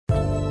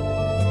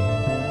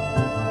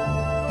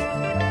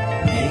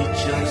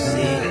HOC,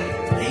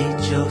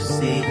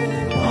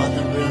 all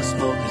the real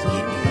smokers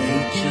give me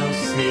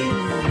HOC,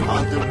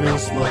 all the real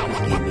smokers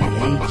give me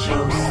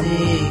HOC.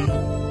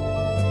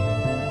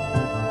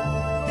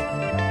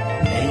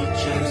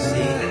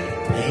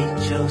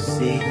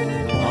 HOC,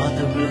 all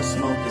the real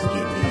smokers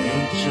give me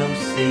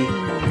HOC.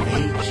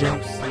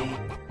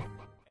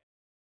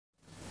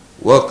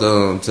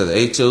 Welcome to the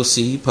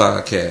HOC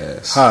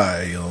podcast.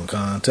 Hi, on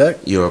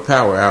contact. Your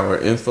power hour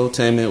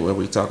infotainment where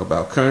we talk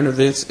about current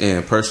events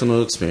and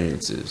personal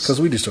experiences. Because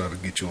we just trying to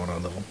get you on our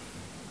level.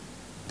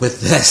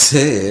 With that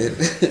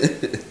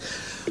said,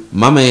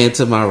 my man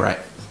to my right.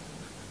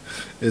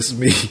 It's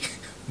me,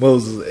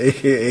 Moses,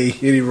 a.k.a.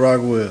 Hitty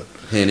Rockwell.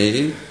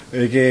 Hennedy.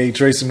 A.k.a.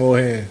 Tracy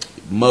Mohan.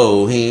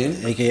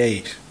 Mohan.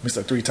 A.k.a.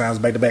 Mr. 3 times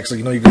back to back, so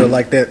you know you're going to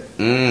like that.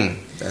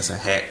 That's a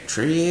hat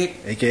trick.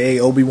 A.k.a.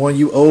 Obi-Wan,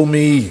 you owe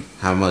me.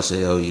 How much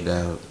they owe you,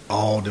 dog?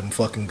 All them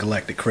fucking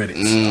galactic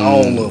credits.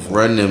 All of them.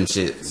 Run them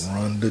shits.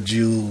 Run the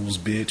jewels,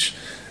 bitch.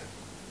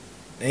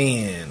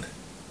 And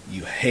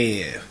you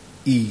have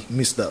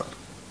Mr.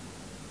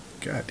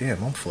 God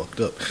damn, I'm fucked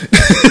up.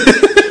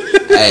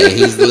 Hey,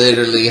 he's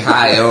literally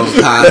high on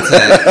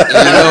contact. You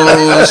know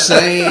what I'm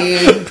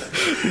saying?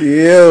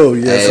 Yo,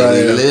 yes, hey, I we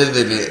am.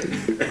 Living it.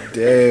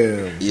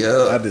 Damn.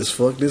 Yo. I just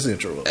fucked this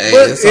intro up. Hey,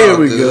 But it's here all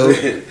we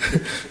good. go.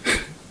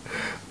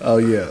 Oh,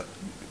 yeah.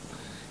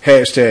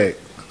 Hashtag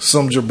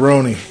some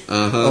jabroni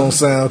on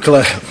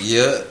SoundCloud.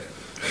 Yeah.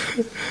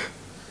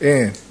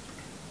 And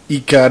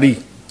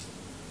Ikari.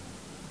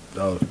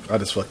 Oh, I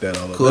just fucked that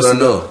all up. Cool, I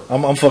know.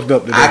 I'm fucked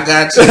up today. I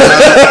got you.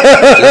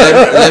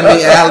 let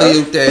me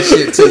alley-oop that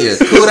shit to you.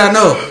 Cool, I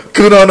know.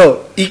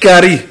 Kudono.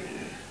 Ikari.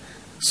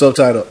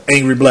 Subtitle,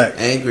 Angry Black.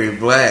 Angry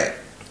Black.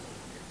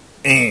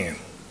 And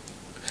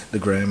the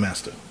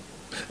Grandmaster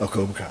of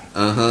Cobra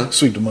Kai.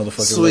 Sweep the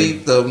motherfucking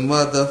Sweep the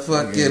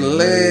motherfucking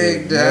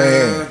leg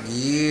down.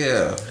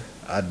 Yeah.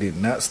 I did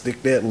not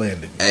stick that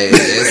landing. Hey,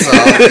 it's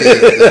all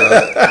good,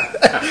 dog.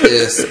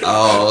 It's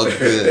all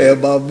good.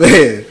 And my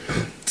man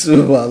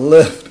to my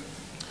left.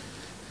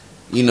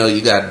 You know,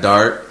 you got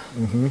Dark,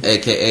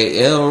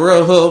 a.k.a. El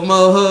Rojo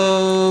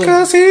Mojo.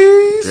 Cause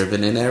he's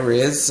Dripping in that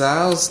red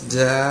sauce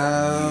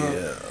down.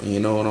 Yeah. You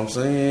know what I'm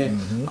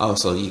saying?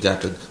 Also, you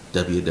got the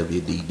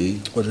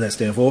WWDD. What does that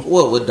stand for?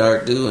 What would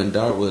Dark do? And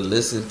Dark would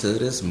listen to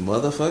this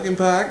motherfucking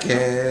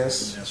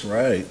podcast That's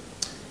right.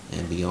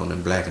 and be on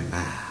them Black and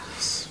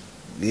Miles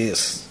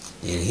Yes.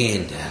 and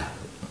handout.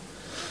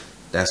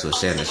 That's what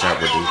Shannon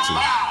Sharp would do too.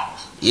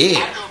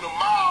 Yeah.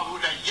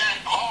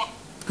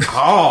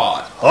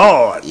 Hard.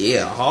 Hard.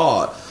 Yeah,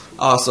 hard.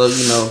 Also,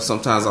 you know,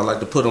 sometimes I like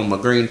to put on my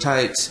green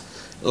tights,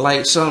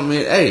 like something.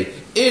 Hey,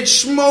 it's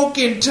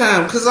smoking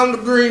time because I'm the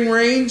Green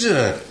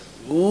Ranger.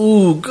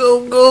 Ooh,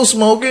 go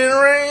Smoking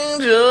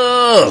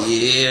Ranger.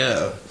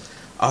 Yeah.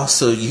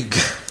 Also, you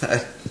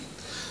got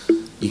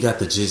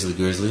the Jizzly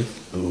Grizzly.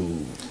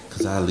 Ooh.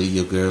 Cause I leave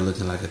your girl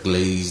looking like a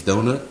glazed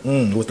donut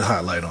With the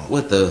hot light on.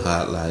 with the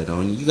hot light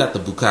on. You got the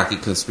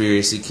Bukkake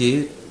Conspiracy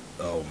Kid.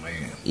 Oh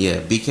man. Yeah,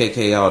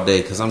 BKK all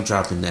day. Cause I'm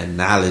dropping that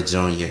knowledge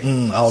on you.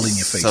 All in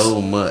your face.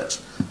 So much.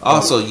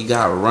 Also, you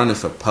got running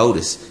for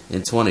POTUS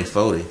in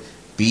 2040.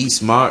 Be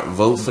smart,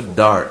 vote for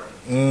Dark.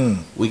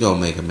 We gonna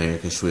make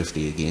America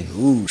Swifty again.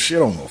 Ooh,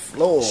 shit on the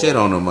floor. Shit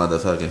on the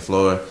motherfucking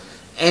floor.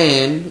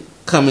 And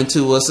coming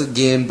to us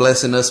again,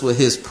 blessing us with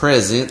his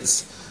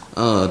presence,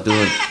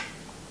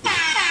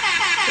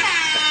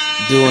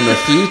 doing the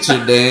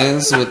future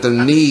dance with the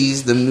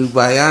knees, the new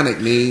bionic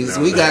knees.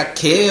 We got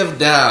Kev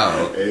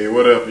Dog. Hey,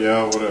 what up,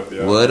 y'all? What up,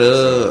 y'all? What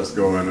up? What's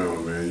going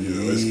on, man? You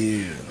know,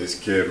 Yeah. it's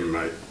Kevin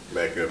right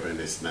back up in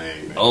this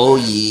thing, man. Oh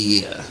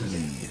yeah,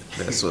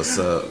 that's what's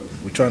up.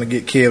 We're trying to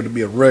get Kev to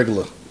be a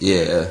regular.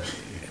 Yeah,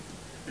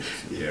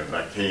 Yeah, if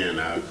I can,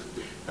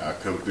 I'll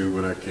come through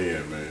when I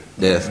can, man.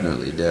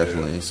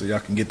 definitely. So y'all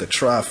can get the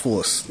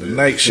Triforce. The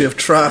night shift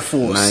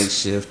Triforce. Night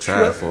shift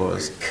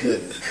Triforce.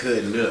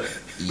 Cutting up.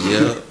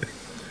 Yep,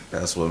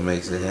 that's what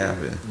makes it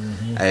happen.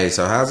 Hey,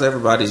 so how's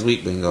everybody's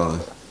week been going?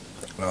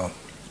 Well,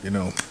 you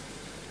know,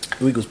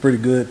 the week was pretty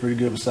good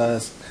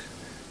besides,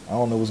 I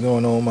don't know what's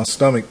going on with my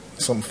stomach.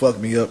 Something fucked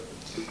me up.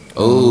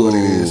 Oh, what it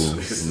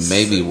is.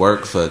 maybe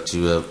work fucked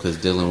you up because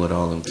dealing with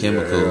all them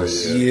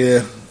chemicals.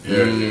 Yeah.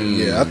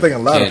 I think a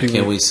lot of people.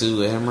 Can we sue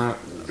Amrock?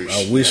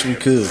 I wish we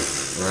could.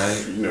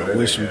 Right? You know, I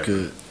wish we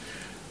could.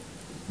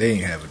 They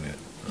ain't having it.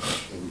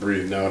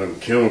 breathing all them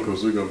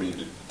chemicals. We're gonna be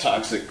the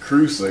toxic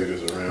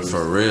crusaders around.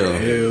 For real.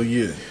 Hell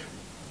yeah.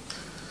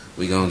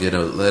 We gonna get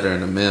a letter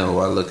in the mail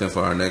while looking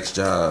for our next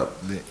job.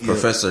 Yeah.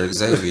 Professor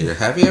Xavier,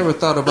 have you ever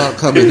thought about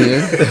coming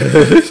here?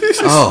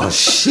 Oh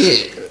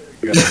shit!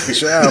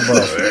 Child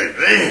boss.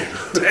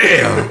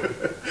 Damn.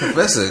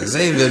 Professor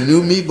Xavier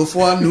knew me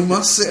before I knew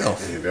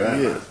myself.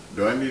 Hey,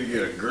 do I need to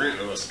get a grant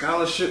or a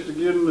scholarship to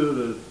get into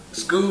the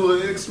school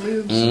of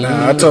X-Men?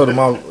 Nah, I told him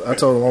I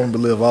wanted to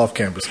live off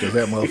campus because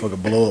that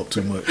motherfucker blow up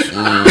too much.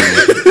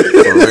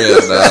 For real,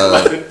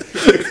 dog.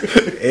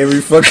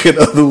 every fucking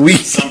other week.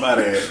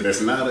 Somebody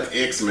that's not an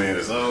X-Man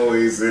is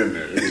always in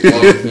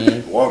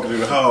there. Walking through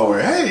the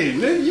hallway. Hey,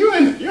 nigga,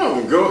 you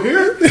don't go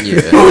here.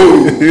 Yeah.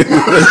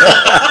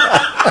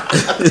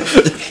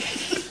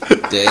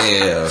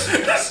 Damn.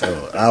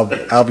 So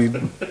I'll be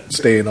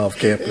staying off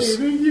Hey, campus.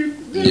 nigga,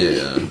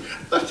 Yeah.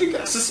 I thought you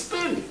got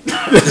suspended.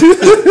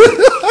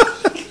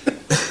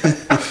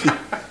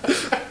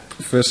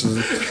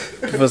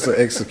 Professor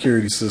X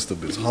security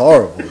system is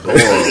horrible.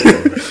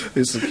 Horrible.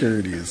 His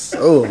security is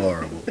so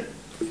horrible.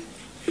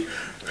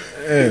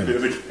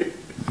 Damn.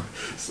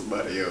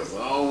 Somebody else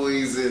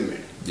always in there.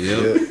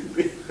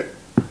 Yep.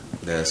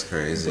 That's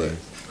crazy.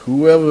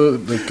 Whoever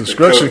the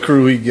construction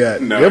crew he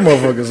got, No. them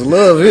motherfuckers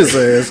love his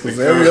ass because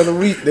every other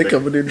week they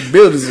coming in the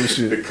buildings and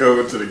They shit.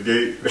 come to the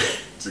gate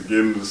to get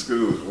into the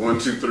schools. 1,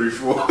 2, 3,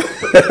 4.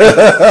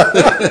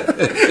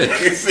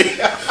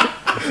 See,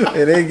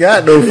 And they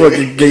got no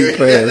fucking gate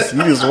pass.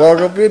 You just walk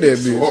up in that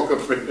just bitch. walk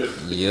up in there.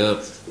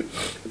 Yep.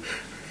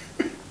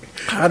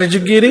 How did you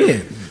get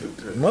in?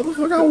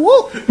 Motherfucker, I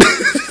walked.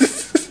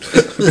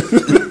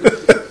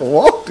 I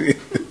walked in.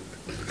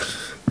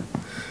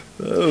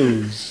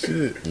 Oh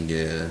shit.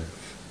 Yeah.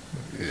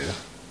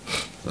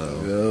 So,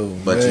 Oh,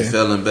 but you man.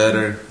 feeling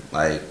better?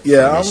 Like,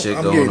 Yeah, any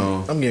shit going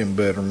on? I'm getting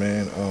better,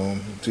 man.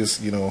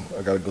 Just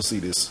I gotta go see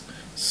this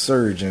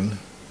surgeon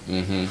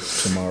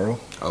Mm-hmm. tomorrow,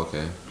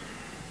 Okay.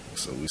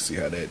 so we see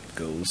how that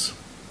goes.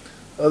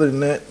 Other than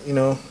that,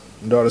 my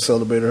daughter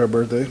celebrated her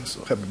birthday,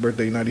 so happy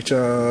birthday,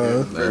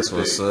 Nadi-chan. That's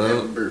what's Birthday,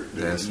 up. happy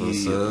birthday. That's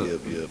what's up.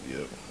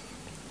 Yep.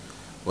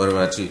 What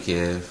about you,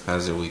 Kev?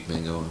 How's your week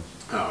been going?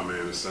 Oh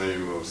man, the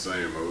same old,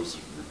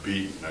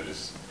 repeat. I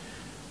just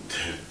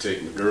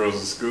take my girls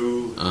to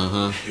school,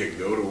 Uh-huh.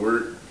 go to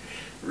work,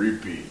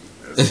 repeat.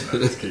 I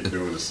just keep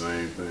doing the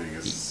same thing.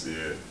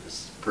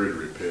 It's pretty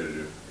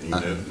repetitive. Ain't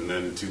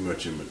nothing too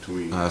much in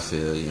between. I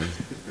feel you.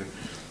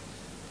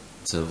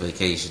 Till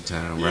vacation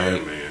time, yeah,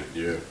 right? man.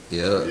 Yeah.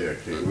 Yep. Yeah,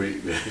 can't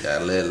wait.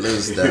 Gotta let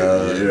loose,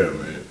 dog. Yeah,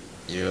 man.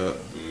 Yep.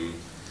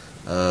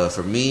 Mm.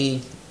 For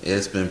me,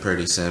 it's been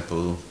pretty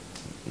simple.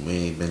 We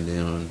ain't been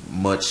doing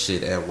much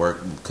shit at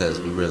work because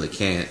we really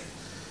can't.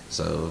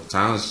 So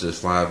times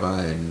just fly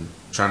by and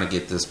trying to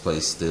get this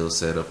place still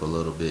set up a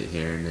little bit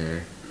here and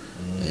there.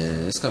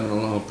 And it's coming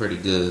along pretty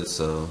good.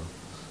 So,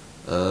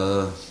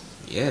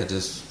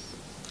 just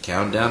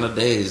counting down the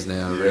days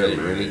now. Yeah, ready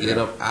man, to get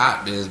yeah. up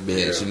out this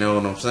bitch. Yeah. You know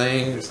what I'm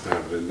saying? It's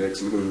time for the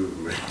next move,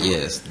 man.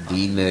 Yes,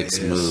 the next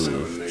Yes, move. so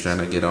next Trying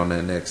to move. get on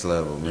that next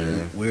level,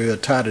 man. We're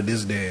tired of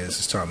this dance.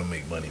 It's time to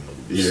make money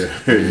moves. Yeah.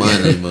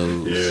 Money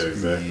moves. Yeah,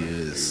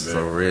 exactly. Yes.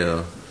 For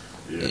real.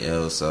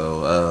 Yeah.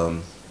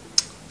 So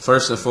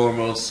first and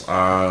foremost,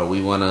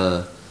 we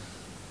want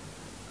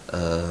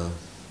to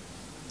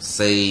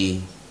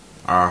say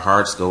our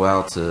hearts go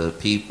out to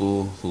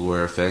people who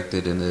were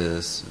affected in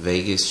this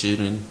Vegas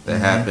shooting that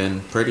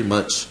happened pretty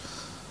much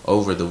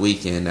over the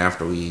weekend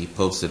after we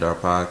posted our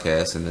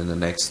podcast, and then the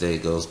next day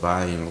goes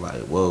by and you're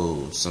like,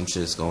 whoa, some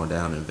shit's going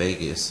down in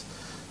Vegas.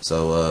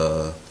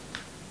 So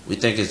we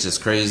think it's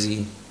just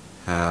crazy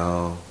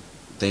how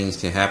things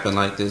can happen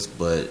like this,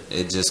 but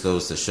it just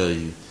goes to show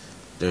you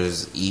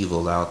there's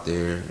evil out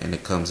there, and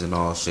it comes in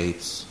all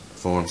shapes,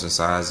 forms, and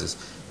sizes,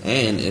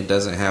 and it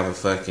doesn't have a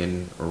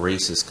fucking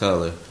racist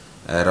color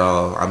at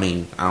all. I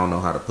mean, I don't know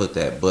how to put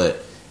that, but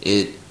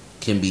it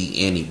can be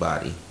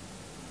anybody,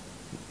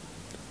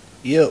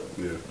 Yep.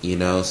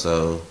 Yeah.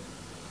 so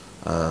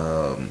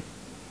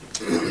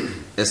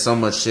there's so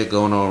much shit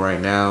going on right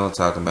now,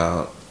 talking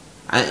about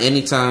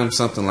anytime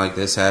something like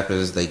this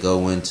happens, they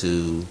go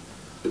into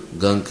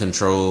gun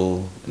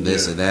control,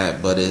 this Yeah. and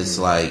that, but it's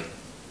like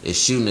it's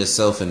shooting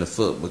itself in the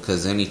foot,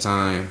 because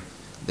anytime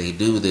they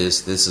do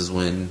this is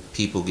when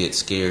people get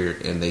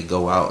scared and they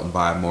go out and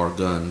buy more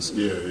guns,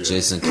 Yeah.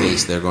 just in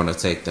case they're going to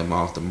take them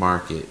off the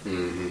market.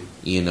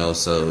 Mm-hmm.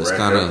 So it's Rack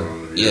kind up on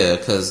of it, yeah.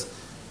 because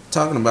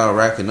talking about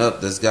racking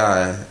up, this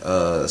guy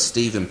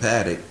Stephen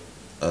Paddock,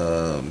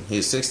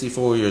 he's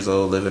 64 years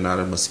old, living out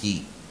of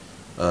Mesquite,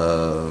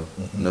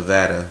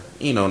 Nevada,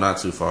 not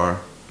too far.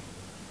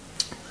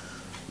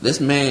 This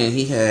man,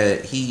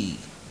 he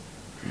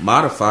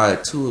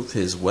modified 2 of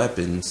his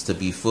weapons to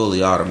be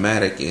fully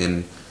automatic,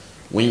 and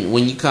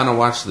when you kind of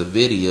watch the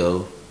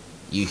video,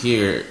 you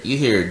hear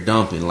it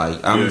dumping.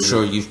 Like, I'm Yeah,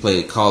 sure yeah. you've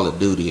played Call of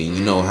Duty and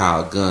you know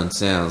how a gun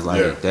sounds.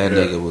 Like, Yeah, that yeah.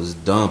 nigga was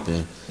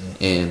dumping.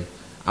 And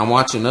I'm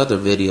watching other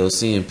videos,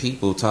 seeing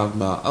people talking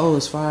about, oh,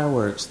 it's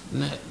fireworks.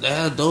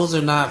 Those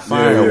are not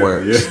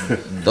fireworks. Yeah.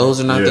 Those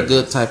are not the Yeah.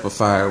 good type of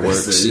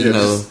fireworks.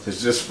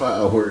 It's just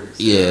fireworks.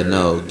 Yeah,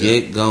 no,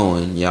 get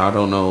going. Y'all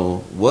don't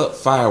know what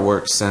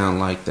fireworks sound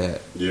like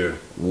that. Yeah.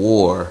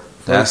 War.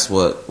 That's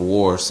what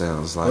war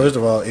sounds like. First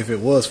of all, if it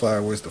was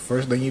fireworks, the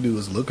first thing you do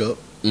is look up.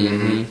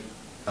 Mm-hmm.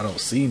 I don't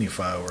see any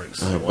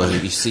fireworks.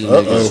 But you see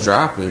Uh-oh. niggas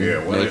dropping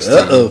Yeah, well, next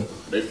Uh-oh. time.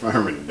 They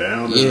firing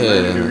down. Yeah.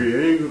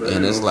 Every angle.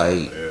 And it's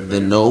like,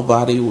 then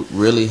nobody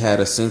really had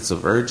a sense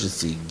of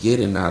urgency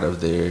getting out of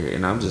there.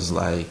 And I'm just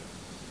like,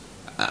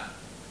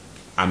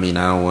 I mean,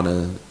 I don't want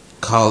to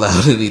call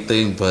out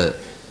anything, but,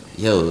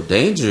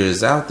 danger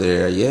is out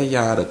there. Yeah,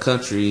 y'all out of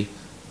country,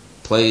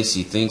 place.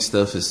 You think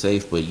stuff is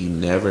safe, but you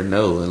never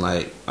know. And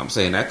like I'm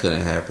saying, that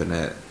couldn't happen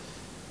at.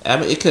 I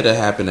mean, it could have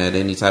happened at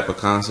any type of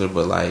concert,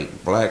 but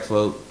like black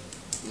folk,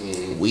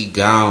 we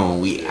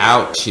gone, we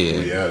out here,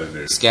 We out of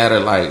there. scattered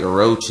like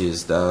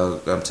roaches,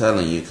 dog. I'm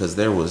telling you, because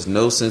there was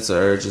no sense of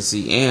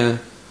urgency, and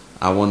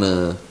I want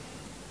to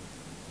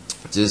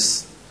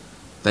just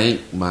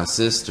thank my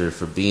sister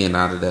for being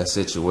out of that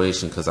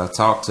situation, because I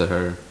talked to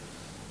her,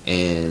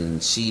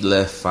 and she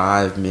left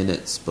 5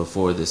 minutes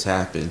before this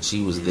happened.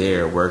 She was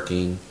there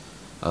working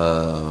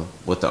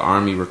with the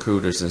Army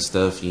recruiters and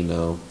stuff, you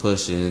know,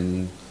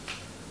 pushing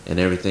and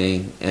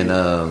everything,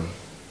 and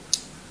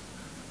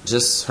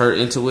just her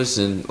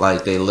intuition,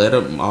 like they let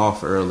them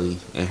off early,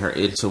 and her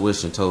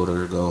intuition told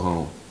her to go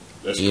home.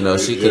 That's You know,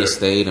 crazy, she could have yeah.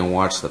 stayed and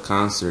watched the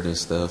concert and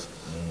stuff,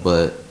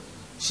 but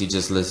she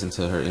just listened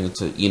to her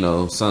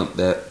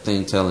that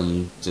thing telling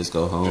you just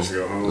go home. Just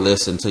go home.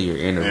 Listen to your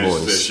inner And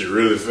voice. she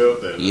really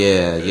felt that.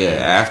 Yeah.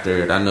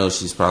 After it, I know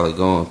she's probably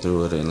going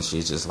through it, and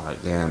she's just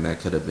like, "Damn, that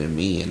could have been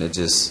me." And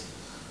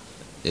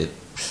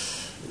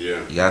Yeah.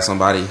 you got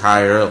somebody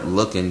higher up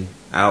looking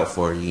out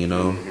for you. You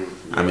know, Mm-hmm.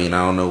 I mean,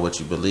 I don't know what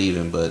you believe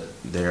in, but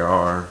there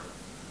are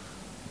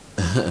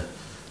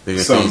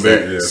bigger Something things,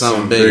 big, yeah,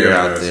 something bigger than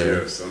out us,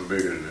 there. Yeah, something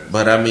bigger than that.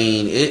 But I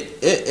mean,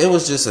 it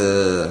was just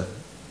a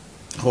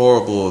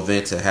horrible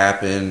event to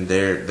happen.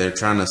 They're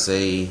trying to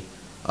say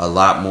a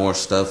lot more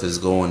stuff is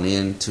going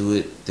into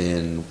it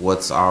than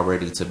what's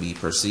already to be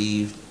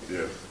perceived.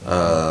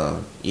 Yeah.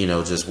 You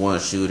know, just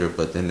one shooter,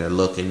 but then they're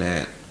looking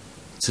at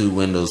 2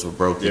 windows were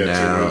broken Yeah,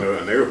 out.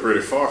 and they were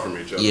pretty far from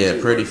each other. Yeah,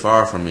 too, pretty right?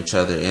 far from each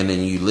other. And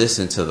then you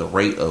listen to the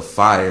rate of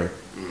fire,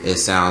 it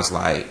sounds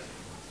like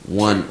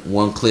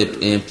one clip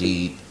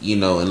emptied. You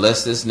know,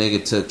 unless this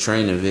nigga took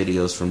training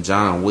videos from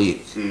John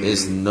Wick,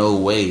 there's no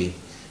way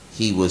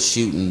he was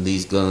shooting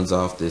these guns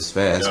off this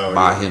fast Oh,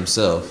 by yeah.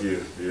 himself. Yeah,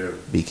 yeah.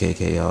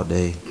 BKK all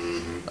day.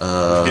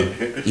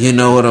 You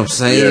know what I'm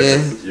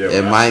saying? Yeah,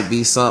 it right. might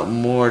be something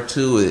more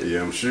to it.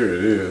 Yeah, I'm sure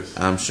it is.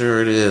 I'm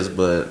sure it is,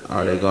 but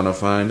are they gonna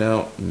find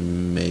out?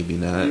 Maybe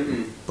not,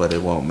 but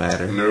it won't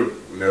matter. Nope.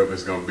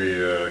 It's going to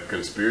be a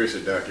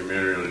conspiracy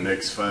documentary in the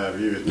next 5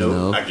 years. You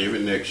know? I give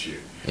it next year.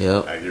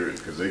 Yep. I give it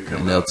because they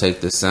come And they'll out.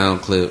 take the sound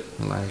clip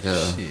like,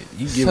 Shit,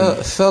 you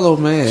giving fellow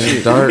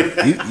man, Dark.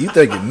 you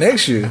thinking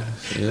next year?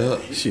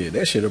 Yep, Shit,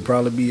 that shit'll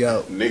probably be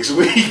out Next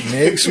week.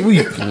 next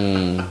week.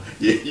 Yeah,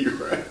 you're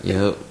right.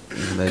 yep.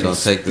 They gonna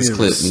take this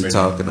clip me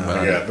talking I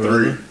about got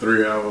it.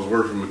 three hours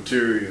worth of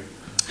material.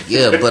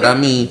 Yeah, but I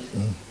mean,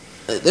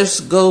 there's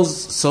goes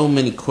so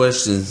many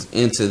questions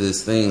into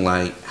this thing.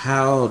 Like,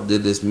 how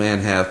did this man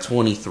have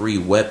 23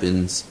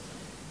 weapons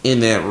in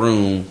that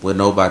room with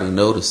nobody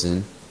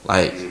noticing?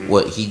 Like,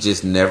 what, he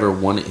just never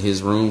wanted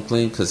his room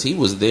clean? Because he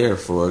was there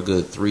for a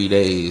good 3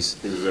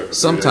 days. He was there for 3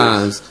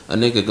 Sometimes a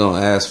nigga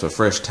gonna ask for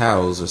fresh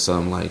towels or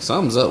something. Like,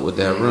 something's up with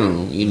that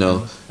room. You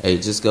know, hey,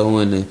 just go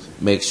in and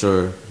make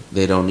sure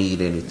they don't need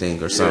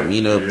anything or something.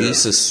 You know, be yeah.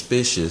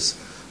 suspicious.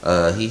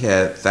 He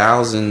had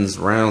thousands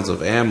rounds of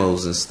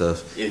ammos and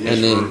stuff. In his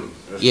and then, room.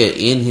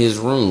 in his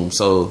room.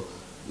 So,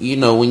 you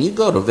know, when you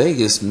go to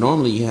Vegas,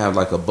 normally you have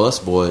like a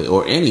busboy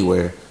or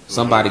anywhere.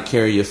 Somebody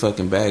carry your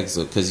fucking bags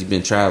up because you've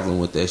been traveling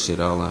with that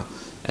shit all out.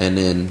 And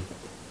then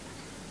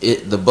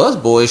the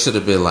busboy should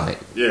have been like,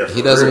 Yeah, he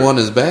for doesn't real. want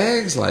his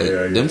bags? Like,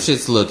 Yeah, yeah. them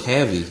shits look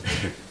heavy.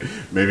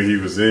 Maybe he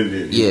was in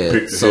it. He Yeah,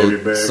 picked the heavy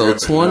bag so up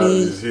and nodded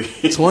his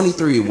 20, head.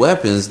 23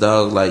 weapons,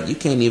 dog. Like, you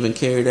can't even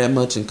carry that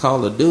much in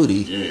Call of Duty.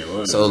 Yeah,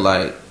 well, So,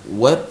 like,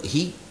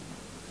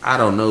 I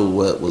don't know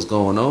what was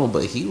going on,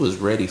 but he was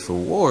ready for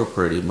war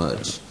pretty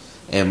much.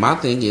 And my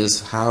thing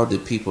is, how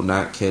did people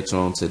not catch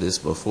on to this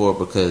before?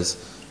 Because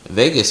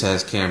Vegas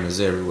has cameras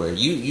everywhere.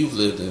 You've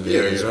lived in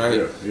Yeah, Vegas, yeah,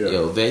 right? yeah.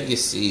 Yo,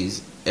 Vegas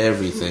sees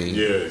everything.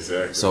 Yeah,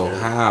 exactly. So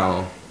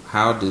yeah.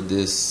 how did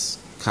this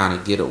kind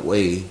of get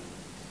away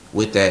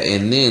with that?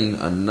 And then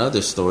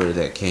another story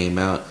that came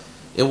out,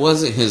 it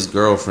wasn't his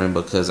girlfriend,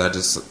 because I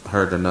just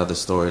heard another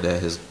story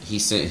that he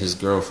sent his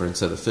girlfriend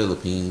to the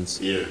Philippines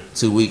Yeah.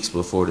 2 weeks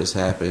before this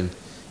happened,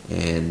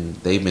 and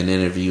they've been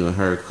interviewing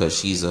her because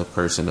she's a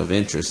person of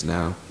interest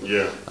now,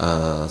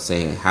 Yeah.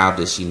 saying how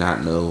did she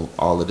not know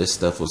all of this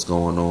stuff was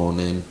going on.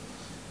 And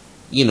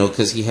you know,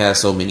 because he has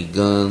so many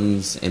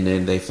guns, and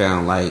then they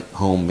found like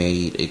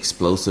homemade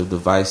explosive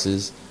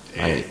devices.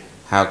 Like,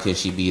 how can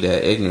she be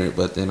that ignorant?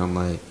 But then I'm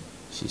like,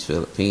 she's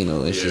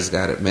Filipino and she's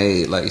got it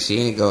made. Like, she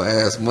ain't gonna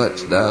ask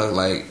much, dog.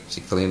 Like,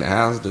 she clean the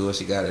house, do what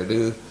she gotta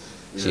do.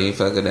 She ain't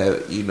fucking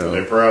that, you know,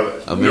 They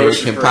probably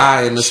American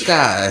Pie in the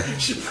sky.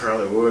 She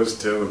probably was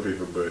telling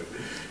people, but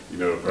you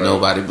know, probably,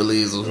 Nobody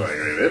believes them. like,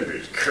 hey, that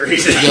bitch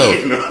crazy. Yo,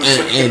 You know what I'm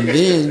saying? and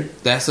then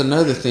that's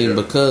another thing, Yeah.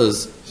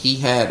 because he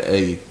had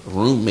a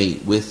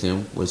roommate with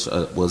him, which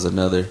was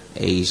another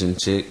Asian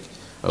chick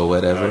or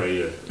whatever. Oh,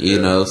 yeah. You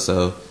Yeah. know,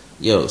 so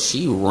yo,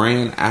 she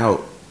ran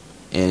out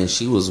and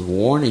she was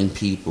warning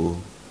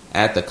people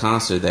at the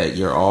concert that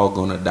you're all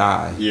gonna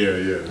die. Yeah,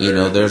 yeah. You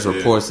know, there's Yeah.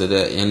 reports of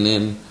that, and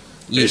then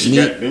you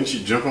Didn't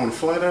she jump on the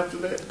flight after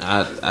that?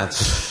 I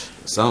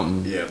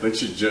something. Yeah, I think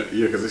she jumped.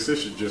 Yeah, because they said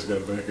she just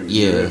got back in the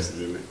Yeah. US,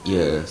 didn't they?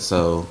 Yeah,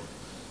 so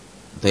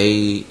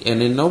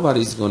and then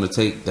nobody's going to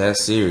take that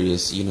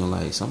serious. You know,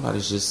 like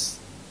somebody's just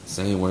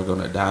saying we're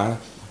going to die.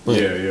 But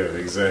yeah,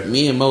 exactly.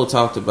 me and Mo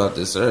talked about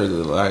this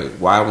earlier. Like,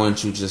 why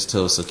wouldn't you just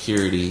tell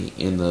security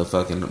in the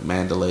fucking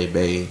Mandalay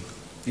Bay?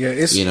 Yeah,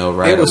 it's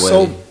right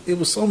away. It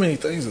was so many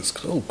things that's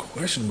so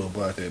questionable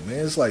about that,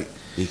 man. It's like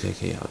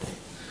BKK all day.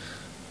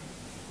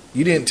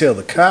 You didn't tell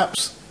the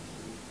cops,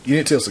 you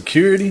didn't tell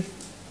security,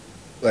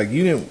 like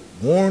you didn't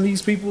warn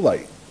these people.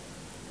 Like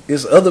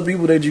it's other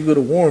people that you could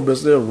have warned, but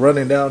still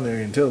running down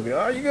there and telling me,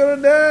 "Oh, you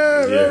gonna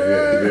die?"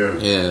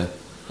 Yeah.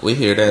 We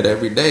hear that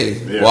every day,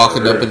 yeah,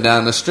 walking up and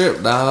down the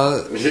strip,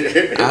 dog.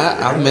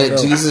 I met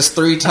Jesus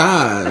 3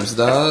 times,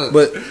 dog.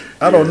 But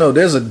I don't know.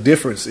 There's a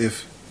difference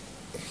if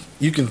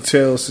you can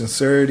tell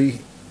sincerity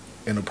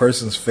in a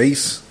person's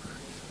face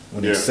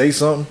when they say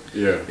something.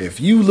 Yeah. If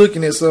you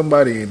looking at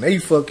somebody and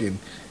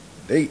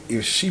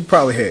if she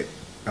probably had,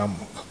 I'm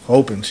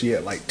hoping she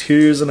had like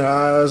tears in her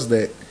eyes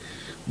that,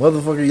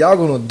 motherfucker, y'all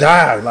gonna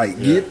die. Like,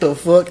 get the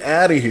fuck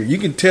out of here. You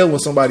can tell when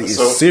somebody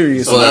is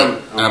serious. But,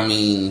 I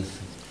mean,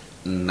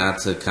 not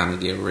to kind of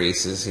get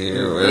racist here,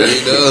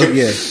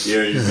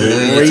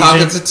 you're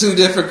talking to 2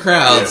 different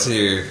crowds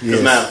here.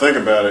 Because now think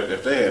about it,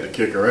 if they had to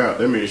kick her out,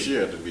 that means she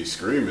had to be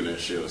screaming that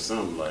shit or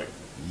something like.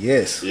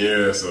 Yes.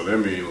 Yeah, so that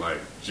means like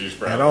she's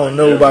probably. And I don't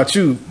know about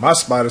you, my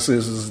spider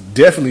senses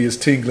definitely is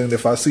tingling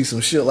if I see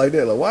some shit like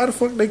that. Like, why the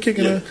fuck they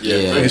kicking her?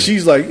 Yeah. And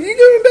she's like, you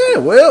gonna die?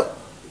 Well,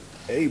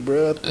 hey,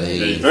 bro.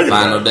 Hey,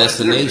 Final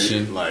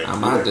Destination. Like,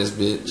 I'm out this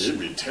bitch. You'd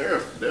be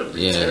terrified.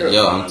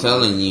 Yo, I'm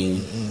telling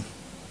you.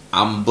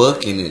 I'm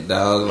booking it,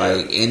 dog.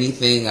 Like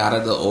anything out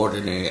of the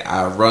ordinary,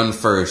 I run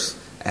first,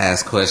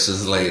 ask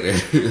questions later.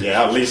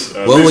 Yeah, at least.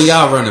 Where were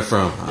y'all running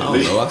from? I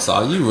don't know. I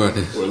saw you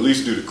running. Well, at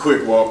least do the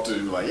quick walk to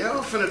like,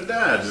 y'all finna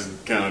die.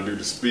 Just kind of do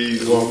the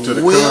speed walk to the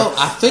car. Well,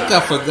 I think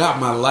I forgot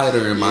my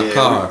lighter in my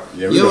car.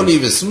 You don't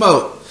even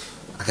smoke.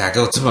 I gotta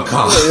go to my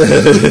car.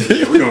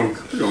 We're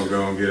gonna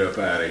go and get up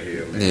out of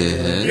here, man.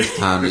 Yeah, it's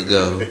time to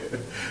go.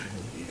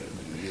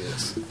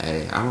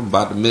 Hey, I'm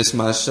about to miss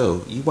my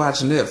show. You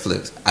watch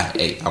Netflix?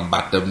 I'm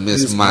about to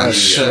miss my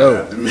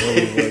show.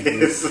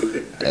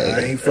 I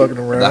ain't fucking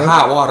around. The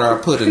hot water I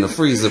put in the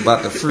freezer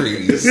about to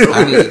freeze.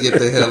 I need to get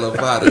the hell up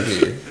out of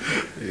here.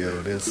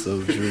 Yo, that's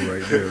so true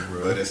right there,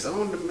 bro. But it's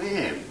on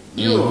demand.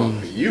 You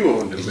on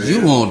demand.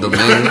 You on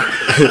demand.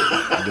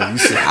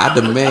 I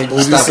demand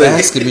you stop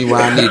asking me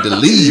why I need to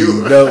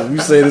leave. No, you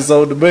say it's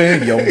on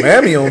demand. Your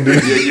mammy on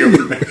demand. Yeah, your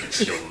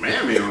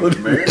mammy on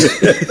demand.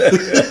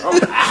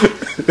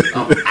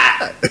 I'm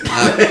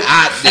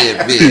out there,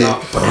 bitch.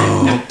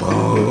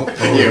 Boom.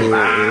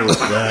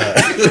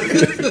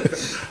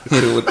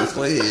 Hit it with the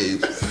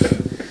flames.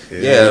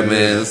 Yeah,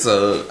 man.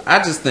 So I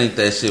just think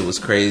that shit was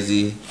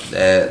crazy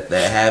that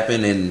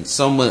happened, and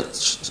so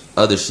much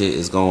other shit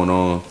is going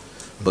on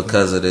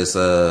because of this.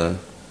 They're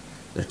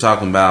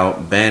talking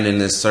about banning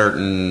this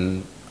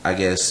certain, I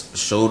guess,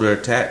 shoulder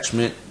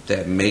attachment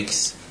that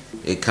makes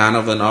it kind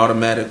of an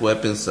automatic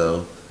weapon.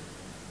 So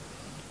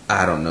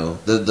I don't know.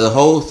 The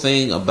whole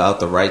thing about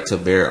the right to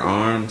bear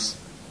arms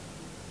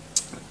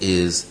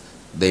is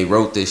they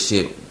wrote this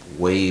shit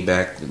way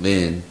back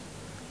then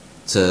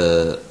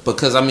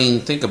because I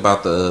mean, think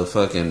about the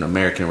fucking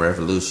American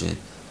Revolution.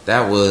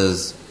 That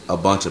was a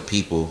bunch of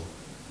people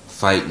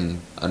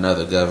fighting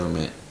another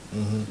government.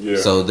 Mm-hmm. Yeah.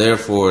 So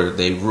therefore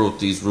they wrote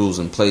these rules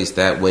in place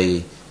that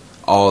way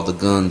all the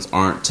guns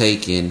aren't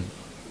taken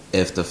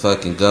if the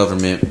fucking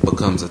government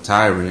becomes a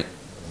tyrant.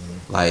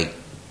 Like,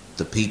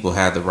 the people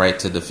have the right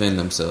to defend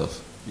themselves.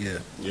 Yeah.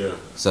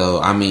 So,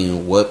 I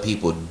mean, what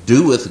people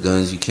do with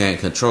guns you can't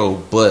control,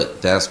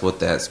 but that's what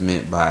that's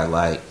meant by,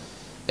 like,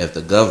 if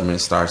the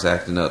government starts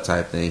acting up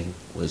type thing,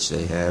 which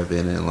they have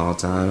been in a long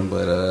time,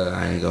 but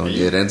I ain't gonna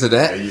get into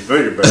that. And you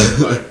think about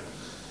it,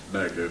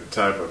 like the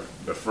type of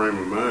the frame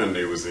of mind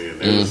they was in.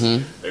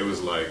 They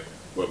was like,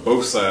 well,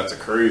 both sides are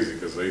crazy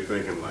because they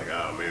thinking like,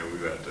 oh man, we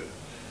got to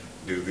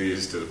do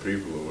this to the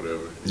people or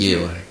whatever. And Yeah.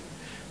 like,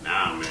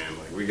 nah, man,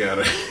 like we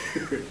gotta.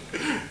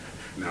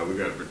 Now we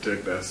gotta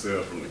protect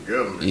ourselves from the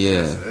government.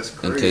 Yeah, that's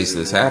crazy, in case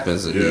this man.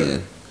 happens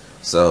again.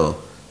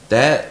 So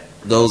that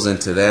goes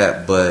into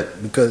that,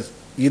 but because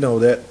you know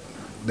that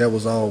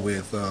was all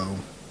with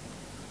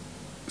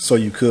so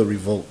you could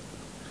revolt.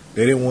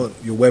 They didn't want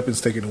your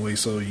weapons taken away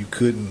so you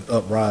couldn't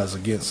uprise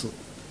against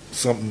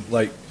something.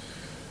 Like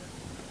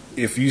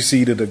if you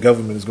see that the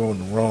government is going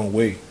the wrong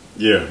way,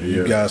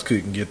 you guys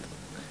couldn't get.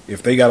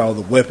 If they got all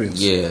the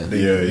weapons, you can't.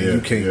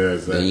 exactly.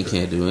 then you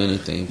can't do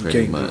anything You pretty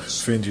can't much.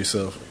 defend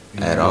yourself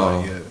At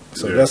all.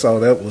 So that's all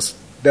that was.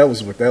 That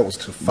was what that was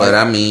to fight. But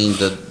I mean,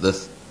 the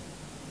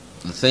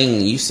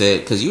thing you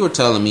said, because you were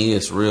telling me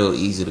it's real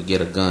easy to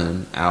get a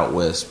gun out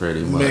west,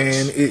 pretty much.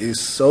 Man, it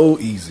is so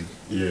easy.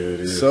 Yeah,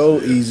 it is.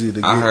 So easy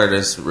to get. I heard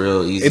it's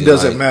real easy. It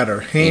doesn't like,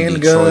 matter. in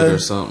Detroit Handgun or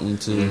something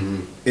too.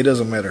 Mm-hmm. It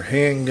doesn't matter.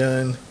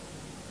 Handgun,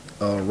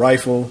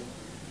 rifle,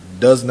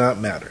 does not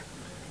matter.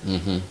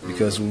 Mm-hmm.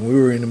 Because when we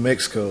were in New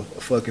Mexico,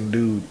 a fucking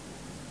dude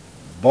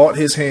bought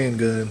his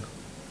handgun,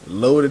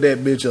 loaded that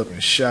bitch up,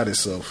 and shot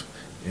himself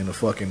in a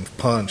fucking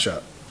pawn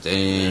shop.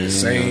 Damn.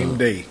 Same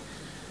day.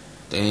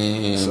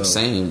 Damn, So,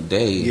 same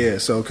day. Yeah,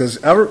 so because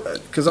I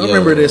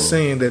remember they're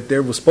saying that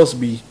there was supposed to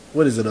be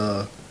what is it?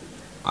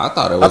 I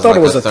thought it was. I thought like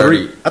it was a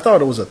 30. I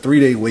thought it was a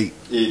 3-day wait.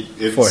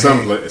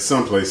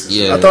 Some places.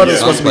 Yeah, I thought it was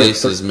some supposed to be.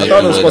 places I maybe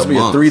thought it was like supposed to be a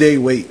month. 3-day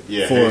wait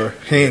Yeah, for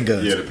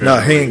handguns. yeah, depending No,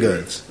 on where you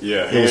handguns. at.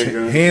 Yeah, It was,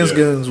 handguns.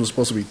 handguns was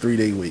supposed to be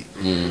 3-day wait.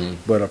 Mm-hmm.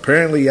 But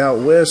apparently out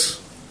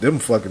west, them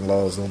fucking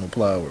laws don't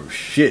apply with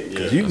shit.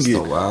 Because Yeah, you can It's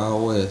get the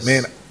Wild West.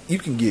 man, you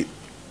can get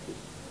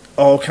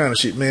all kind of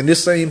shit. Man,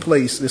 this same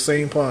place, this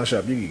same pawn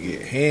shop, you can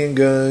get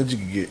handguns, you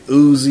can get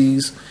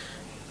Uzis,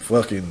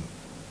 fucking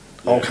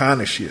all Yeah.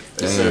 kind of shit.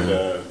 They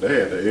said they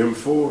had the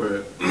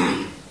M4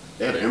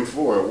 they had the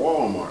M4 at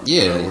Walmart.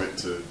 Yeah. I went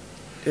to.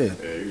 Yeah.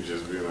 Yeah, you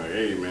just be like,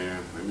 hey man,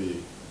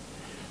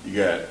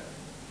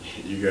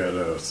 you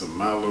got some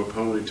My Little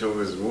Pony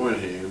toys in one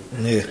hand,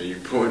 Yeah. and you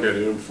point at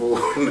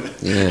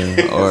M4.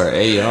 Yeah, or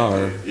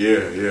AR.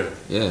 yeah.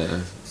 Yeah.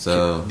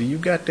 So Do you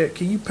got that?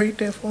 Can you paint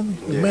that for me?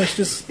 Yeah. Match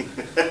this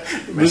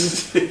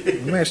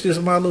match this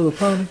My Little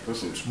Pony. Put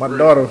some My spray-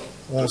 daughter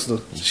wants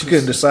to. She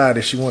couldn't decide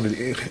if she wanted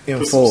Put some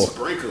M4.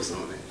 sprinkles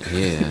on it.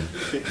 yeah.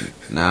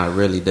 Now I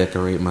really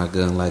decorate my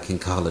gun like in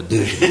Call of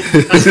Duty.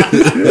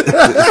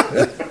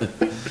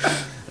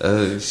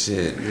 Oh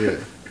shit. Yeah.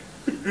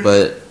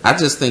 But I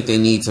just think they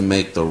need to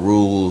make the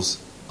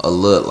rules a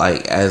little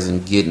like, as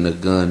in getting a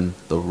gun,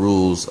 the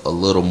rules a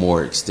little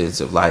more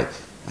extensive. Like,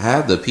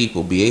 have the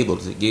people be able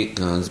to get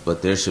guns,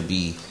 but there should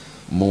be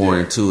more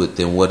into it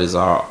than what is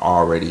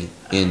already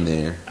in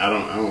there. I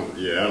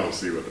don't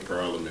see what the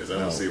problem is. I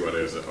don't No. see why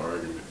there's an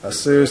argument. I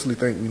seriously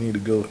think we need to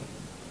go.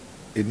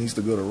 It needs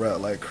to go the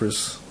route like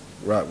Chris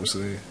Rock was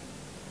saying.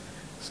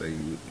 Say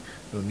we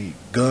don't need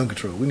gun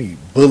control. We need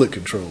bullet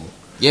control.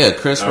 Yeah,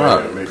 Chris Oh,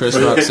 Rock. yeah, make- Chris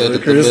Rock said it the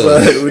Chris bill.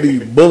 Rock, we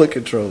need bullet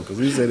control because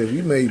he said if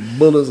you made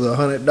bullets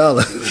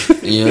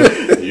 $100, Yeah.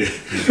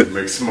 Yeah,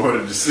 make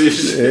smarter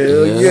decisions.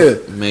 hell yeah.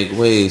 Make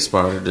way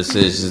smarter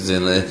decisions,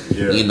 and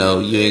Yeah. you know,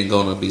 you ain't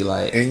gonna be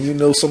like, And you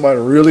know somebody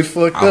really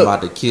fucked I'm up.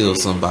 about to kill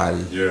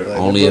somebody. Yeah. Like,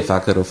 Only if I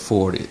could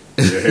afford it.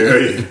 Yeah,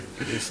 hell yeah.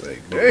 It's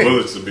like, The damn.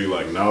 bullets would be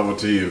like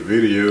novelty and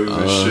videos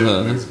and Uh-huh. shit.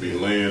 Niggas be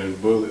laying in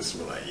bullets.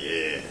 We're like,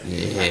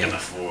 Yeah. I can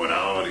afford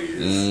all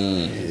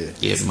these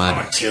Get money.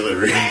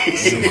 artillery.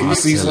 You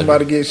see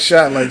somebody get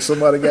shot like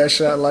somebody got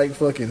shot like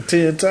fucking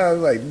 10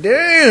 times. Like,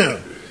 damn,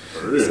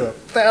 For it's real.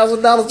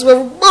 $1,000 worth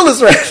of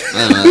bullets right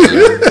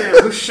there.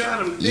 Damn, who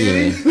shot him? Yeah.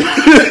 Diddy?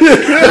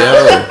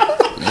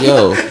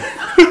 Yo.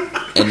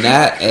 And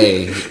that,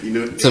 hey, You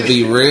know, to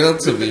be real,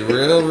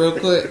 real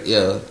quick,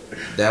 yo,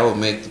 that would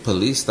make the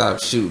police stop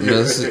shooting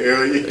us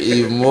Hell yeah.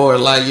 even more.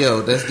 Like,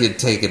 yo, that's getting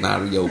taken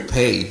out of your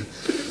pay.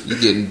 You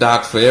getting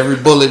docked for every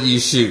bullet you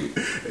shoot.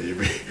 And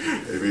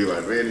they be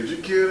like, man, did you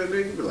kill that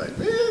nigga? Be like,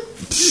 man, you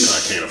know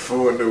I can't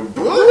afford no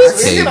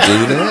bullets. Can't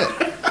do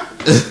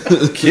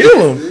that.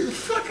 Kill him.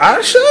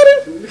 I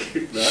shot him.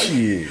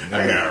 Shit.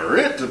 I got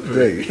rent to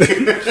pay.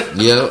 Hey,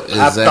 Yep, exactly.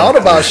 I thought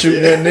about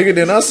shooting that nigga,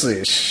 then I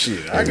said,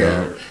 shit, I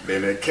got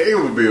Then that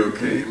cable bill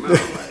came out. I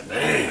was like,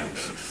 damn,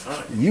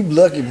 fuck. you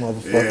lucky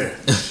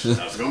motherfucker.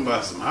 Yeah. I was gonna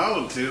buy some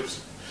Hollow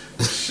Tips.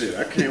 Shit,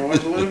 I can't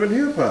watch Love and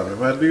Hip Hop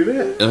if I do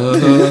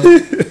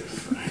that.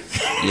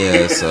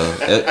 Yeah, so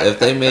if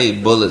they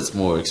made bullets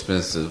more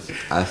expensive,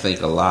 I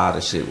think a lot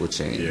of shit would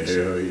change. Yeah,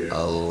 hell yeah.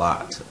 A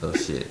lot of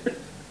shit.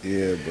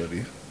 Yeah,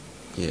 buddy.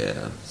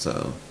 Yeah,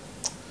 so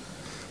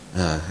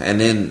and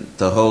then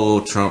the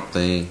whole Trump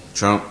thing.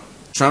 Trump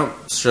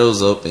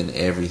shows up in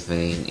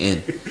everything,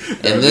 and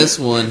this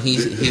one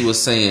he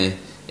was saying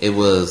it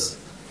was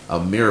a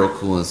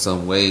miracle in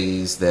some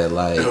ways that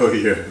like Oh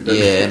yeah.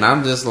 yeah, and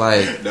I'm just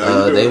like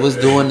No, you they know was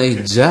it. doing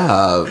their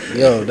job.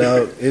 Yo,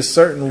 now, it's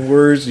certain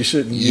words you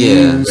shouldn't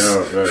Yeah. use No,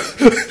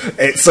 right.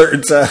 at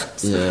certain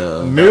times.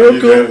 Yeah,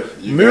 Miracle,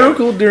 You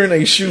miracle during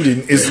a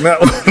shooting is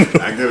not.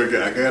 I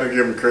gotta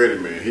give him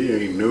credit, man. He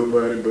ain't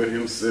nobody but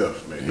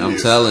himself, man. I'm He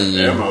is- telling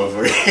you. that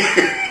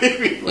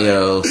motherfucker.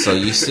 yo, so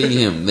you see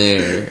him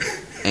there,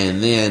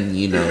 and then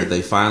you know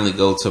they finally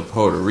go to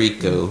Puerto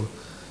Rico,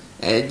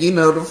 and you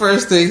know the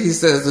first thing he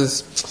says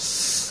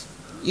is,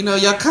 you know,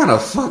 y'all kind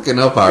of fucking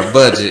up our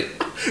budget.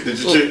 Did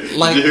you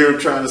hear him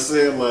trying to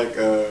say it like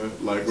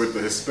with the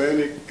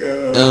Hispanic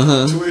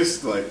Uh-huh.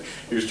 twist? Like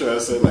he was trying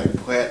to say like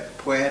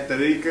Puerto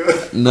Rico.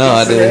 No,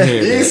 I didn't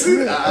hear You that. see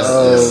that?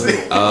 I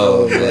see.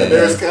 Oh man,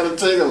 There's kind of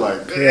taking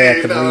like, dang,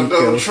 Puerto now Rico.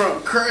 Donald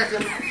Trump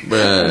cracking.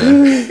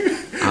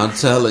 bruh, I'm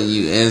telling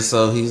you. And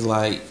so he's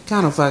like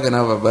kind of fucking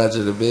up our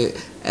budget a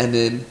bit, and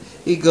then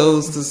he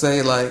goes to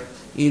say like,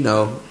 you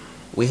know,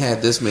 we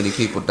had this many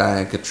people die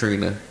in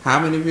Katrina. How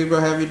many people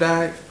have you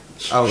died?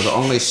 Oh, it was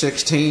only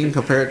 16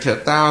 compared to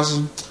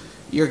 1,000.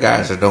 Your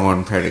guys are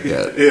doing pretty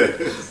good.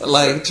 Yeah.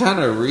 Like trying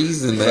to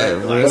reason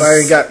that, bro. But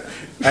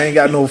I ain't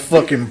got no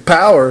fucking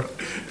power,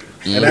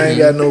 and I ain't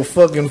got no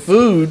fucking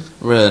food.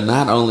 Bruh,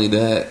 not only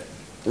that,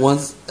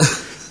 once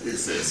He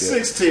said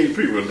 16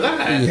 people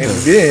died.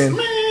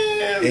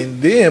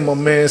 And then my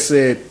man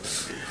said,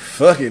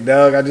 "Fuck it,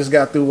 dog. I just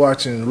got through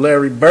watching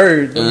Larry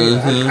Bird. I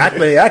mean, I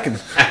think I can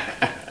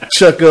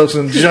chuck up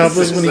some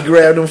jumpers when he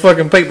grabbed them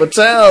fucking paper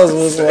towels.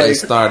 Was they like,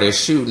 started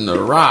shooting a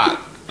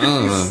rock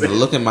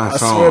Look at my I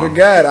phone. swear to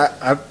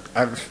God,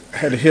 I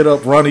had to hit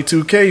up Ronnie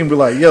 2K and be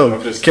like, "Yo,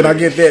 I'm just can I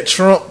kidding. get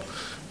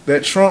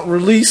that Trump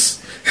release,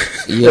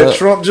 Yeah. that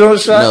Trump jump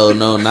shot?"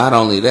 No, not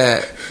only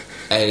that.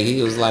 Hey,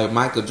 he was like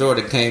Michael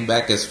Jordan came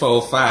back as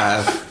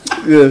 4'5".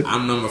 Yeah.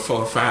 I'm number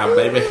 4'5",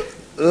 baby.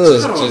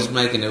 Ugh. Just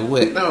making it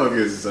wet. Dog,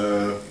 is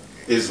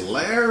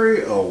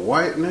Larry a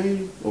white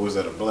name or was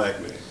that a black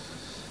name?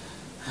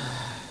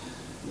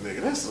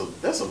 Nigga,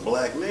 that's a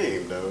black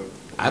name, dog.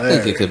 I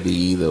think it could be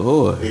either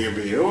or. It can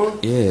be yours,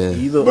 Yeah.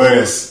 Either but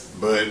or.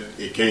 but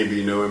it can't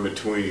be no in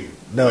between.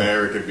 No.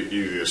 Larry could be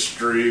either a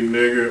extreme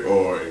nigga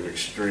or an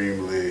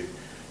extremely.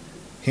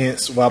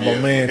 Hence why my Yeah.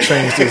 man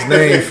changed his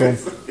name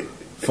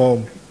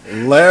from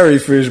Larry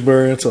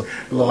Fishburne to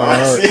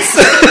Lard.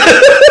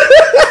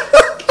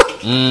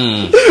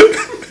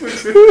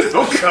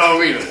 Don't call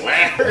me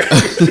Larry.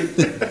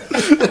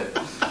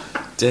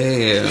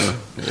 Damn,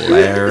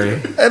 Larry.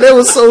 And that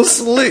was so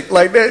slick.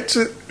 Like that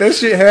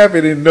shit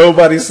happened and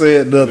nobody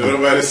said nothing.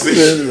 Nobody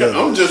see.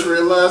 I'm just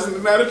realizing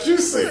it now that you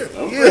say it.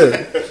 Yeah.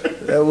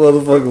 That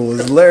motherfucker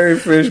was Larry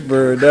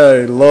Fishburne. That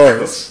ain't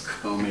Lawrence.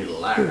 Call me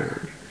Larry.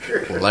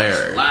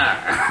 Larry.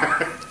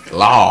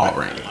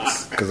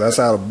 Lawrence. Because that's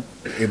how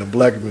in the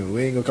black community,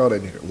 we ain't gonna call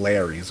that nigga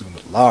Larry. It's gonna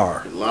be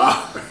Lar.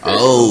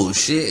 Oh,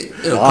 shit.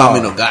 They don't call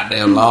me no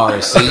goddamn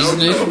Larry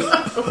seasoning.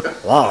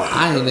 Lar.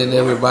 I ain't in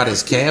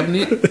everybody's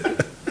cabinet.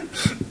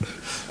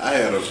 I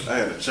had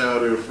a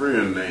childhood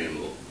friend named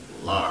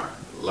Lar.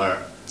 I'm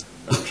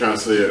trying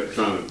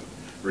to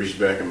reach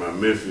back in my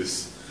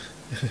Memphis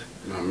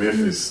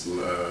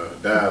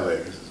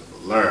dialect.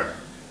 Lar.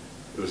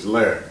 It was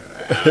Larry,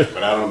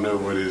 but I don't know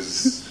what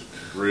his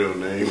real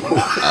name was.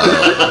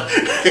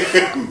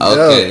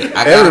 Okay.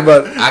 Yeah,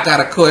 everybody. I got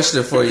a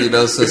question for you,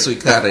 though, since we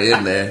kind of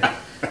in there.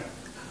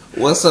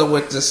 What's up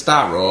with the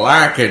stop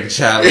lacking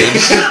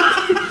challenge?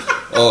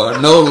 Or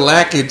no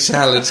lacking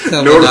challenge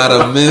coming out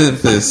of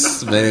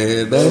Memphis,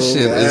 man. That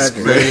shit is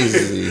lacking.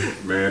 crazy.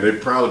 Man, they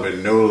probably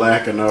been no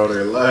lacking all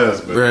their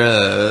lives, but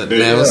Bruh, they,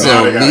 that was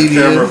now they on got a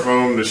camera media.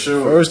 phone to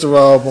show. First of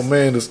all, my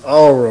man is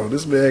all wrong.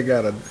 This man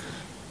got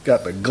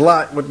the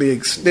Glock with the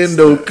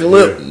extendo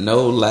clip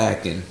No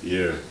lacking.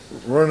 Yeah,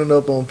 running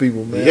up on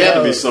people, man. he had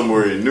to be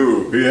somewhere he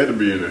knew. He had to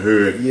be in the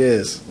hood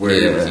Yes. where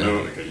he was Yeah.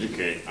 known, because you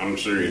can't. I'm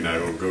sure he's not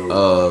gonna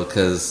go.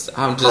 Cause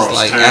I'm just Cross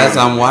like, town. as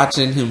I'm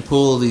watching him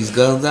pull these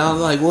guns out, I'm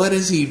like, what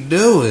is he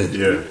doing?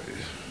 Yeah,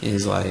 And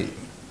he's like,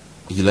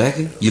 you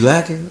lacking? You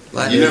lacking?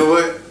 Like, you know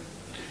what?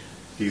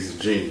 He's a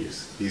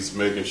genius. He's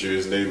making sure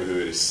his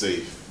neighborhood is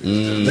safe.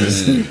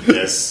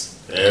 That's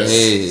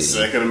Hey.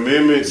 Second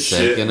Amendment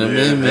shit. Second man.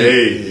 Amendment.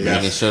 Hey,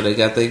 Making sure they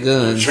got their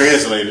guns.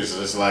 translators,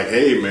 it's like,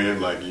 hey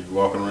man, like you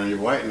walking around your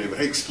white neighbor.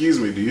 Hey, excuse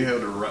me, do you have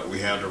the right? We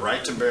have the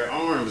right to bear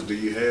arms. Do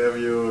you have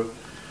your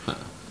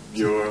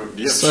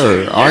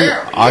Sir, shit?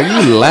 are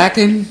you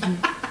lacking?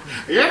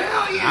 Yeah,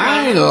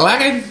 I ain't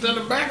lacking. to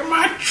the back of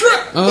my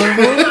truck.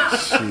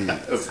 That's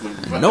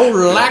the, No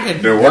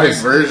lacking. the white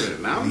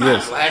version. I'm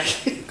Yes. not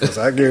lacking. Because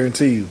I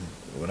guarantee you,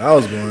 when I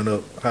was growing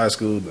up, high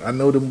school, I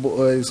know them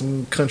boys,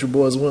 some country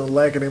boys weren't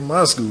lacking in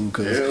my school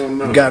because Hell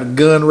no. you got a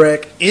gun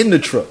rack in the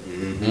truck.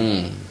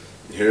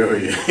 Hell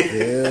yeah.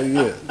 Hell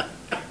yeah.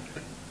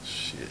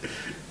 Shit.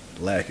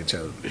 Lacking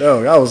challenge.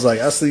 No, I was like,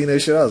 I seen that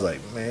shit. I was like,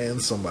 man,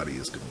 somebody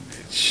is going to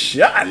get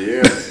shot.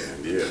 Yeah,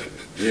 man.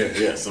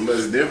 Yeah.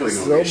 Somebody's definitely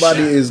gonna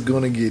Somebody get is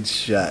going to get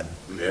shot. shot.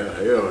 Yeah,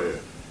 hell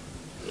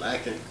yeah.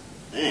 Lacking.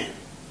 Man.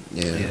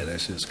 Yeah, that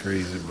shit's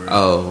crazy, bro.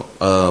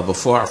 Oh,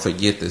 before I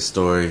forget this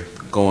story,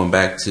 going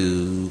back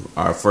to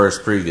our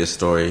first previous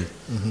story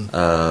with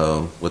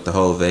the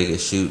whole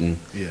Vegas shooting.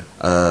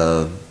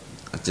 Yeah.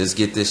 Just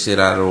get this shit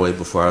out of the way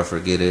before I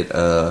forget it.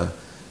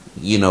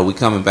 We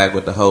coming back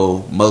with the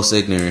whole most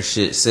ignorant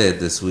shit said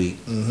this week.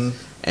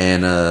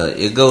 And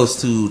it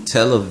goes to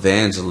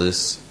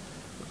televangelist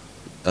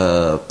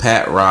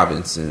Pat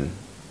Robinson.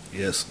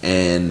 Yes.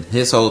 And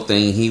his whole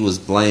thing, he was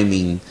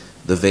blaming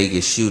the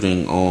Vegas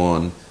shooting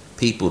on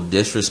people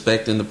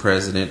disrespecting the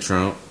President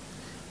Trump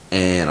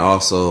and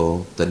also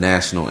the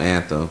national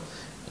anthem.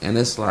 And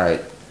it's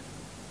like,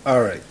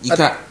 All right. all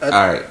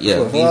right, yeah,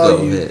 you go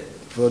ahead.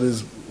 For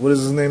this, what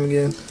is his name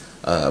again?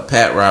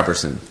 Pat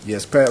Robertson,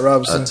 Yes, Pat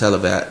Robinson.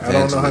 televangelist. I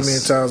don't know how many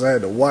times I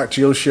had to watch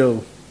your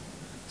show,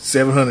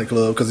 700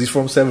 Club, because he's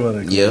from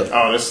 700 Club. Yep.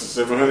 Oh, that's the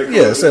 700 Club?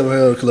 Yeah,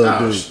 700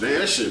 Club, Oh, dude. man,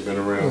 that shit been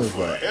around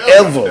forever.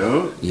 Ever.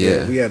 Dude.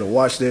 Yeah. We had to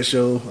watch that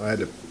show. I had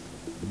to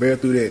bear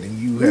through that, and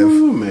you have.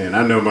 Ooh, man,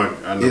 I know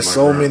There's my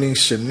so grandma. many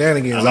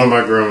shenanigans. I know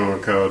my grandma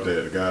called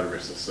that, God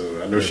rest her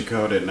soul. I know she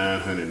called that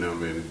 900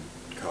 number and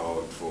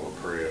called for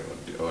a prayer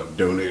or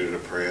donated a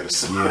prayer to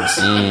somebody.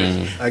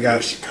 Yes. I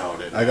got- she called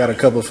it. I got a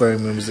couple of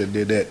family members that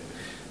did that,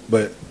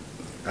 but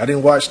I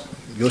didn't watch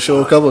your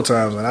show a couple of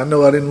times, and I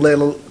know I didn't let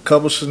a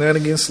couple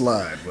shenanigans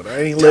slide, but I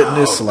ain't letting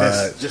this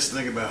slide. Just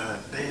think about how,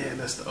 damn,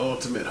 that's the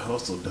ultimate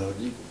hustle, dog.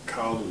 You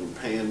calling and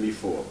paying me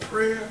for a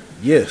prayer?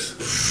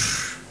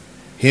 Yes,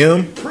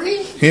 him,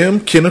 Pray?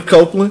 Kenneth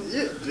Copeland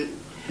Yeah.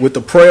 with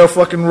the prayer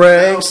fucking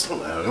rags. I'm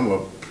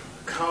gonna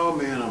call,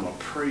 man. I'm gonna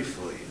pray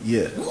for you.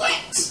 Yeah,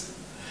 What?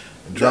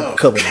 Drop a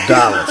couple of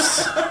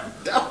dollars.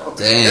 No,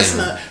 Damn. That's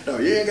not, no,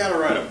 you ain't gotta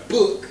write a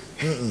book.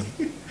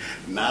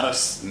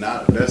 That's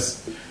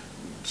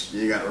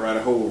you ain't gotta write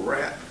a whole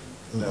rap.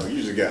 No,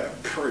 you just gotta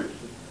pray.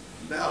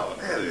 No,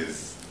 that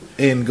is.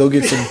 And go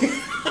get some.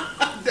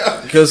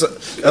 Because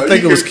I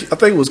think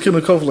it was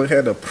Kendall Copeland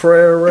had the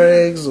prayer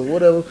rags or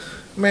whatever.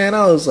 Man,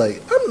 I was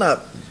like, I'm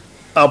not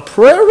a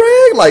prayer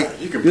rag.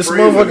 Like You can this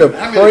pray with motherfucker it.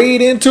 How many-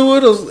 prayed into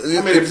it. Or,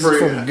 How many it's pray-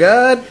 from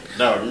God.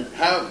 No,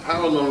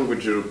 how long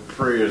would your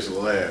prayers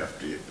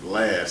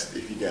last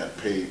if you got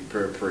paid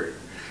per prayer?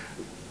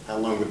 How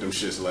long would them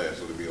shits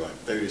last? Would it be like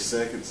 30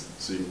 seconds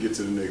so you can get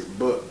to the next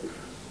buck?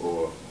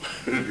 Or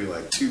would it be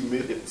like 2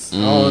 minutes? I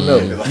don't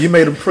know. You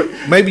made him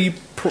maybe you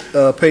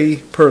pay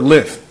per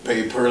length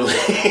Pay per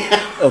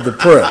of the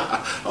prayer.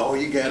 Oh,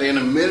 you got in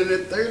 1 minute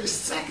and 30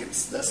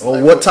 seconds. That's Or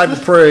like what type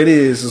of prayer it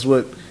is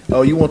what.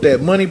 Oh, you want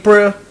that money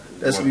prayer?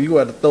 That's What? you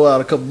got to throw out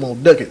a couple more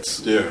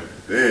ducats. Yeah.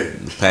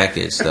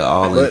 Package, the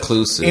all But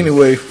inclusive.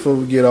 anyway, before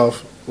we get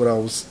off what I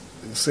was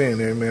saying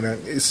there, man,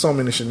 it's so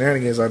many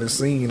shenanigans I done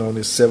seen on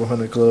this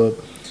 700 Club,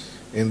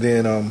 and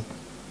then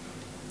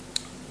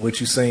what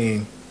you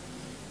saying,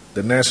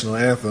 the national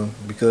anthem,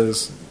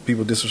 because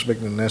people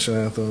disrespecting the national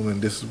anthem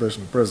and disrespecting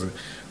the president.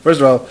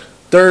 First of all,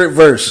 third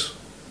verse.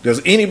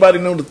 Does anybody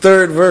know the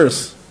third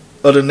verse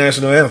of the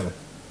national anthem?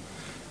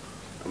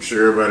 I'm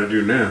sure everybody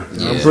do now.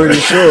 I'm pretty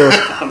sure.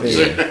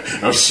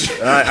 I'm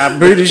sure. I'm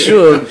pretty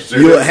sure Sure.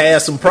 you'll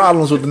have some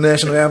problems with the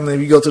national anthem if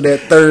you go to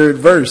that third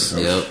verse.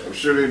 Yep. I'm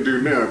sure they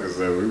do now because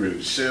we've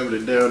been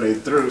shoving it down their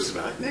throats.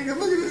 Like, nigga,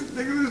 look at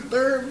this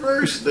third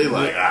verse. They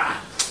like,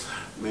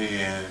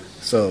 man,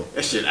 So,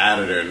 that shit out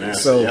of there now.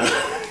 So- yeah,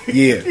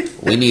 yeah.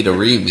 We need a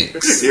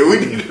remix. yeah, we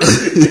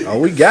need. Oh,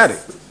 we got it.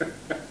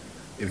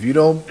 If you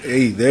don't,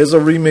 hey, there's a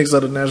remix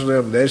of the national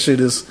anthem. That shit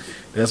is,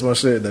 that's my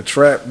shit. The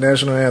trap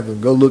national anthem.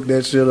 Go look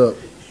that shit up.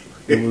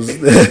 It was,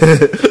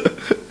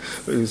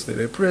 he said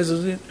that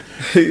president.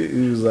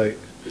 He was like,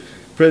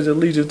 pledge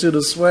allegiance to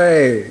the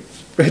swag,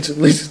 pledge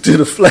allegiance to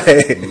the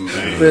flag,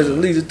 pledge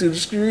allegiance to the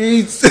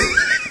streets.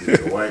 The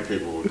white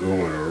people were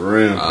going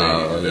around.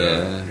 Oh,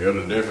 yeah.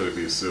 It'll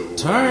definitely be civil war.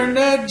 Turn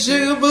that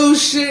jigaboo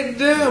shit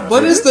down.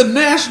 But it's the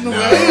national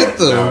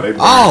anthem.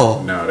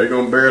 No, they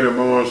gonna bear them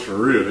arms for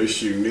real. They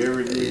shooting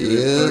everything.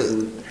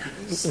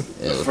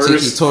 Yeah, First-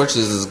 tiki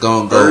torches is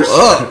gonna go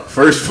up.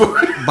 First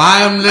part. Buy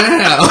them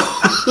now.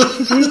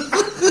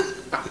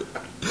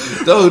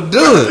 Don't do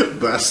it.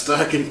 By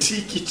stocking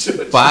tiki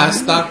church. Buy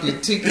stock your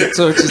tiki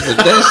torches if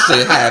that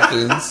shit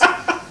happens.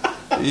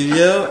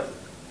 Yep.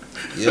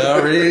 You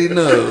already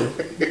know.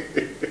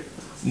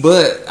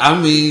 But, I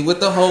mean, with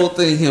the whole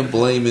thing, him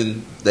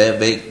blaming that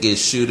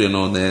Vegas shooting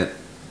on that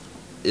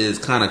is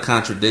kind of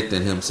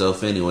contradicting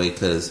himself anyway,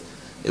 because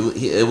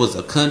it was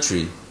a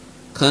country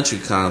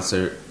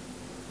concert.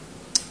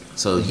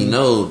 So, you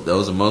know,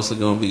 those are mostly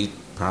going to be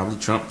probably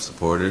Trump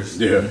supporters.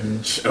 Yeah.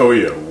 Oh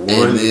yeah.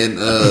 And then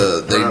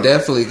they're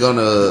definitely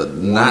gonna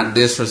not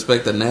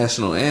disrespect the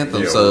national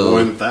anthem. Yeah, so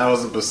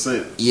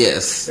 1000%.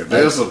 yes, If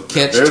there's a-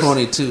 catch there's-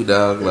 22,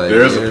 dog. Like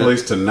There's a there-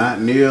 place to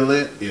not kneel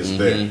at. It's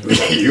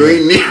that you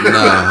ain't kneeling.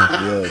 Nah,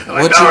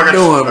 Yeah. what you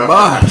doing,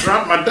 I boy?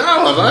 dropped my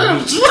dollars. I am.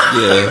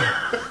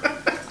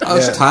 Yeah, I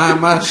was Yeah. tying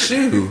my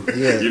shoe.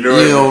 Yeah. You know,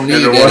 You don't need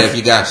and the that white- if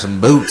you got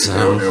some boots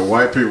on. and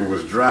white people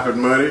was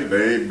dropping money.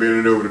 They ain't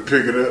bending over to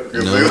pick it up.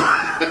 'Cause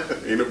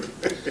they,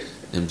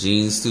 ain't Them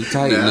jeans too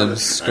tight, and them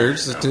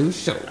skirts are too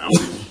short. you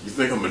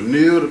think I'm a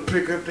kneel to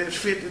pick up that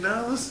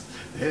 $50?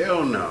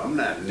 Hell no, I'm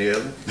not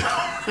kneeling.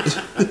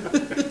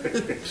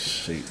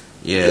 Shit.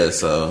 Yeah,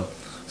 so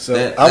So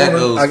That I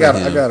goes to got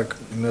him.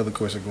 another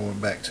question going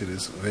back to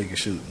this Vegas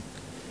shooting.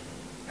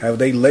 Have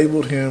they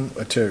labeled him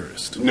a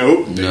terrorist?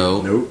 Nope.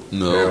 No. Nope.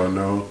 No. Hell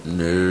no.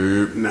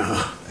 nope. No.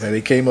 Have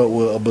they came up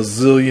with a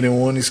bazillion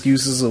and one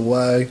excuses of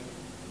why?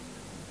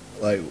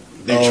 Like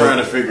They trying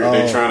to figure.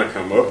 They trying to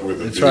come up with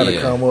it. They're trying to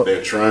Yeah. come up.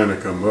 They're trying to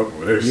come up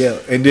with it. Yeah,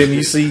 and then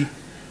you see,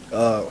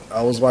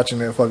 I was watching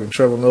that fucking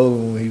Trevor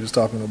Nolan when he was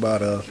talking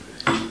about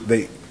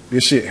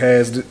this shit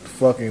has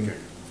fucking.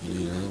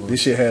 You know,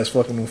 This shit has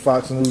fucking them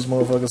Fox News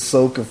motherfuckers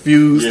so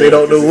confused. Yeah, they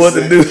don't know what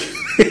to do.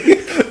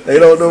 because They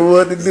don't know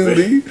what to do,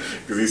 dude.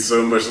 Because he's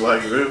so much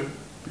like them.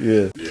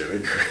 Yeah. Yeah, they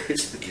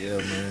crazy. Yeah,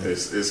 man.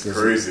 It's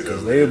crazy though.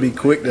 Because they'll be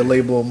quick to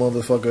label a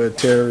motherfucker a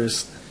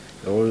terrorist,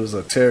 or it was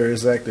a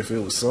terrorist act if it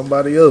was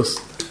somebody else.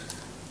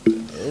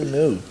 Oh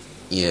no.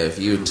 yeah, if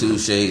you're 2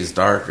 shades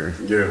darker,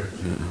 Yeah,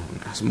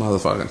 that's a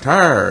motherfucking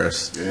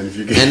terrorist. and if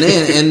you get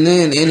and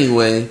then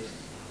anyway,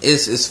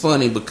 it's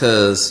funny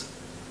because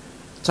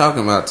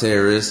talking about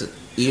terrorists,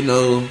 you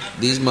know,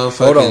 these motherfucking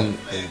Hold on.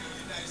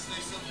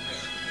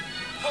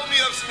 Pull me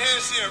up some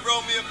Hennessy and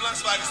roll me a blunt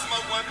so I can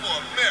smoke one for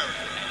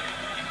America.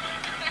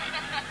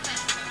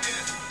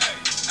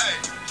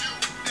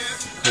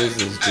 who's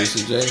this,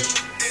 Juicy J?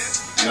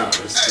 no,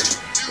 that's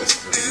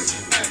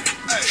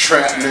the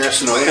trap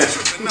national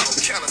anthem. Dripping on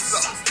counter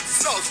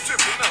sauce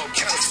dripping on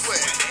counter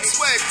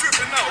swag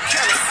dripping on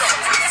counter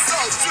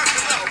sauce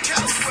dripping on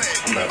counter swag.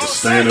 I'm about to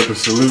stand up and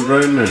salute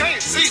right now.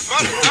 Can't see,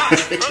 but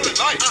early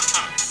light.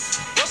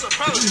 What's the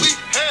problem we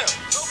have?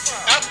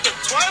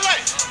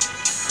 Twilight.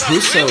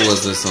 Whose show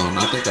was this on?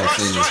 I think I've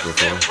seen this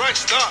before.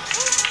 Fresh start.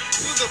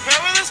 It was a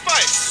perilous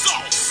fight.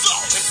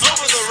 And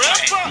over the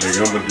rampart.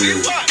 Nigga, I'ma do.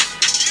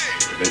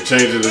 They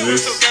change it to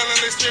this. So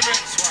gallantly stripping.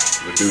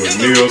 We do a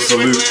Neil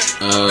salute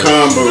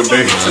combo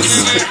dance.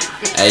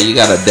 Hey, you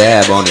got a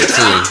dab on it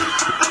too.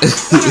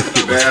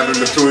 Dab in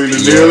between the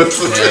Yeah, Neil.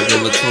 dab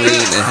in between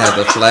and have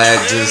the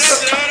flag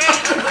just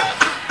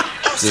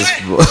just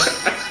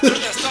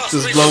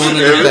blowing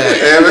in the back.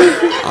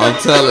 I'm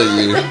telling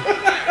you,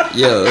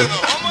 yo,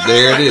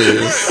 there it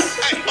is.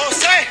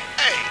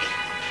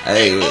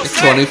 Hey,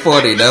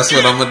 2040, that's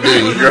what I'm gonna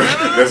do.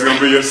 That's gonna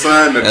be your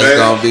sign today. That's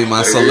gonna be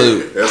my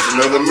salute. That's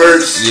another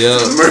merch.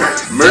 Yep.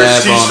 Merch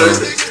Dab on t-shirt.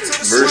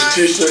 Merch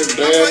t-shirt.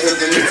 Dab with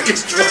the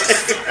niggas.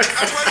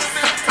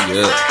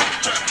 Yep.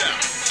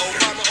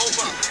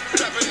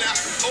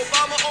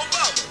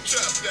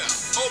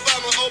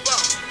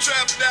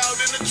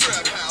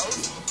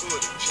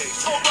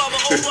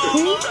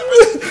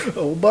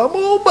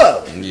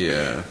 Obama.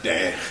 Yeah.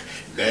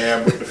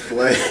 Dab with the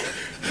flag.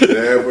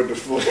 Dab with the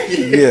flag.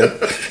 Yeah.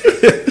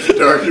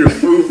 Dark your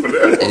food for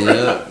that one.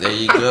 Yep, there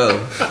you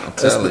go. I'm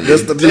telling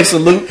That's you. the new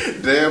salute.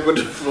 Dab with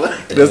the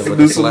flag. That's the With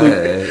new the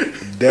salute.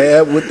 flag.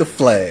 Dab with the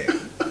flag.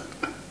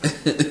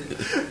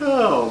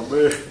 Oh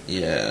man.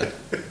 Yeah.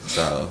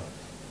 So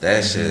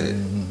that shit.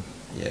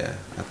 Yeah,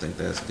 I think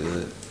that's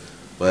good.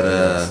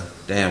 But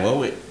damn,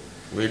 what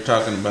we're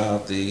talking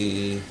about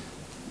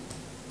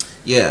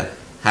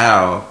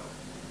how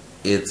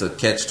it's a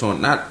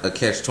not a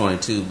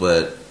catch-22,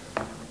 but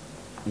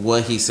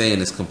what he's saying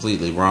is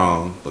completely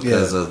wrong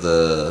because of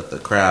the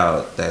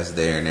crowd that's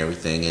there and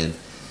everything. And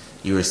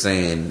you were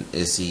saying,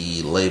 is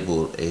he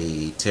labeled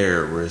a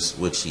terrorist,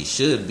 which he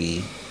should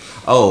be?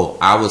 Oh,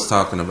 I was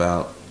talking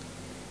about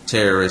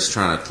terrorists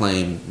trying to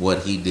claim what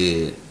he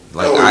did.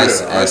 Like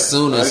as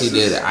soon as he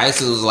did it,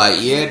 ISIS was like,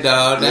 "Yeah,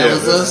 dog, that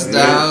was us,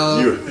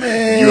 dog."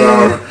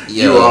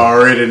 You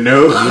already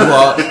know.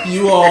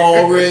 You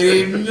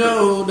already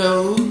know,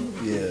 though.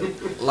 Yeah.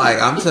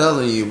 Like I'm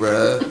telling you,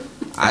 bruh,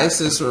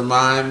 ISIS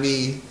remind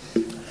me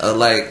of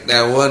like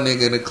that one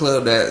nigga in the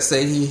club that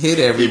say he hit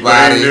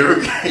everybody.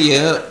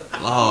 Yep.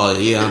 Oh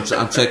yeah,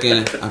 I'm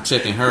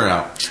checking her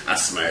out. I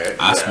smashed.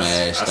 I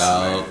smashed,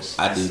 dog.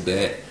 I do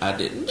that. I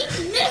did.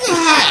 Nigga,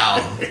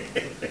 how?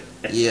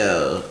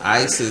 Yo,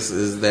 ISIS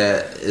is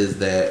that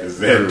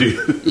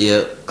dude.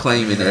 Yep,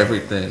 claiming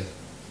everything.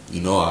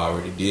 You know, I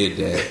already did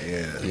that.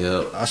 Yeah.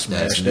 Yep, I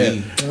smashed that's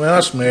that. me. Well, I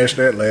smashed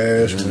that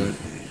last week.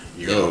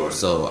 Yo,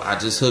 so I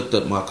just hooked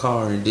up my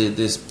car and did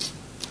this.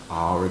 I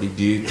already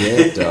did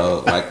that,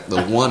 dog. Like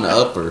the one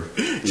upper,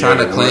 trying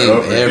to claim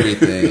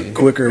everything.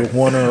 Quicker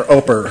one or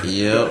upper.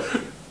 Yep.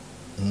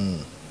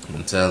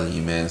 I'm telling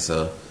you, man.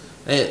 So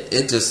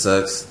it just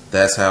sucks.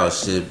 That's how it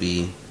should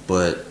be,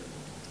 but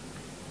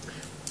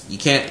you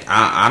can't.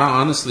 I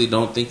honestly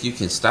don't think you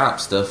can stop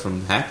stuff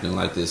from happening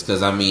like this,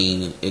 because I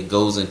mean it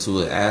goes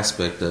into an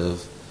aspect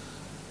of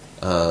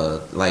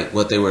like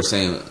what they were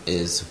saying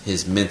is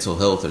his mental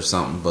health or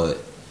something, but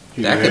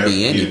that could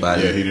be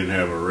anybody. He didn't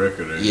have a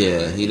record. Or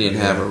anything. He didn't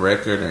have a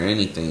record or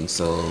anything.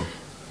 So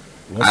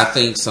I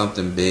think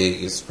something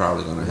big is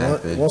probably going to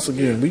happen. Once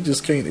again, we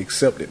just can't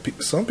accept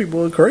it. Some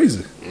people are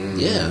crazy.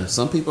 Yeah,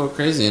 some people are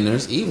crazy, and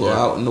there's evil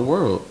out in the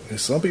world. And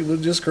some people are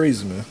just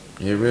crazy, man.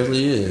 It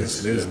really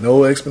is. There's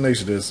no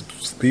explanation. There's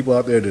people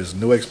out there, there's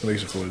no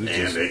explanation for it.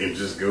 And they can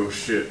just go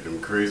shit. Them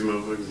crazy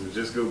motherfuckers can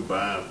just go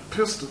buy a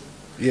pistol.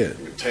 Yeah.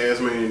 The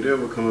Tasmanian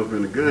devil come up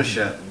in a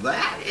gunshot.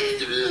 That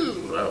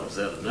was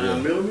that a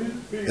 9mm?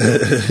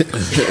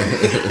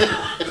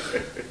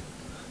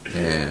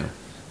 Yeah.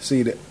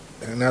 See that,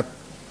 and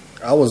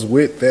I was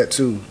with that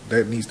too.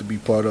 That needs to be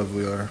part of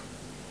the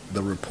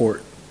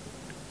report.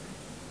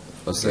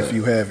 What's If that?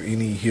 you have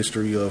any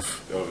history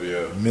of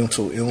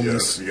mental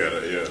illness, You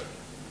gotta,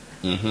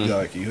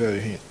 like you have.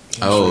 History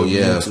Oh of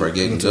yeah, for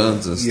getting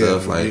guns and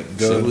stuff. for Like, getting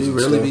should guns we and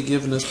really stuff. be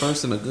giving this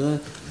person a gun?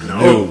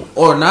 No.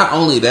 Or not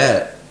only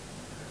that,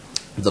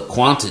 the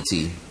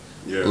quantity.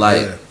 Yeah.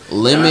 Like Yeah.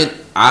 limit.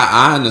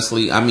 I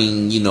honestly, I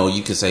mean, you know,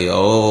 you could say,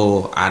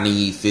 "Oh, I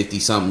need 50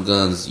 something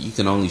guns." You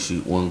can only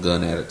shoot one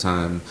gun at a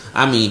time.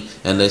 I mean,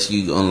 unless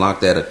you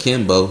unlock that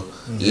akimbo,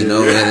 you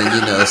know,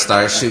 and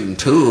start shooting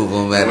two of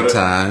them at a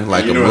time,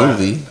 like a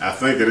movie. I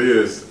think it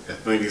is. I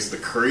think it's the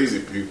crazy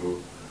people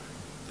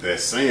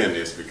that's saying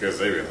this because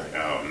they be like,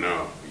 "Oh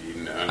no,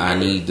 I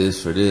need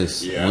this for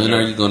this. Yeah, when I know.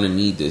 are you going to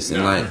need this?"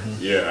 And like,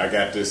 I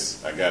got this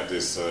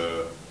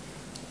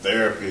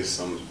therapist.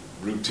 I'm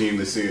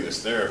routinely seeing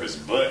this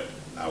therapist, but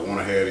I want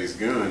to have these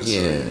guns.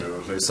 yeah. So, you know what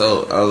I'm saying?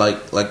 So,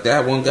 like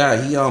that one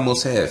guy, he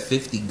almost had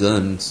 50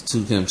 guns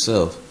to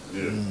himself,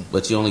 yeah.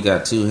 but you only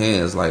got two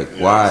hands. Like,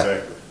 Yeah, why?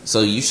 exactly.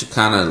 So you should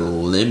kind of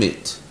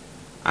limit.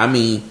 I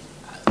mean,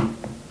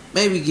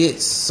 maybe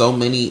get so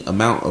many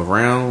amount of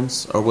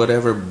rounds or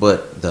whatever,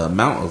 but the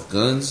amount of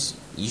guns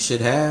you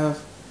should have,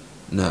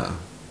 no,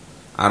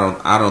 I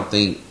don't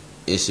think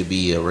it should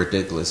be a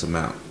ridiculous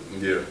amount.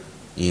 Yeah.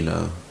 You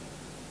know,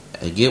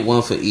 And get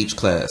one for each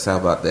class. How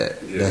about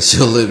that? Yeah. That's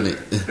your limit.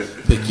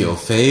 Pick your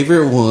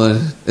favorite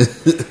one,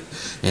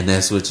 and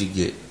that's what you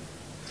get.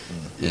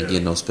 Yeah. And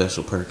get no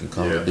special perk in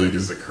Call Yeah, I of think Duty.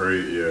 it's a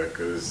crazy,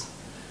 because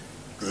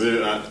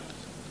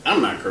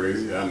I'm not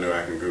crazy. I know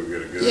I can go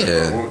get a gun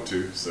if I want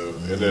to, so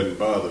it doesn't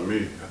bother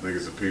me. I think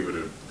it's the people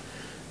that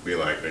be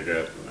like, I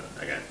got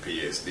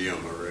PSD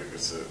on my record,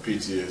 it's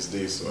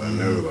PTSD, so I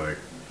know like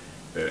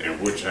that, and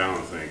which I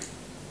don't think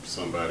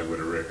somebody with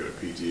a record of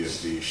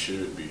PTSD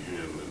should be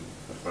handling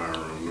a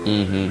firearm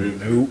normally.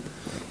 Nope.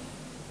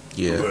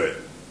 Yeah. But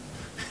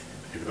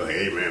you're like,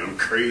 hey man, I'm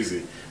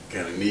crazy.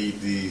 Kind of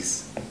need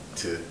these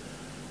to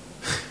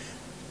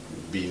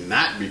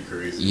not be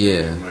crazy.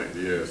 Yeah.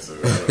 Yeah. So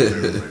I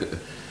don't know, man.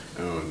 I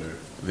don't know.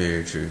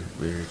 Very true.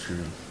 Very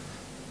true.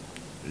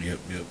 Yep.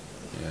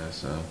 Yeah.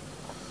 So.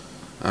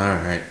 All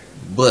right,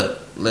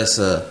 but let's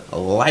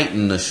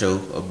lighten the show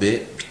a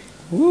bit.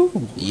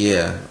 Woo.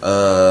 Yeah.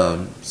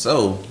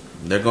 So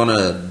they're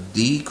gonna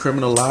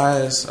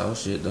decriminalize. Oh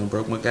shit! Done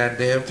broke my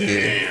goddamn pen.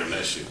 Damn,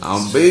 that shit.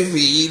 I'm baby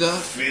eater.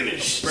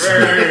 Finished.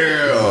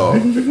 I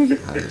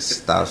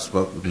just stopped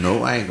smoking.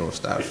 No, I ain't gonna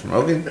stop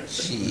smoking.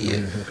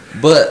 Shit.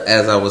 But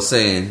as I was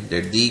saying,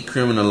 they're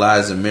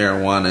decriminalizing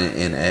marijuana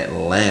in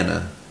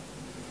Atlanta.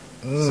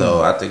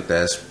 So I think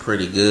that's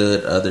pretty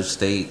good. Other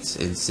states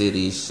and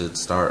cities should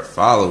start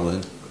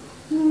following.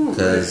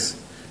 Because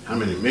how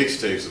many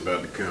mixtapes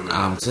about to come out?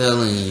 I'm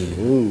telling you.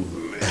 Ooh.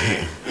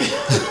 Man.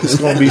 It's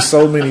gonna be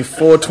so many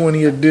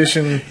 420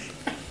 edition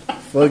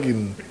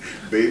fucking.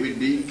 Baby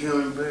D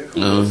coming back.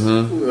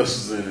 Who else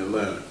is in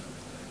Atlanta?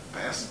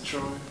 Pastor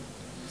Troy.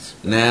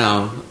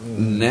 Now,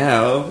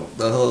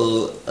 the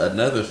whole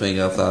another thing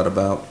I thought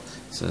about,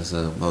 since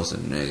most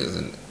of the niggas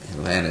in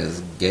Atlanta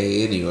is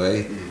gay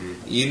anyway.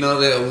 You know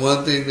that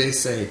one thing they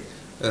say,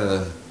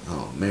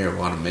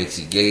 marijuana makes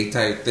you gay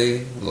type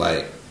thing?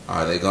 Like,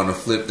 are they gonna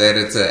flip that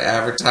into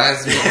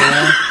advertisement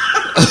now?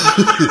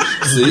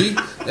 See?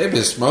 They've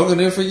been smoking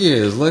it for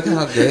years. Look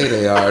how gay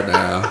they are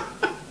now.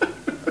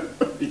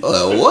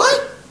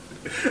 What?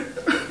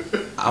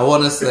 I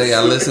want to say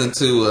I listened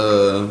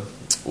to,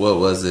 what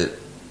was it?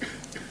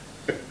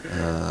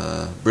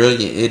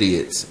 Brilliant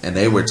Idiots, and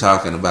they were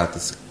talking about the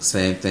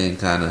same thing,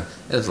 kind of.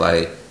 It's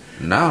like,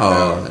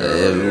 no,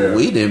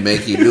 we didn't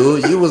make you do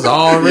it. You was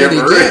already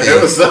gay.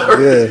 It was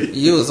already.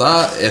 You was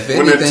all. If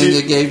anything,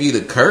 it gave you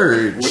the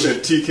courage. When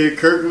that TK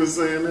Kirkland was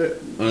saying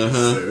that,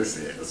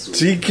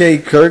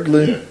 TK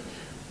Kirkland. Yeah.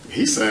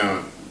 He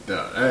sound.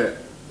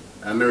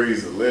 I know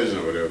he's a legend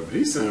or whatever, but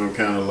he sound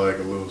kind of like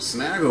a little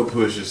Snaggle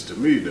Pushes to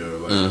me though.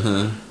 Like,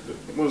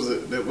 what was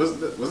it?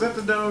 Was that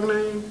the dog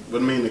name?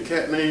 What I mean, the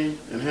cat name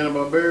in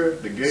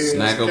Hanna-Barbera? The gay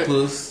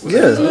Snagglepuss?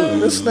 Yeah,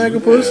 that's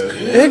Snagglepuss.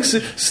 Yeah.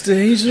 Exit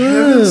stage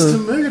Heavens to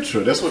 1.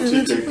 Megatron. That's what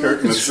TK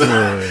Kirkland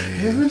said.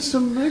 Heavens to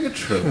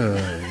Megatron.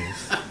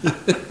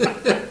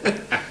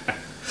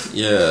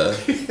 Yeah.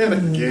 He had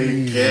a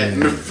gay cat in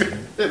the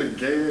had a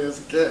gay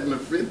ass cat in the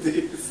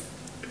 50s.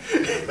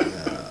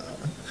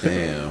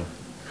 Damn.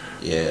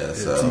 Yeah.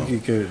 So.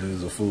 TK Kirkland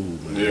is a fool,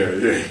 man.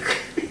 Yeah.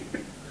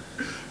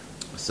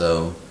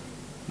 So,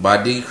 by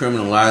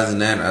decriminalizing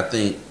that, I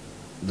think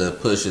the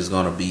push is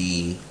going to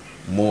be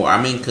more.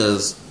 I mean,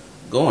 because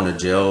going to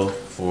jail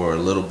for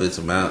little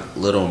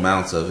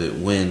amounts of it,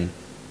 when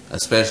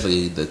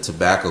especially the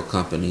tobacco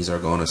companies are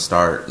going to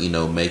start,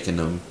 making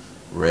them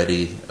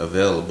ready,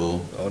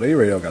 available. Oh, they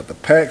already got the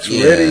packs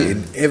ready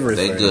and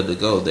everything. They good to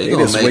go. They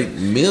gonna make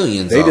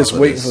millions. They just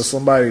waiting this. for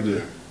somebody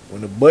to.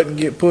 When the button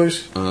get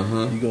pushed,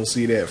 you gonna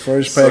see that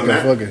first pack of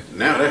fucking.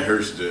 Now that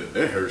hurts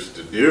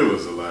the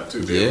dealers a lot too.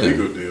 The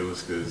illegal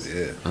dealers, because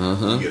you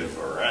get a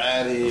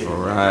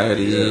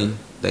variety. Yeah.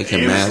 They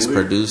can mass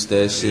produce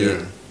that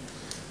shit.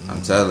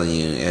 I'm telling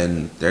you,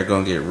 and they're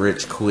gonna get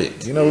rich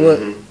quick. You know what?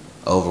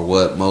 Over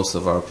what most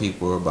of our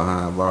people are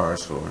behind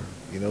bars for.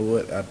 You know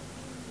what?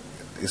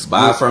 It's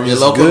buy good. from your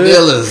It's local good.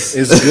 dealers.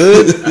 It's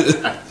good.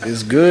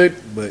 It's good,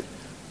 but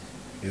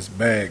it's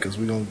bad because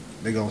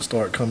they're gonna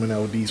start coming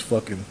out with these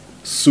fucking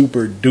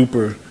super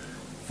duper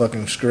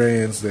fucking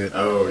strands that.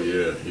 Oh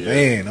yeah.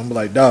 Man, I'm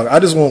like, dog. I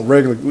just want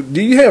regular.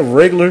 Do you have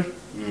regular?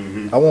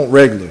 I want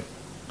regular.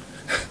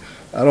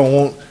 I don't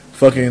want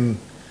fucking.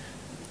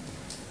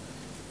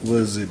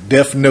 Was it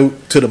Death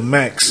Note to the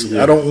max?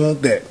 Yeah. I don't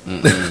want that.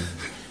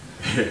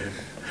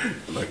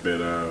 Like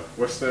that.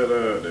 What's that?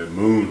 That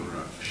moon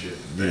rock shit.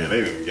 Man,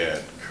 they done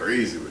got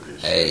crazy with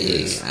this shit.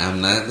 Hey,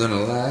 I'm not gonna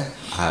lie.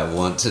 I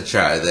want to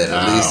try that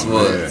at least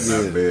once.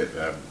 I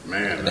bet.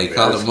 Man, They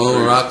call it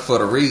moon rock for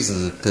the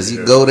reason, because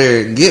you go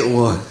there and get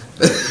one.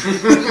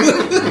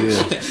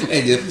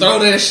 And you throw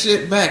that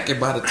shit back, and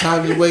by the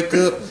time you wake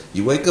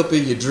up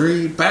in your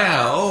dream,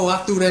 bow, oh, I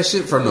threw that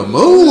shit from the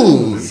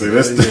moon. So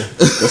that's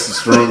the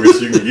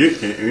strongest you can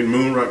get. Ain't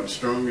moon rock the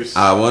strongest?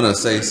 I want to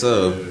say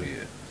so.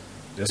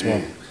 That's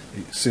why.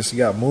 Since you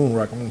got moon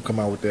rock, I'm gonna come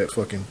out with that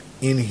fucking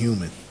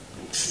Inhuman.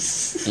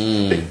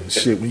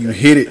 Shit, when you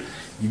hit it,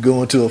 you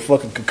go into a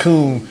fucking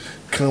cocoon,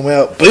 come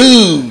out,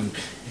 boom.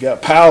 You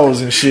got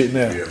powers and shit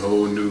now. Be a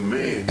whole new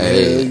man.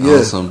 Hey, Yeah.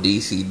 on some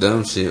DC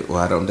dumb shit,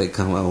 why don't they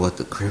come out with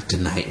the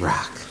kryptonite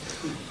rock?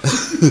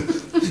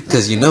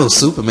 Because you know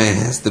Superman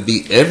has to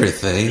beat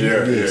everything.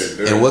 Yeah, Yes.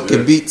 yeah. And what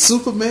can beat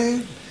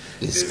Superman?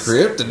 It's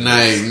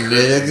kryptonite,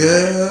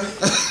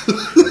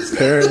 nigga.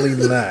 Apparently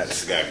not.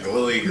 It's got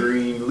glowy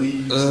green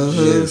leaves.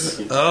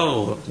 Yes.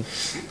 Oh,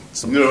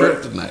 some You know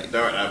what? kryptonite.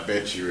 I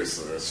bet you it's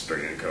a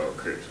strain called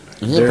kryptonite.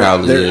 It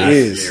probably there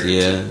is. is.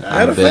 Yeah, I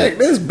Matter of bet. fact,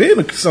 there's been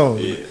a song.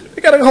 Yeah.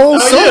 They got a whole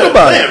song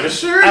about damn, it.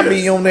 sure I is.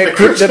 be on that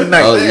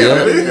kryptonite. Oh, I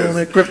yeah. be on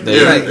that kryptonite.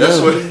 Yeah, that's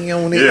what. I be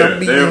on it. Yeah, I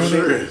be damn on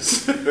sure it.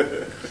 is.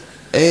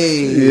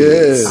 Hey,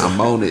 Yes.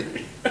 I'm on it.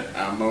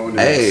 I'm on it.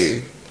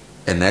 Hey,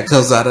 and that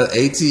comes out of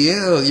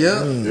ATL.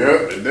 Yeah,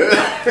 Yep, it does.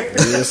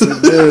 Yes,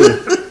 it does.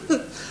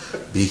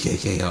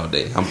 BKK all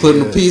day. I'm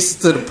putting the pieces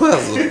to the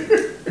puzzle.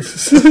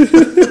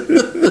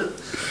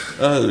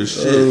 Oh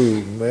shit.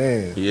 Oh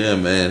man. Yeah,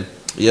 man.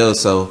 Yo,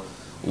 so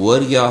what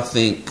do y'all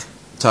think?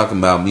 Talking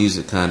about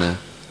music, kind of.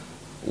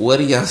 What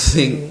do y'all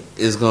think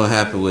is gonna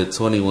happen with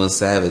 21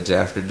 Savage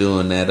after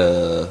doing that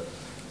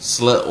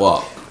slut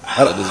walk?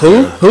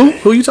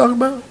 Who you talking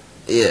about?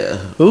 Yeah.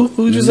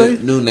 Who'd you say?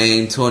 New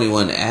name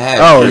 21 Average.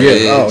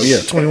 Oh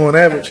yeah. 21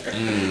 Average.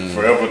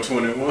 Forever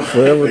 21.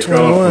 Forever They call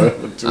 21. it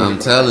Forever 21. I'm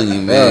telling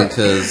you, man,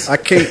 because I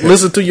can't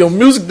listen to your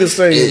music the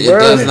same, it bro.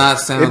 does not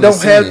sound It don't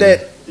the have same.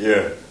 that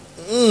Yeah.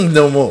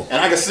 no more. And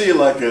I can see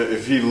like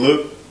if he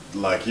looked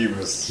like he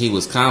was he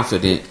was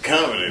confident.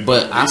 confident.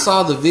 But I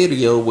saw the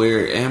video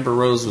where Amber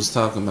Rose was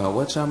talking about,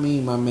 what y'all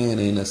mean my man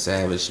ain't a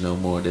savage no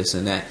more, this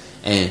and that.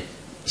 And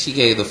she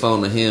gave the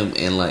phone to him,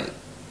 and like,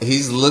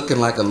 he's looking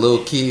like a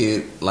little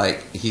kid,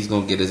 like he's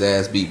going to get his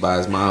ass beat by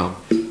his mom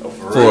for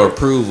for real.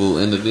 approval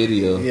in the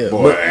video. Yeah,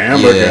 Boy,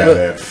 Amber Yeah. got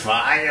that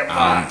fire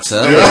I'm box.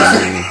 telling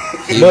you,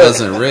 he But-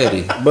 wasn't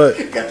ready. but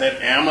Got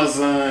that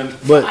Amazon.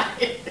 but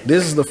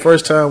this is the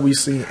first time we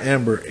seen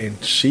Amber,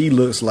 and she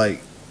looks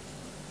like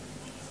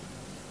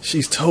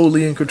she's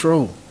totally in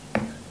control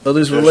of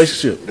this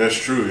relationship. That's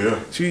true, yeah.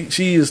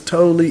 She is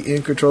totally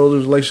in control of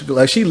this relationship.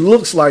 Like, she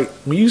looks like,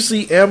 when you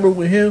see Amber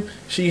with him,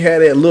 she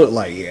had that look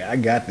like, yeah, I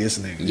got this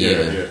nigga.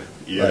 Yeah.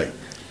 Yeah. Like,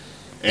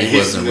 And He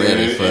wasn't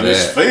ready for and his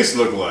that. face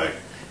looked like,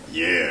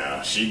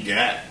 yeah, she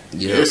got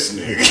Yeah. this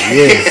nigga.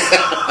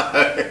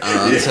 yes.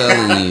 I'm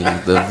telling you,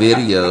 the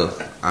video,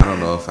 I don't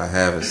know if I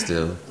have it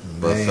still,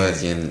 but Man.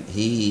 fucking,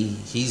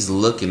 he's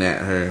looking at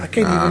her. I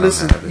can't Nah, even don't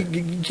listen. have it.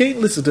 You can't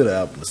listen to the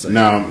album the same.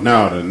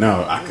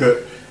 No. I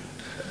could.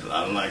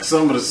 Like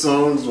some of the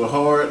songs were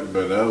hard,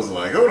 but I was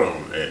like, hold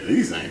on, man,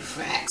 these ain't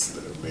facts,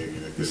 though,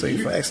 nigga. This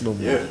ain't facts no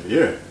more.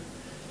 Yeah.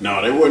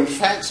 No, they wasn't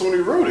facts when he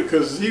wrote it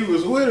because he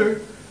was with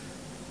her.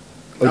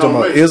 Are you talking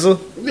about wait. Izza?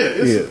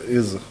 Yeah,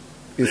 Izza.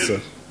 It's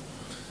a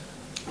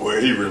where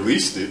he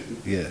released it.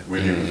 Yeah.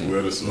 When he was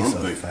with us, so I'm It's a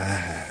thinking,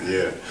 vibe.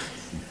 yeah.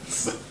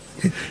 So,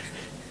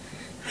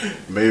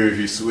 maybe if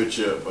you switch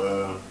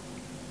up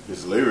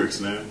his lyrics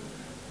now,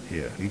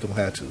 Yeah, you gonna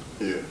have to.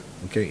 yeah.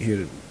 You can't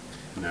hear it.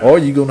 No. Or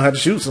you gonna have to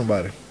shoot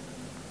somebody.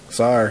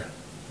 Sorry.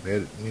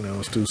 That,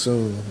 it's too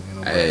soon.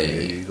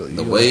 Hey, you the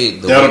gonna- way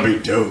That'll be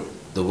dope.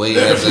 the way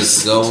as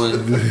it's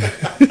going,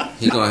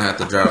 he gonna have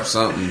to drop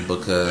something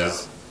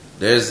because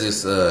there's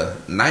this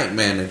night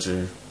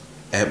manager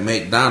at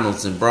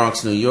McDonald's in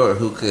Bronx, New York,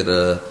 who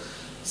could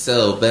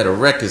sell better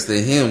records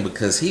than him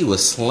because he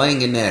was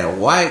slanging that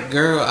white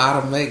girl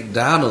out of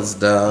McDonald's,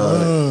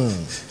 dog.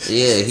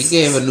 Yeah, he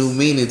gave a new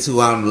meaning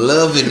to "I'm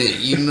loving it."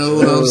 You know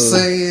what I'm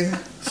saying?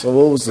 So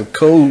what was the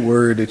code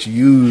word that you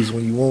used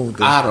when you wanted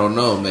to? I don't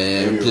know,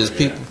 man. Yeah, Just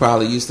people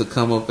probably used to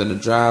come up in the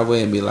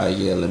driveway and be like,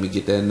 "Yeah, let me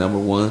get that number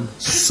one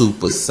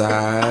super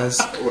size.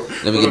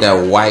 Let me get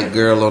that white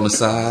girl on the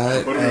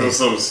side." What if it was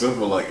something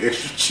simple like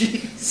extra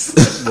cheese?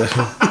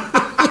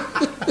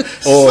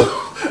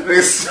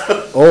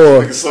 Or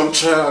Like some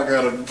child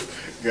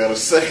got a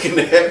second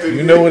happy.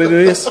 you know what it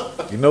is?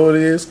 You know what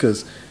it is?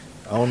 Because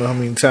I don't know how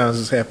many times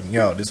this happened.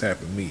 Y'all, this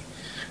happened to me.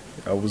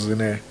 I was in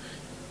there.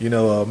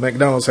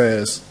 McDonald's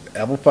has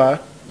apple pie,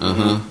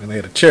 and they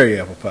had a cherry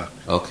apple pie.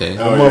 Okay.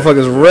 Oh,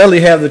 Motherfuckers rarely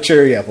have the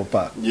cherry apple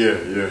pie. Yeah.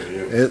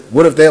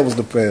 What if that was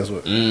the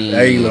password? Mm.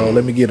 Hey,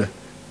 let me get a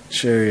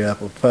cherry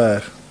apple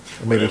pie.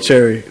 I made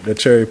the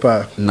cherry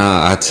pie.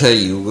 Nah, I tell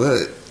you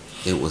what,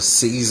 it was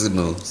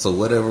seasonal. So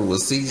whatever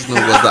was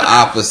seasonal was the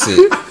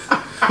opposite.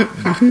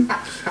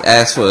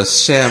 Ask for a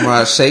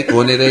shamrock shake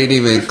when it ain't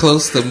even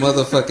close to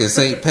motherfucking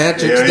St.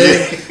 Patrick's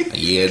Day.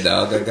 Yeah,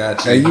 dog, I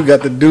got you. And you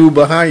got the dude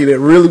behind you that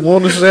really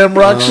wanted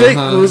shamrock shake.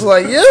 It was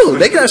like, yo,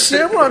 they got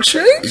shamrock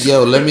shakes?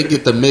 Yo, let me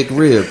get the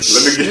McRib.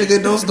 Let me get-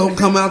 Nigga, those don't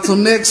come out till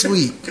next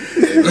week.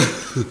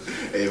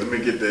 Hey, let me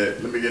get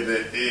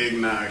that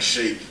eggnog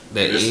shake.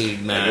 That And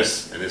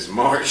it's- eggnog. and it's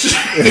March.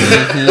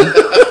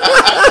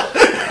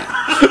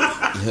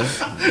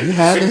 Yeah. You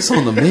had this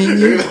on the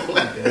menu?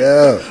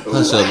 Yeah.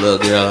 Hush up, little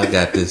girl, I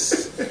got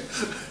this.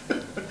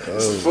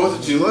 It's 4th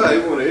of July.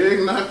 You want an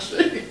eggnog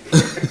shake?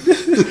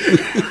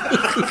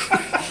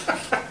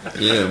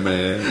 Yeah,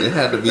 man. It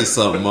had to be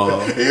something more.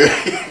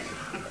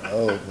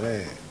 Oh,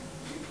 man.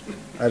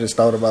 I just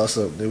thought about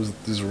something. It was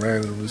just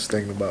random, just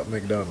thinking about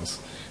McDonald's.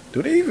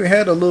 Do they even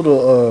have the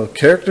little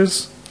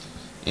characters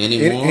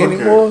Anymore?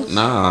 anymore?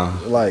 Nah.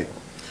 Like,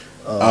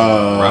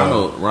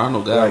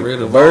 Ronald got like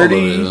rid of all of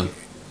Birdie, them.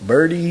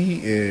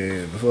 Birdie,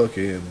 and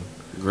fucking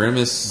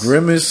Grimace,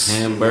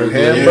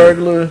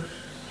 Hamburglar.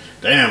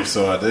 Damn,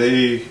 so are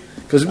they?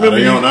 Because Are remember,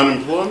 they on you,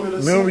 unemployment? Or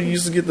remember something? you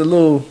used to get the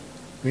little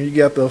when you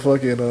got the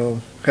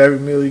fucking Happy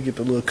Meal, you get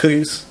the little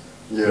cookies.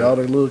 With all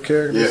their little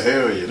characters. Yeah,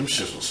 hell yeah, them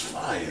shits was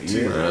fire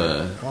too.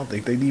 Bruh. I don't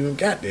think they even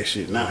got that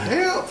shit. Now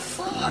hell,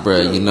 fuck.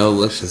 Bruh, you know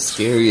what the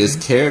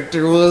scariest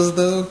character was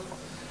though?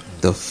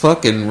 The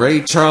fucking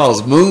Ray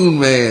Charles Moon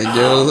Man, yo.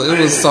 Oh, it was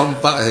man. something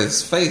about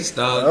his face,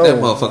 dog. Oh, that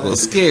motherfucker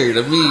was scary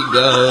to me,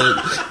 dog.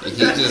 And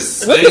he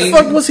just What the sang.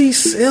 fuck was he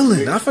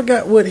selling? I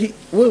forgot what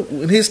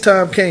when his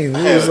time came.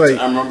 It was like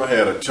I remember I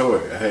had a toy.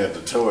 I had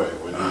the toy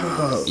when he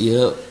was.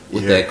 Yep,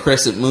 with Yeah. that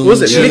crescent moon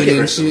Was it shooting Nick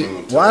and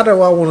shit. why do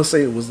I want to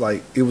say it was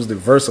the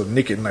verse of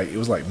Nick at Night? It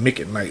was like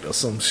Nick at Night or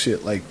some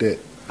shit like that.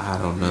 I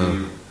don't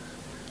know.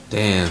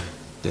 Damn.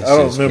 That I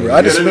don't shit's remember. crazy.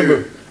 I just Yeah, that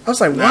remember. I was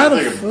like, why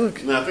the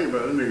fuck? Now I think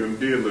about it, that nigga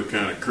did look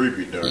kind of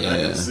creepy, dog. I Yeah.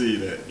 can see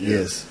that. Yeah.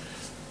 Yes.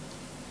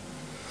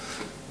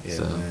 Yeah,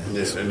 So- man. Yeah, that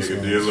This nigga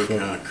one did look fuck-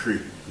 kind of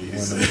creepy. He one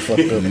of said- them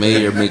fucked up.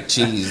 Mayor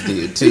McCheese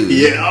did too.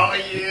 Yeah, oh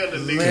yeah, the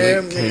nigga.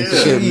 Man, Can't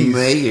yeah. shit Jeez.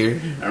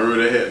 Mayor. I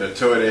remember they had the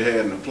toy they had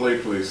in the play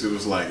place. It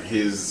was like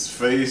his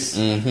face,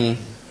 Mm-hmm.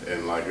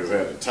 and like it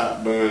had the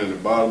top bun and the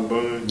bottom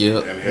bun.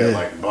 Yep. And it had Yeah.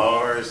 like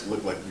bars.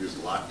 Looked like he was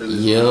locked in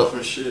his Yep. mouth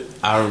and shit.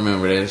 I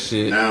remember that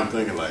shit. Now I'm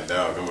thinking like,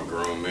 dog, I'm a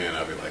grown man.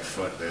 I'd be like,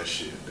 fuck that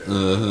shit. Dog.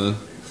 Uh-huh.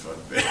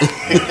 Fuck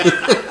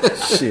that.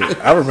 Shit.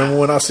 I remember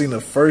when I seen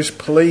the first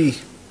play,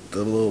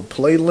 the little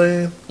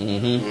playland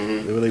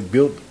Mm-hmm. where they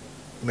built.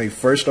 When they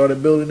first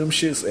started building them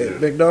shits at Yeah.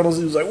 McDonald's,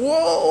 he was like,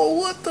 "Whoa,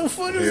 what the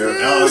fuck is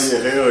Oh this? yeah,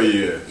 hell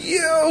yeah.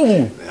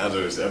 Yo, I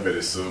bet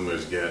there's so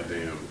much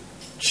goddamn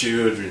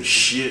children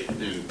shit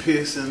and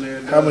piss in there.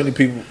 how dog. many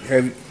people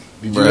have? Did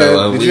you Bruh,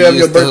 have? Did we you have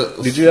your used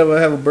to- Did you ever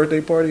have a birthday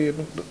party at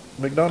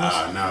McDonald's?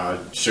 Nah,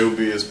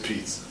 Showbiz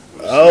Pizza.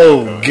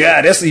 Oh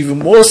God, that's even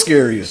more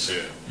scarier.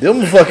 Shit.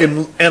 Them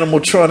fucking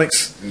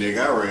animatronics.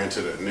 Nigga, I ran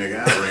to the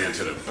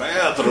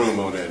bathroom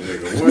on that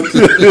nigga. What?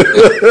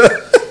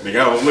 Nigga,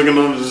 I was looking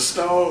under the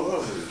stall.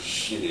 Oh,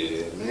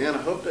 shit, man. I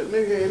hope that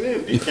nigga ain't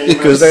in. He came out.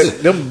 Because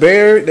that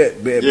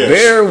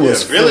bear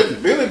was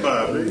Billy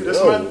Bob. Nigga.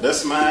 Whoa.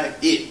 That's my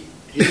it.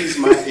 He's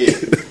my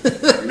it.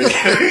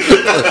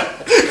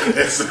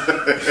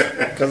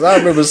 Because I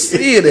remember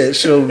seeing that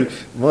show.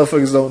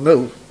 Motherfuckers don't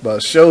know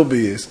about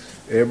Showbiz.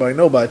 Everybody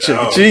know about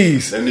Chuck E.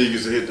 Cheese. That nigga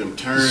used to hit them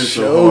turns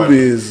so hard.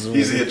 Showbiz He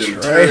used to hit them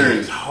was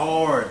turns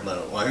hard. Like,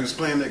 while he was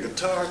playing that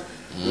guitar,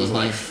 it was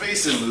like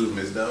facing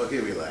movements, dog.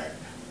 He'd be like,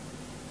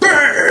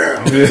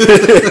 BAM!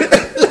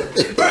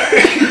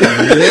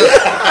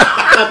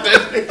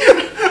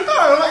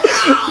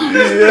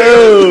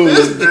 Yo,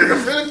 This nigga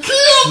finna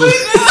kill me.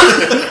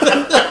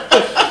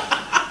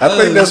 I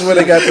think that's where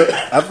they got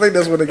the. I think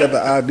that's where they got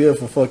the idea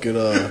for fucking.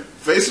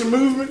 Facing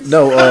movements?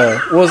 No,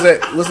 what was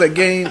that? What's that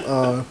game?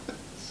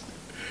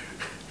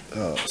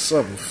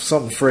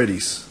 Something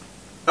Freddy's.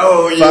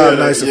 Oh, yeah. Five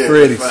Nights at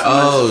Freddy's. Five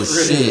Oh, Nights at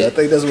Freddy's. shit. I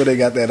think that's where they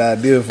got that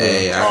idea from.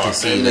 Hey, I can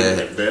see that.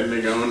 If that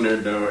nigga on there,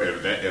 though,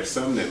 if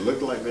something that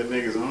looked like that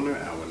nigga's on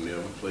there, I would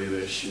never play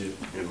that shit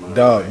in my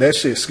Dog, life. that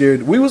shit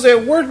scared. We was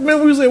at work, man.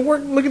 We was at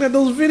work looking at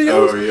those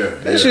videos. Oh, yeah,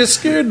 That yeah. shit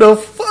scared the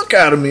fuck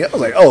out of me. I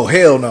was like, oh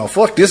hell no,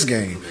 fuck this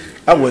game.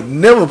 I would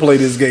never play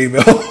this game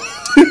though.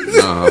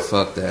 Nah,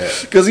 fuck that.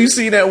 Because you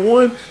see that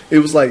one, it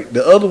was like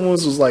the other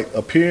ones was like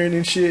appearing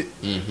and shit.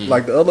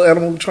 Like the other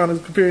animal trying to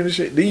appear and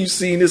shit. Then you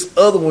seen this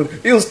other one,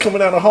 it was coming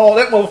down the hall.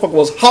 That motherfucker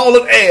was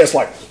hauling ass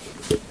like.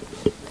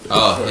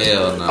 Oh,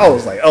 hell no. I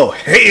was like, oh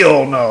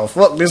hell no,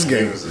 fuck this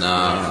game.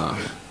 Nah.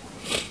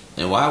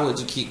 And why would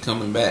you keep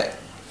coming back?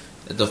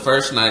 The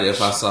first night,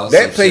 if I saw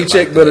That some shit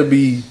paycheck like better that,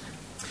 be.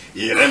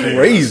 Yeah, that nigga,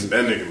 Crazy.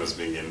 That nigga must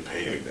be getting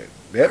paid.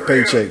 That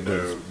paycheck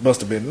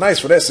must have been nice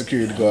for that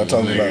security guard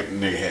talking about.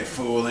 Nigga had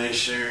full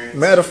insurance.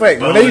 Matter of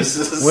fact,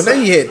 bonuses. when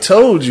they had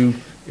told you,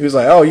 he was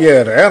like, "Oh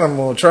yeah, the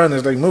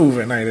animatronics they move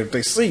at night if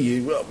they see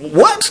you."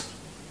 What?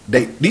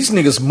 These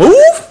niggas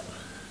move?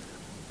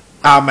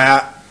 I'm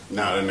out.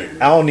 Nah, that nigga.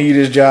 I don't need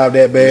this job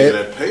that Yeah, bad.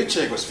 that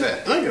paycheck was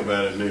fat. Think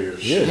about it, nigga. Yeah.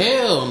 Shit.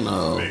 hell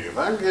no. Nigga, if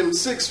I'm getting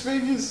 6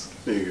 figures,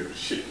 nigga,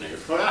 shit,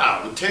 nigga.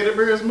 Wow, the teddy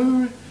bears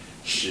moving.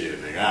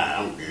 Shit, nigga,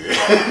 I'm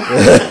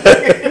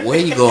good. Where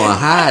you gonna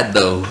hide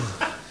though?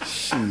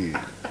 Shit.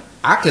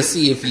 I could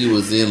see if you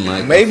was in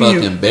like Maybe a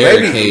you- fucking maybe-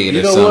 barricade you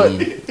or know something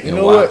what? You and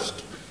know what? watched.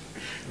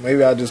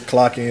 Maybe I'll just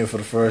clock in for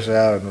the first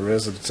hour, and the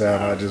rest of the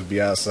time I'll just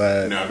be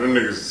outside. Now, them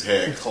niggas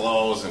had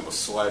claws and was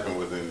swiping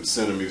within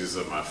centimeters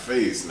of my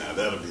face. Now,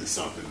 that'll be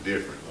something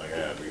different. Like,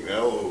 I'd be,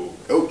 oh,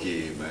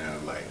 okay,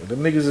 man. Like, The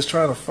niggas is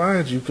trying to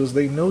find you because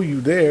they know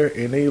you there,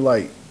 and they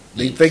like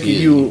they They thinking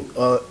kill you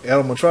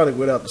animatronic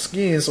without the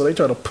skin, so they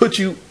try to put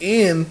you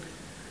in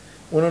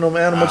one of them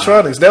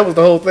animatronics. That was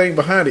the whole thing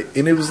behind it,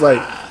 and it was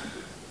like,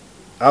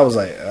 I was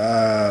like,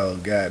 oh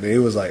god, it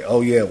was like,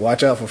 oh yeah,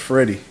 watch out for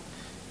Freddy.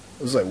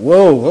 It was like,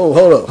 whoa,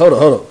 hold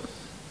up.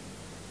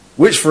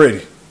 Which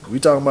Freddy? We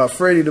talking about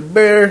Freddy the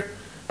Bear,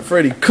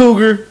 Freddy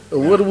Cougar,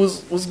 or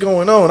what's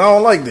going on? I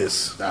don't like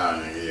this. nah,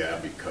 nigga, yeah,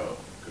 I'd be caught.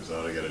 Because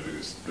all they gotta do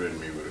is niggas threaten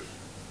me with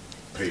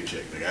a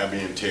paycheck. Nigga, I be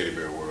in teddy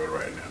bear world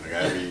right now. Nigga,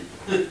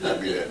 I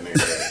be that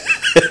nigga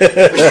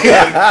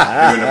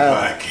doing a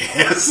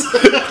podcast.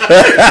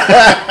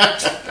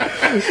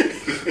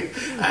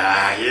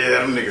 Yeah,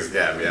 them niggas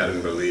got me. I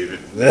didn't believe it.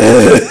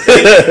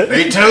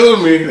 They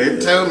told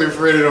me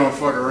Freddie don't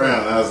fuck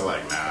around. I was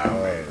like, nah,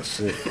 man. Oh,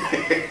 shit.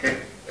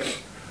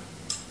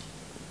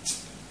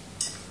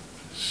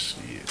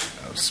 Shit.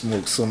 I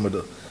smoked some of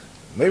the.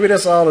 Maybe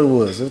that's all it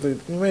was.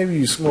 Maybe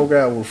you smoke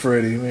out with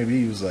Freddie.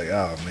 Maybe he was like,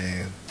 oh,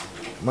 man.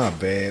 My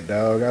bad,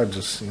 dog. I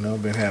just,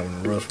 been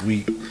having a rough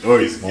week. Oh,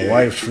 he's My gay.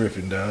 wife's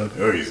tripping, dog.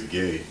 Oh, he's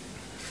gay.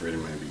 Freddie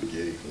might be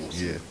gay.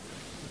 Yeah.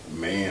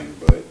 Man,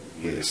 but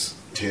Yes.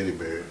 teddy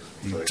bear.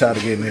 You tired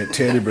of getting that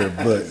teddy bear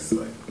butt. It's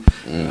like,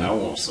 I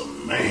want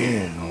some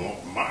man. I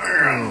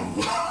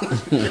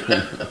want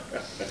man.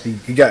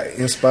 He got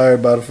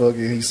inspired by the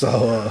fucking. He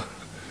saw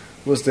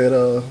what's that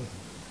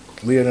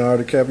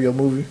Leonardo DiCaprio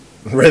movie,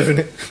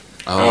 Revenant.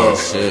 Oh,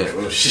 shit.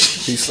 Oh, shit.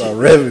 He saw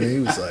Revenant. He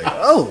was like,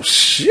 oh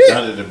shit.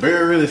 Now, did the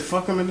bear really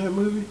fuck him in that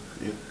movie?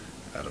 Yeah.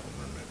 I don't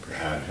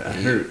remember. I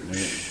heard,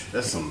 nigga.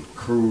 That's some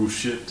cruel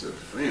shit to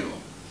film.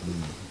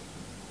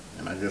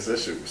 And I guess that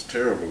shit was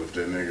terrible if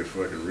that nigga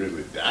fucking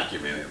really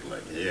documented.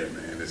 Like, yeah,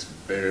 man, this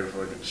bear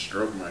fucking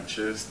stroked my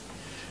chest.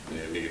 And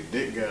that nigga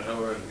dick got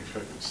hard and he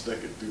fucking stuck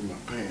it through my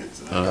pants.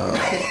 And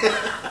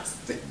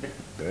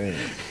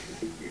Damn.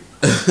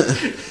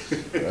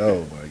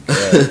 Oh my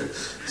god.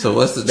 So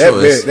what's the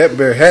choice? That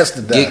bear has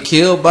to die. Get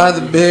killed by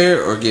the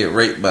bear or get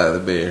raped by the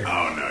bear?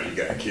 Oh, no, you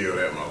gotta kill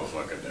that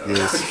motherfucker, dog.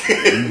 Yes.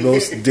 You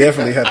most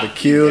definitely have to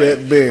kill that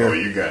Oh, bear.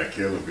 you gotta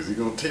kill him because he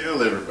gonna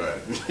tell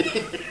everybody.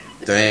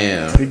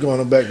 Damn. He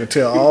going back to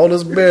tell all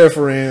his bear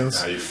friends.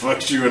 How he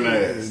fucked you in the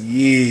ass.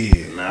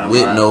 Yeah. Now,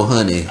 With no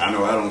honey. I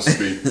know I don't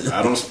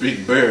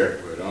speak bear,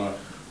 but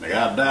nigga,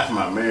 I'll die for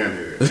my man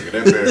here. Nigga,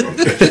 that bear gonna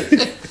catch you.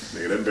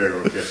 Nigga, that bear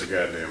gonna catch a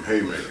goddamn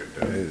haymaker,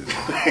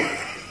 dog.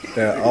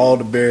 That all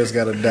the bears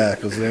gotta die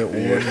because that one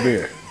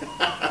bear.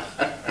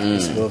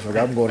 This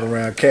motherfucker, I'm going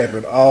around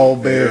capping all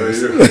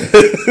bears.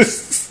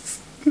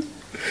 Yeah.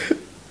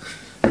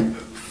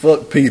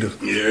 Fuck Peter.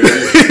 Yeah.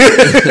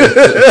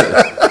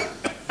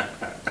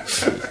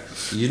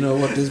 You know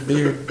what this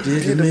bear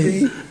did to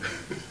me?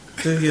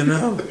 Do you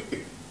know?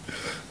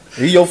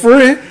 He your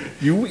friend?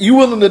 You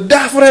willing to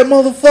die for that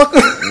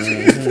motherfucker?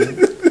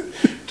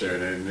 Turn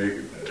that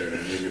nigga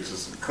to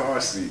some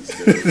car seats.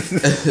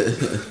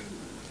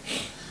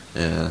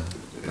 Yeah,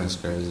 that's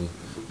crazy.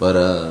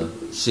 But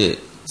shit.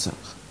 So,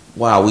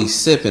 while we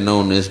sipping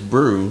on this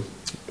brew,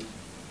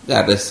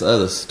 got this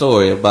other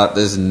story about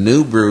this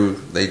new brew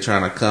they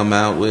trying to come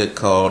out with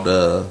called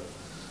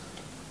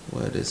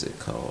what is it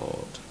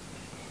called?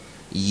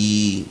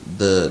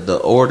 The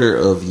Order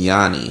of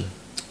Yanni,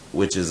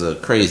 which is a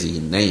crazy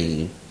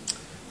name,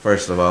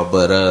 first of all.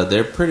 But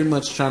they're pretty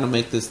much trying to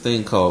make this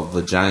thing called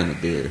vagina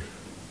beer.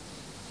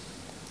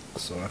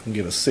 So I can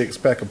get a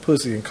 6-pack of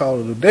pussy and call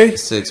it a day.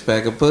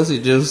 6-pack of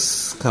pussy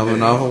juice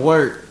coming off of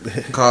work.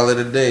 Call it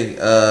a day.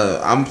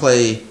 I'm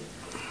play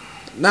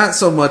not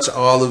so much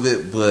all of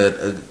it,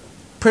 but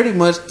pretty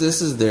much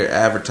this is their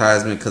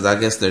advertisement because I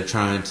guess they're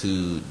trying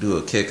to do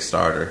a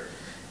Kickstarter.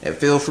 And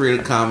feel free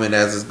to comment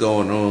as it's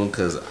going on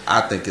because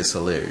I think it's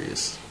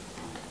hilarious.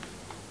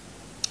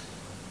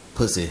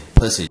 Pussy.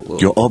 Whoa.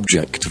 Your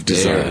object of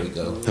desire, There we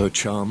go. her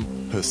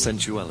charm, her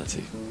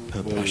sensuality,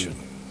 her passion.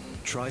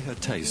 Try her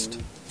taste,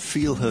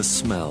 feel her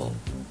smell,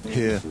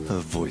 hear her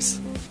voice.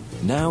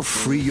 Now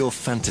free your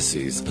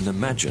fantasies and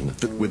imagine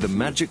that with a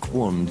magic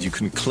wand you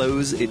can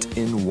close it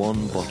in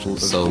one bottle of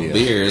So beer.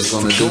 beer is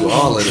gonna The do golden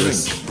all of drink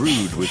this.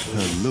 brewed with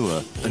her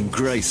lure and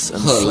grace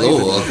and Her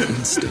flavor lure. of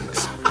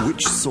instincts.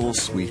 Which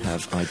source we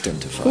have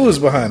identified. Who is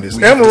behind this?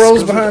 We have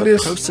Emerald's discovered behind a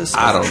this? process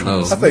I of don't know.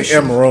 I think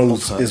transmission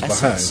Emerald's of her is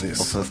behind essence,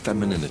 this. Of her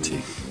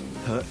femininity.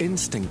 Her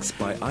instincts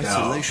by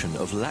isolation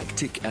of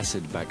lactic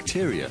acid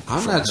bacteria.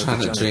 I'm from not her trying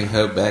to vagina. drink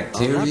her Our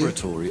bacteria.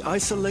 laboratory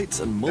isolates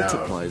and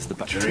multiplies the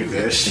drink bacteria in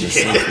that a shit.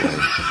 safe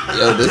way.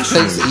 Yo, this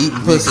takes eating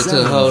We pussy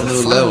to a whole examine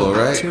new the level,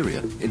 final right? bacteria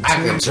in I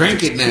can terms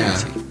drink of it now.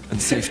 purity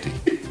and safety.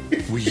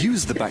 We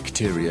use the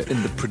bacteria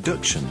in the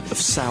production of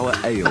sour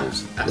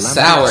ales,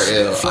 Sour lambics,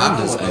 ale.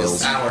 Flanders I want a ales,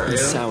 sour and ale.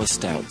 sour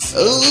stouts.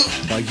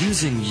 Ooh. By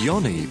using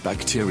yoni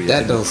bacteria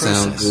That in the don't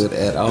sound process, good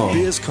at all. The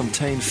beers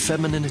contain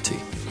femininity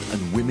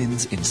and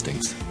women's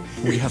instincts.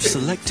 We have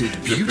selected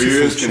beautiful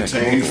beers Czech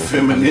contain model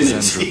femininity.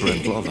 Alexandra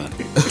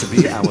Brendlova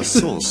to be our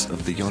source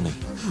of the yoni.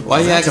 Why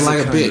you That acting is like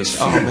a kind bitch?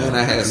 of Oh fear man,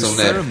 I had some of whose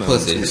that pheromones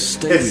pussy. will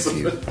stay with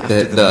you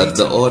after The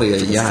meeting order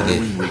for the Yanni.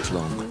 following week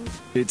long.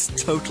 It's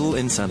total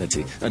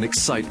insanity and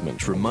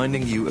excitement,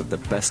 reminding you of the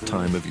best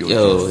time of your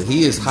Yo, youth.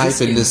 he is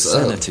hyping this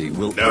up. Insanity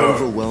will No.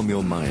 overwhelm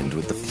your mind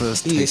with the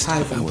first He is taste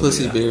of hyping our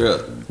pussy beer. beer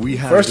up. We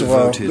have First of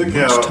all, devoted look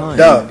much how- time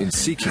Dog, in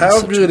seeking how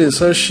such good a is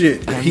her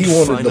shit? and He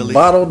wanted to finally,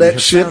 bottle we that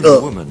have shit found a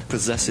up. woman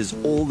possesses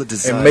all the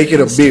desired and make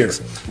it a beer.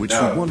 instincts, which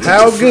Now, we wanted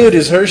How to good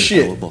is her find in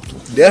shit? our bottle.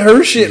 That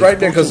her shit We right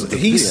there because bottled the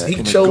he beer in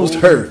a chose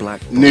golden her.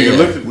 black Nigga,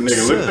 bottle, look at which the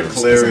serves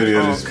clarity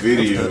as an of this arc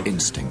video her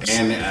instincts.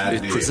 and the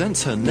idea. It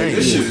presents her Nigga, name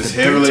this shit with is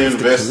the heavily date of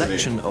invested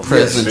collection in. of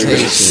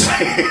Presentation.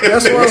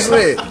 That's what I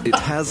said. It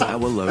has our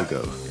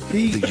logo,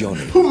 He- the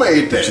Yoni, Who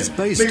made that? which is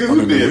based Nigga, on who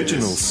an did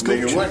original this?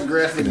 sculpture Nigga, what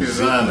graphic in a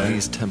designer?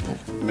 Vietnamese temple.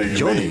 Nigga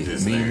Yoni made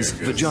this, means nigga,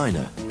 'cause-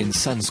 vagina in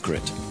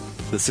Sanskrit.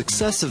 The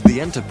success of the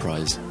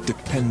enterprise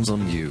depends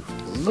on you.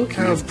 Look We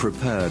how. have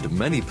prepared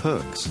many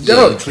perks.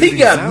 Yo, he including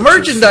got vouchers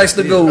merchandise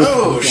to for go with.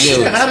 Oh shit!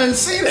 Yeah. I didn't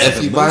see that.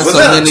 If you buy Was so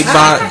that a many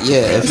tie?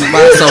 if you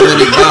buy so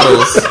many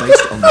bottles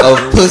based on the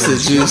of real pussy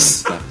origin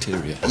juice, of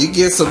bacteria. you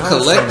get some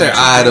collector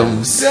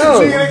items. Nigga,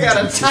 they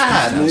got a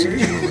tie,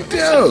 nigga.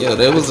 Yo, Yo,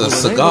 there was a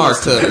cigar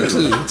cutter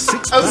too.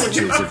 6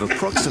 batches of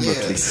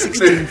approximately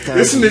 16,000.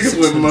 This niggas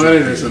with money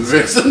that's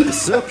investing. The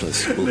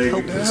surplus will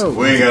help us. Nigga,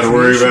 we ain't got to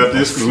worry about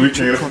this because we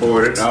can't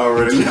afford it. I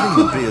already Including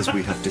know. the beers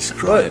we have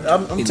described.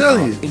 But I'm in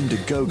telling our you,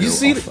 Indiegogo you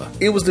see, offer.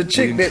 it was the We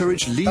chick that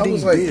encourage I leading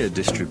was like, beer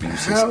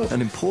distributors how-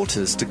 and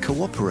importers to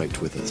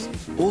cooperate with us.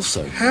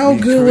 Also, how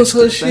we good was her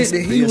encourage the shit best that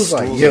he beer was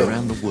like, stores yo,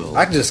 around the world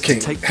I just can't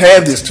to take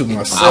have this to in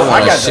myself. I I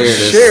wanna got to share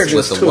this share with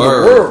this the to the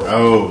world. world.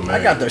 Oh man,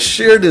 I got to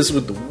share this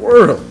with the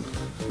world.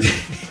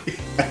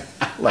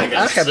 Like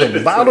I got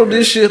to bottle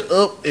this shit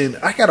up, and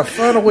I got to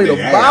find a way to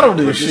Nigga, I bottle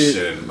gotta this put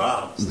shit. in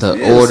bottles. The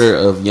Yes. order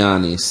of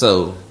Yanni.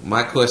 So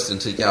my question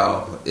to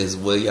y'all is: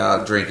 will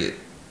y'all drink it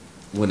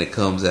when it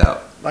comes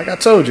out? Like I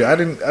told you, I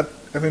didn't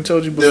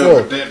told you Dog,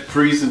 before. that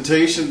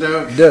presentation,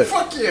 dog. Duck.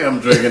 Fuck yeah,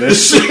 I'm drinking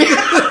this shit.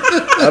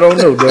 I don't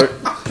know, Dirk.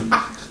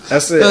 I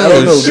said I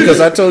don't know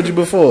because I told you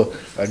before.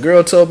 A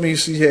girl told me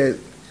she had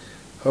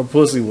her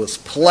pussy was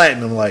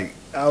platinum. Like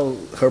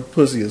her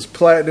pussy is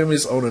platinum.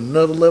 It's on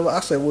another level. I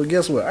said, well,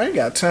 guess what? I ain't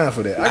got time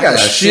for that. I got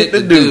shit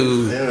to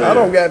do. I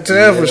don't got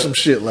time for some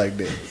shit like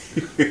that.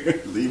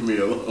 Leave me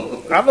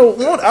alone. I don't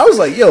want. I was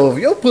like, yo, if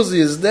your pussy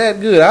is that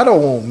good, I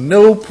don't want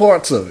no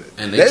parts of it.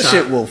 And they That try-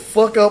 shit will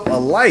fuck up a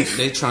life.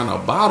 They trying to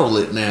bottle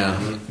it now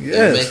Yes.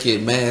 and make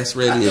it mass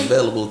ready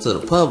available to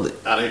the public.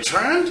 Are they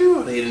trying to?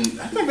 Or they didn't.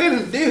 I think they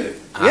didn't did it.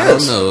 I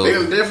Yes. don't They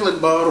know. done definitely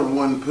bottled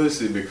one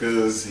pussy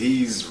because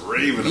he's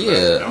raving about Yeah.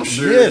 it. I'm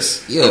sure.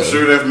 Yes. Yeah. I'm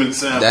sure there's been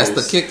samples. That's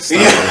the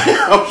Kickstarter.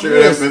 Yeah, I'm sure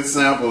Yes. there's been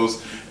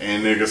samples.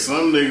 And nigga,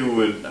 some nigga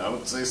would, I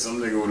would say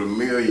some nigga with $1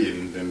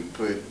 million and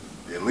put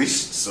at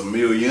least some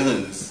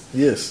millions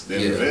Yes, that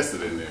Yeah.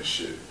 invested in that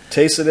shit.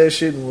 tasted that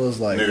shit and was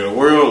like, Nigga, the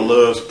world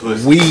loves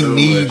pussy. we so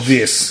need much.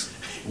 this.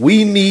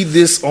 We need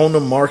this on the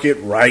market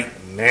right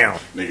now.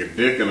 Nigga,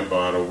 dick in a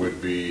bottle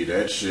would be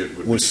that shit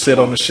would Would be sit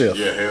on the shelf.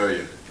 Yeah, hell yeah.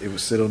 It would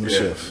sit on the Yeah,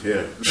 shelf.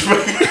 yeah.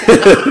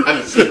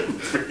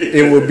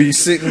 It would be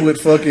sitting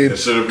with fucking That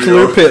should be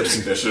clear on,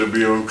 Pepsi. That should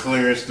be on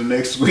clearance the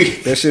next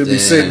week. That should be Damn.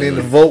 sitting in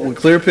the vault with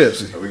clear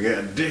Pepsi. We got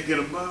a dick in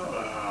a bottle.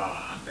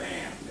 Ah, damn,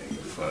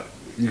 nigga, fuck.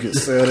 You can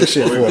sell that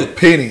shit for a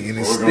penny and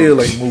it We're still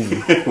gonna- ain't moving.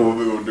 What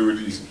we gonna do with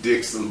these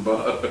dicks in the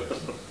bottle?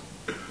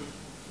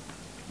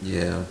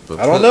 Yeah, but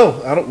I don't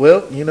know. I don't.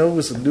 Well, you know,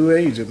 it's a new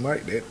age. It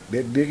might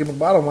that dick in the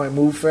bottle might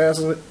move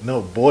faster.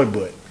 No, boy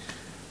butt.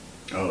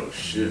 Oh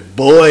shit,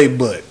 Boy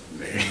butt.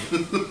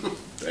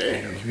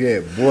 damn. Yeah,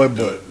 boy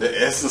butt. The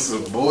essence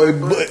of boy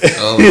butt.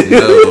 Oh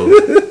no!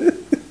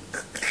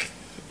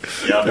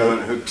 Y'all doing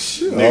All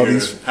nigga,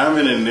 these- how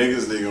many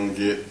niggas they gonna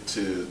get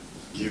to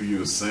give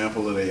you a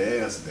sample of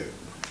their ass dick?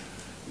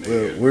 Well,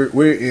 Nigga,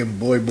 we're in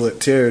boy butt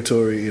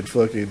territory in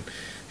fucking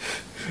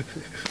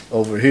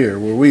over here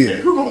where we yeah, at.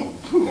 who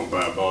gonna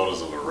buy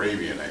bottles of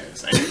Arabian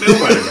ass? Ain't nobody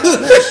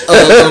buying that shit.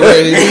 Oh,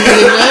 Arabian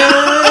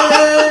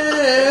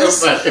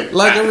ass,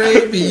 like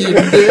Arabian.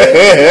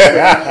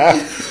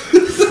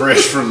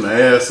 Fresh from the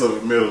ass of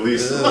the Middle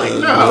East. Like, no,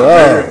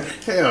 Wow. nigga.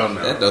 Hell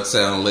no. That don't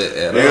sound lit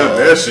at Yeah, all.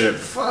 that shit,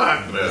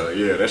 fuck no.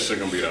 Yeah, that shit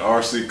gonna be the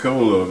RC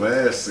Cola of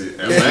ass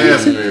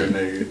beer,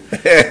 nigga.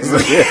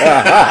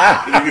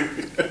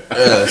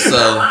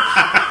 So,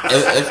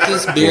 if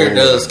this beer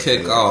does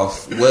kick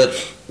off,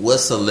 what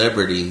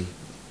celebrity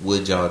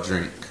would y'all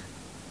drink?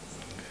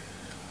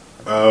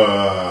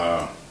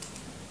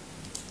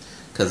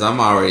 Because I'm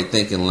already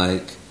thinking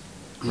like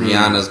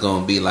Rihanna's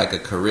gonna be like a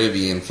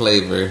Caribbean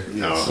flavor,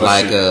 No,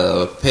 like shit.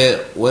 a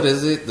pet. What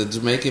is it? The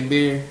Jamaican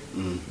beer,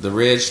 the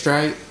Red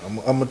Stripe. I'm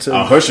gonna tell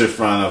Oh, you. her shit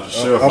flying off the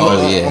shelf. I'm-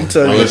 Oh yeah, I'm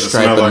telling you, Red Unless it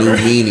Stripe smell a like new a-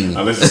 meaning.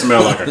 Unless it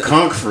smell like a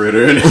conch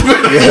fritter.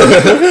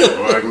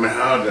 Like,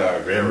 nah,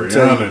 dog,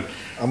 Rihanna.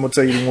 I'm gonna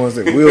tell you the ones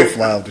that will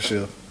fly off the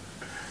shelf.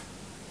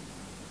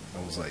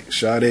 I was like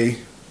Sade.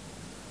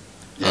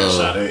 Yeah,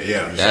 Sade,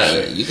 yeah. That,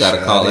 Sade. you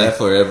gotta call that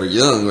Forever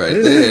Young right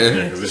Yeah,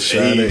 there. 'cause it's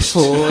Sade. aged.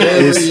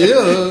 Forever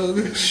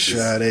Young.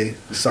 Sade.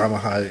 Salma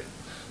Hayek.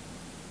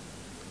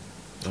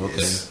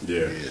 Okay.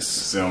 Yeah. Yes.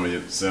 Selma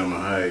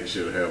Hayek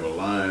should have a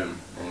lime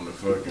on the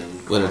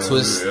fucking With a corner.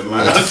 twist, A with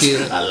lime,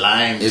 tequila. a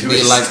lime It'd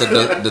twist. be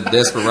like the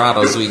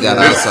Desperados we got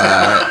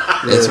outside.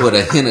 It's with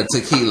a hint of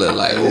tequila,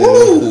 like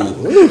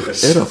ooh,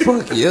 it'll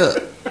fuck you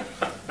up.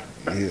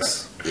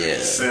 Yes. Yeah.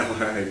 Selma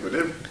Hayek, but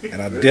that, And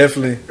I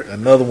definitely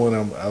another one.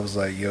 I was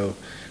like, yo,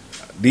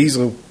 these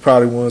are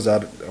probably ones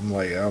I'm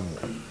like,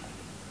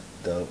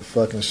 the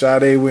fucking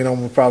Sade win. I'm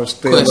gonna probably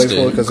stay away from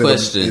it because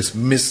Question. it's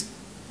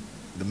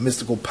the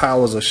mystical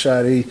powers of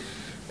Sade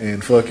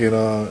and fucking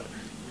Erykah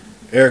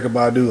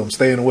Badu. I'm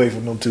staying away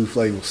from them two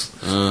flavors.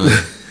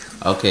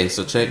 Okay,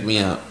 so check me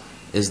out.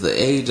 Is the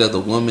age of the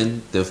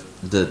woman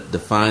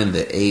define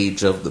the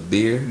age of the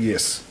beer?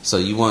 Yes. So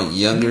you want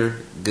younger,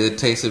 good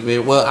tasting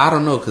beer? Well, I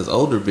don't know, because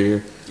older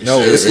beer. No,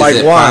 is it's like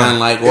it wine. fine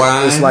like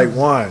wine? It's like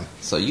wine.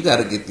 So you got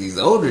to get these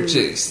older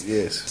chicks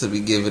Yes. to be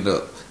giving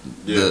up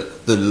Yeah.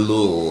 the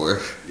lure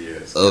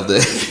Yes. of the.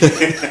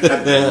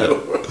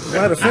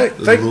 Matter of fact,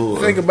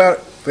 Lord.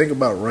 think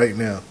about right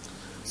now.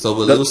 So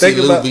will The- Lucy think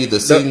Lou about- be the the-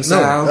 sing no,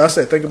 sound? I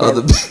said think about-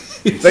 of the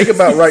Think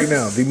about right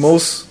now.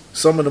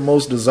 Some of the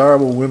most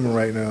desirable women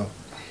right now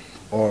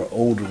are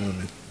older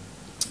women.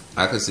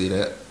 I can see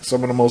that.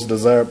 Some of the most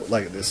desirable,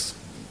 like this,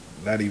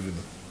 not even.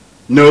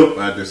 Nope,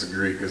 I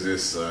disagree because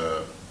it's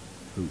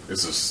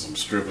some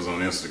strippers on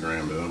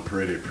Instagram that I'm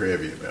pretty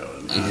privy about.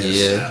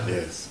 Yeah.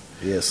 Yes.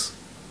 Yes.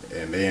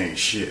 And they ain't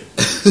shit.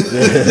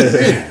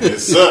 Man, it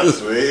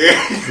sucks,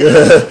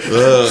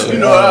 man. You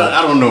know,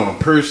 I don't know them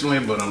personally,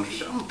 but I'm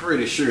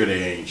pretty sure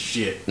they ain't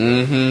shit.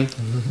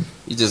 Mm-hmm.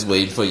 You just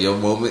waiting for your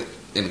moment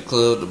in the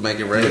club to make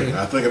it rain.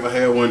 I think if I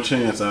had one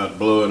chance, I'd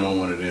blow it on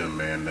one of them,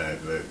 man. That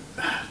I'd be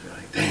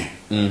like, damn,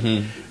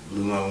 Mm-hmm.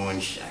 blew my one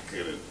shot.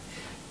 Could have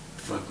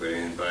fuck with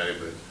anybody,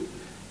 but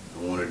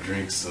I want to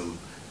drink some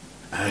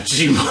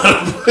IG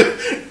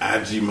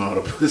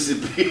model pussy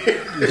beer.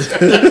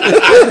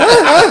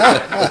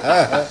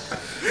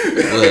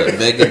 What,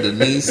 Megan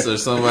Denise or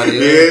somebody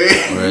else?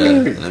 Yeah.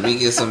 Bruh, let me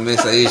get some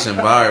Miss Asian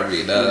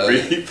Barbie, dog.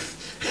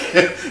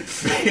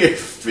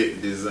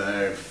 Fit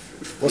desire.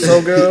 What's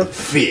up, girl?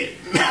 Fit.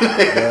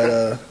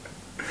 Got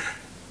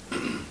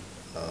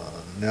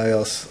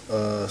Nael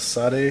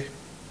Sade.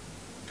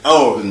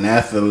 Oh,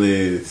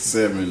 Nathalie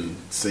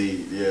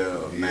 7C.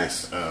 Yeah.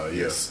 Yes.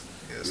 Yes.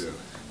 Yes. Yeah.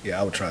 Yeah,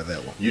 I would try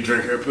that one. You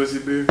drink her pussy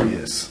beer?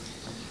 Yes.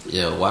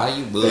 Yeah, why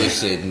you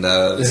bullshitting,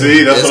 dog?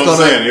 See, that's what I'm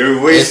saying.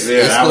 You're wasting.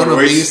 It's I would gonna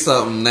be waste.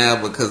 something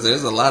now because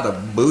there's a lot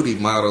of booty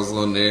models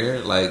on there,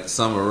 like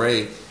Summer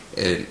Rae.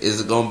 And is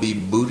it gonna be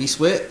booty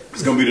sweat?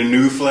 It's gonna be the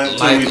new flat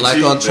tummy Like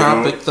cheek. on They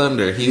Tropic gonna-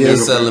 Thunder, he Yeah.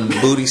 was selling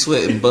booty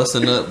sweat and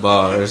busting up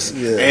bars.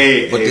 Yeah.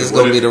 Hey, But hey, this is what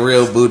gonna be if- the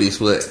real booty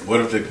sweat. What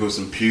if they put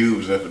some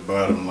pubes at the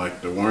bottom,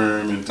 like the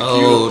worm and tequila?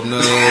 Oh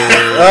no!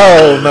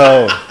 Oh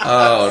no.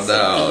 Oh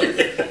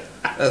no!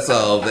 That's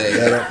all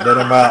bad. Then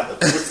I'm out.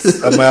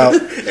 I'm out.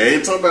 I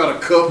ain't talking about a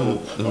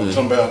couple. I'm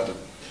talking about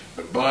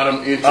the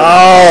bottom inch.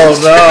 Oh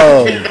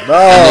no.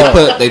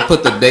 No. They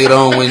put the date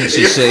on when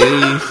she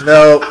shaved.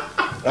 No.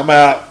 I'm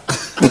out.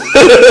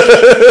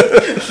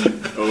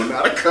 Oh,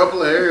 not a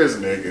couple of hairs,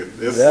 nigga.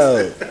 It's,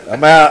 No.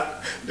 I'm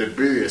out. The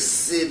beard is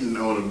sitting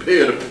on a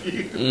bed of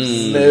pubes.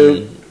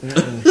 No.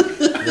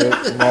 Nope.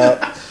 I'm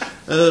out.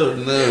 Oh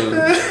no!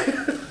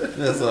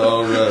 That's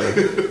all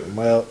right. I'm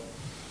out.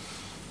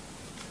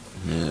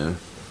 Yeah,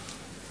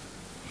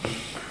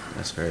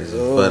 that's crazy.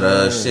 Oh, But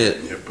man.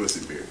 shit, Yeah,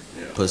 pussy beard.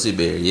 Yeah. pussy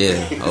bear,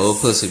 yeah, old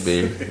pussy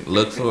bear.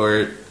 Look for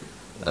it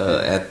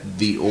at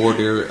the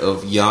order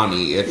of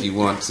Yanni if you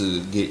want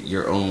to get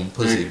your own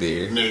pussy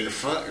bear. Nigga,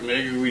 fuck,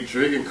 nigga, we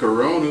drinking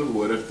Corona.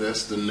 What if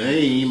that's the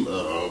name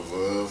of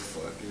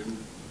fucking?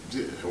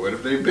 What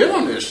if they been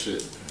on that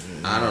shit?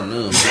 I don't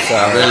know.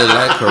 I really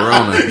like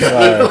Corona.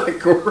 Sorry. Like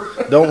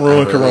Corona. Don't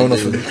ruin I really Corona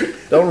do. for me.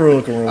 Don't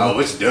ruin Corona. Oh,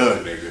 it's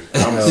done, nigga.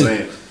 I'm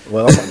saying.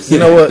 Well, you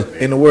know what?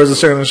 In the words of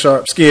Shannon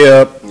Sharp,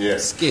 skip.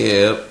 Yes.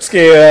 Skip.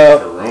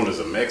 Skip. Corona's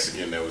a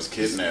Mexican that was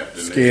kidnapped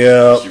and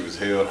Skip. she was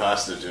held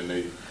hostage and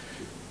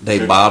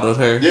They bottled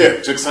her.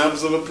 took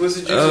samples of her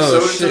pussy juice and Oh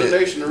sold it to shit, the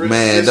nation. The rest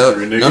man! is Don't,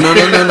 history, no!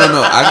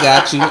 nigga. I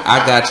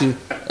got you.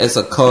 It's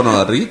a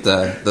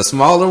conorita. The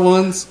smaller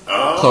ones,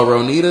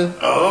 coronita.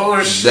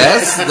 Oh shit!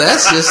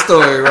 That's your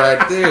story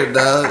right there,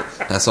 dog.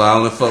 That's why I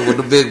only fuck with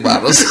the big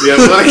bottles. Yeah,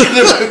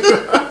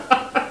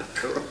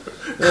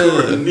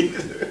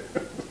 Coronita.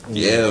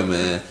 Yeah,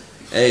 man.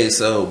 Hey,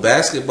 so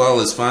basketball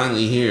is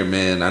finally here,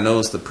 man. I know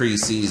it's the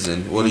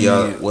preseason. What do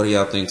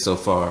y'all think so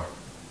far?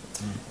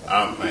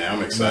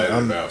 I'm excited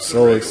I'm about. so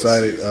the regular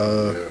excited.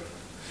 season. Yeah.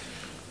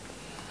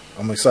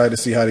 I'm excited to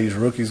see how these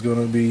rookies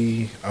going to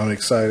be. I'm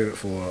excited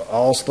for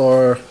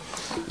All-Star.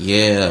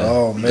 Yeah.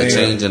 Oh, The man.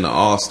 change in the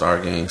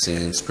All-Star game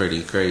seems pretty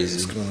It's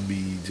crazy. going to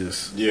be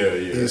just. Yeah.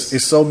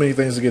 It's so many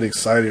things to get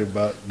excited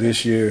about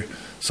this year.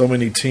 So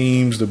many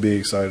teams to be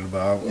excited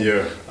about.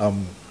 Yeah.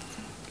 I'm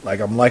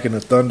liking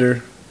the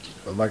Thunder.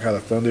 I like how the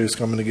Thunder is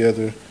coming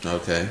together.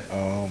 Okay.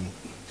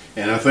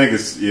 And I think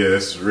it's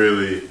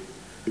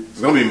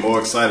gonna be more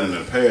exciting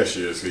than past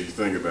years because you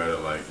think about it,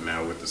 like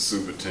now with the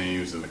super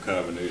teams and the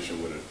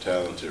combination with a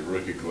talented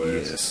rookie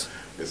class, Yes.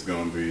 it's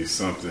gonna be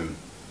something.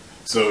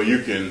 So you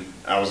can.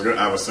 I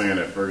was saying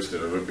at first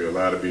that it would be a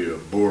lot of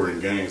boring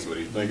games, but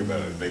if you think about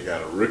it, if they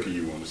got a rookie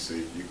you want to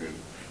see, you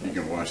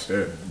can watch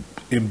that.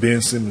 And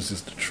Ben Simmons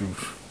is the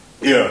truth.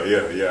 Yeah.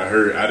 I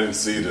heard. I didn't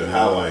see the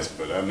highlights,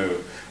 but I know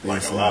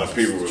like a lot of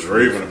people was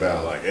raving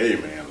about like, hey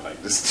man,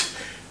 like this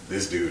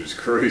dude is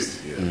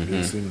crazy. Yeah,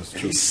 Ben Simmons is the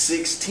truth.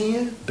 He's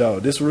 6'10".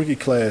 Dog, this rookie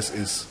class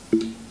is.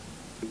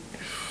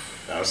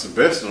 It's the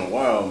best in a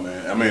while,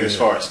 man. I mean, as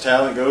far as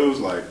talent goes,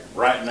 like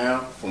right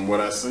now, from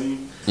what I've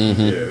seen,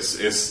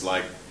 it's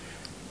like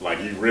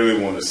you really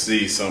want to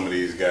see some of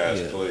these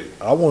guys play.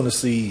 I want to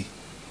see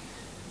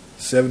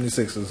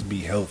 76ers be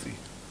healthy.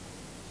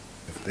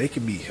 If they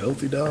can be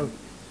healthy, dog,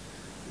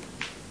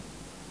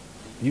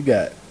 you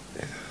got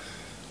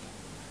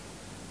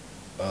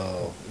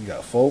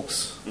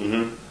Fultz,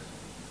 Mm-hmm.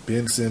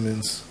 Ben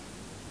Simmons,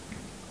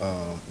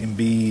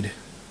 Embiid.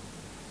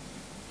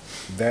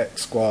 That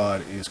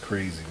squad is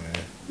crazy,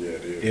 man. Yeah,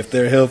 it is. If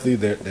they're healthy,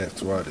 that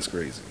squad is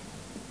crazy.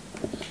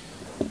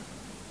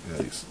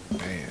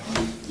 Man,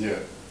 Yeah.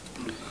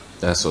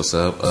 That's what's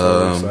up.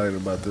 so I'm excited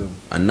about them.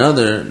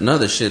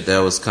 Another shit that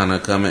was kind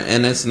of coming,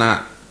 and it's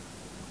not.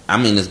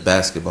 I mean, it's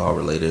basketball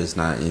related. It's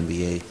not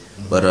NBA.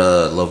 But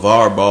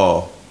LeVar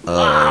Ball,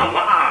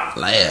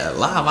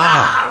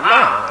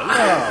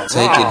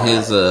 taking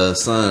his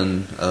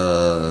son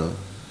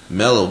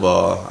Melo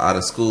Ball out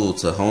of school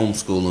to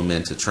homeschool him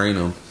and to train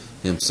him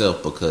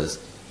himself because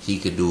he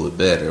could do it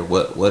better.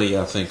 What do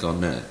y'all think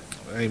on that?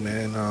 Hey,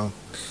 man,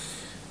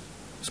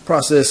 this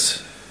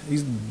process,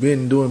 he's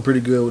been doing pretty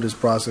good with this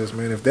process,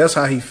 man. If that's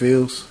how he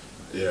feels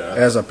Yeah.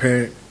 as a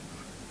parent,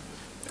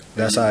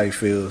 that's how he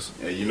feels.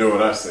 Yeah, you know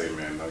what I say,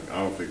 man. Like,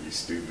 I don't think he's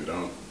stupid. I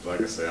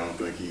don't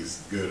think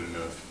he's good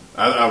enough.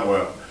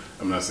 Well,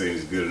 I'm not saying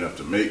he's good enough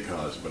to make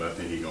college, but I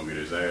think he's gonna get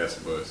his ass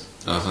bust.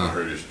 Uh-huh.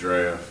 Hurt his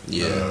draft.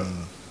 Yeah.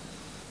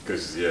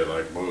 Because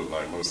like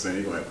most things,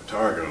 he's gonna have a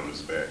target on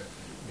his back.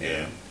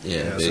 Yeah. Yeah,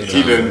 Yeah, big so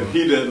He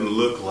time. doesn't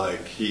look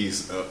like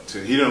he's up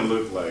to. He doesn't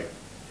look like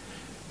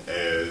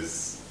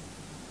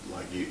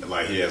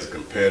like he has a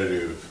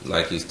competitive.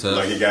 Like he's tough.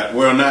 Like he got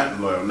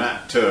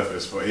not tough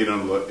as far he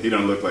don't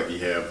look like he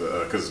have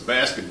the because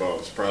basketball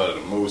is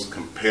probably the most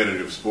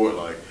competitive sport.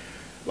 Like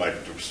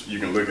you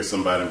can look at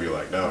somebody and be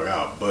like, dog,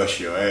 I'll bust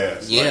your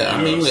ass. Yeah, Like, you I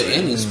know mean, what I'm with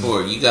saying? any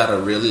sport, you gotta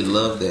really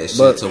love that shit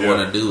But- to Yeah.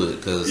 want to do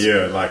it. Cause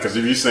Yeah, because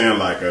if you're saying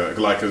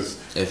cause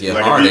If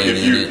your heart ain't in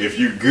it. if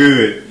you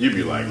good, you'd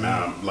be like,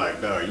 nah, I'm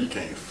like, dog, you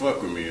can't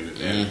fuck with me. And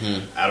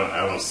Mhm. I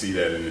don't see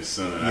that in his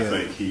son. I Yeah.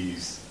 think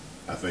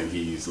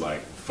he's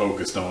like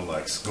focused on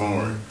like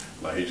scoring.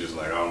 Like he's just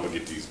like, oh, I'm gonna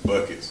get these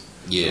buckets.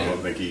 Yeah. I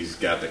don't think he's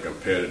got the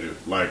competitive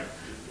like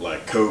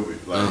Kobe.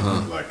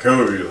 Uh-huh. Like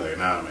Kobe, like,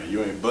 nah, man,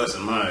 you ain't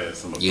busting my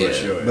ass. I'm gonna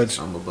bust your ass. But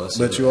I'm a bust.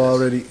 But you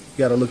already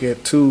got to look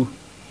at too.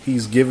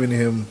 He's giving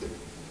him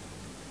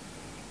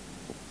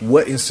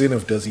what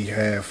incentive does he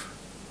have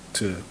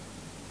to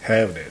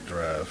have that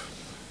drive?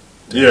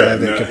 To Yeah, have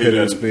that no, he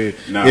competitive doesn't. spirit.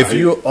 Nah, if he-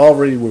 you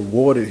already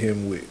rewarded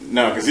him with,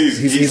 No, because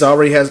he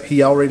already has a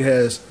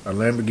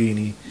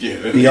Lamborghini. Yeah,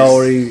 that He is-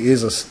 already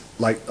is a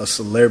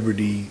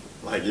celebrity.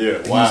 like yeah.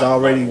 He's why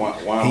already am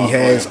I he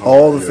has playing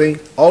all hard? the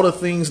Yeah.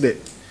 things that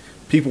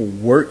people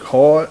work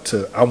hard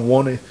to.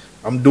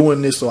 I'm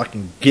doing this so I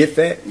can get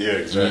that. Yeah,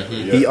 exactly.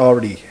 Mm-hmm. Yeah. He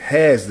already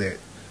has that.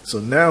 So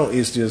now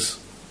it's just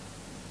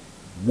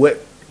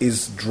what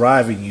is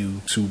driving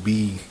you to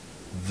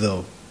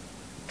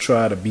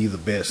try to be the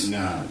best.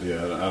 Nah,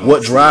 yeah. I don't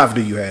What see drive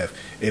do you have?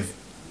 If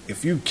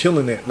you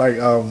killing it, like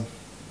I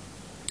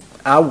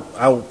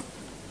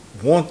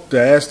want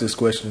to ask this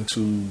question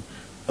to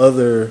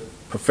other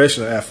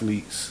professional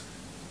athletes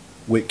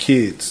with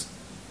kids.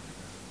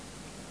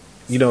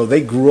 You know,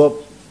 they grew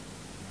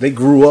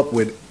up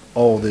with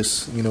all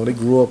this. You know, they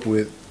grew up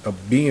with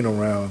being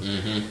around,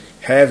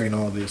 having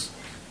all this.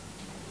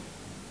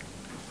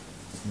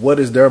 What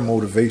is their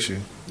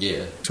motivation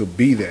Yeah. to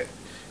be that?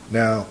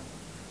 Now,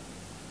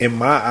 in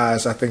my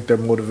eyes, I think their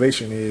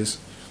motivation is,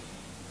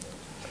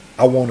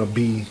 I want to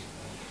be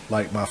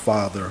like my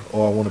father,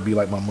 or I want to be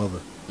like my mother.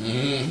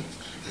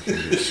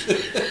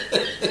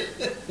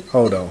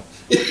 Hold on.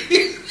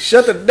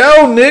 Shut the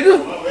door,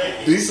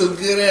 nigga. These some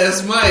good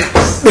ass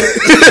mics.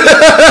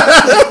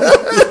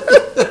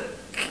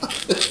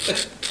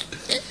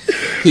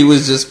 He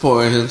was just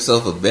pouring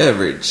himself a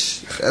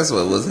beverage. That's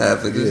what was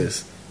happening.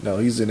 Yes. No,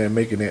 he's in there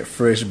making that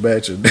fresh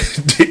batch of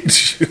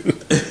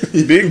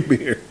big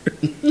beer.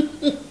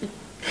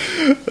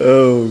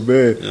 Oh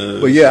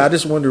man. But yeah, I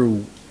just wonder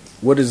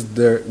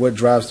what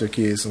drives their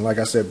kids, and like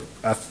I said,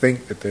 I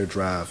think that their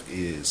drive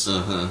is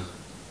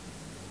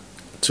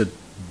to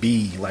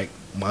be like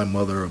my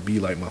mother or be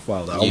like my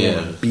father. I Yeah.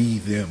 want to be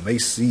them. They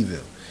see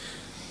them.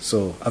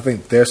 So I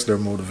think that's their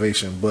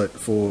motivation. But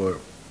for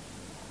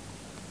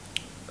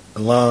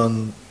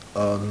LaMelo,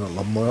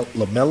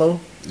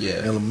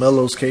 Yeah. in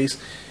LaMelo's case,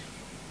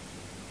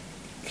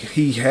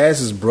 he has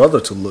his brother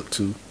to look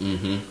to,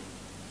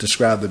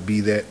 describe to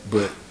be that,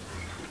 but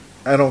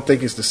I don't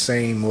think it's the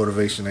same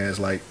motivation as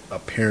like a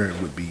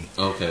parent would be.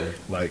 Okay.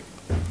 Like,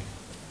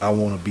 I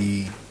want to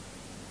be,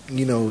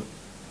 your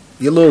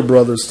little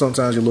brother.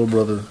 Sometimes your little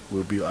brother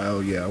will be, oh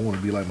yeah, I want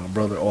to be like my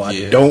brother, or I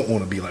Yeah. don't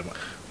want to be like my.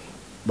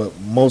 But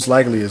most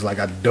likely, it's like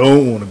I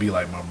don't want to be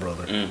like my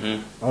brother.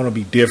 Mm-hmm. I want to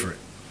be different.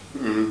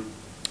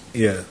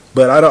 Yeah,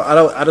 but I don't.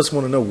 I just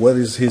want to know what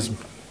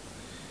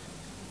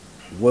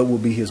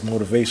would be his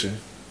motivation.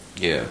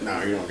 Yeah. No,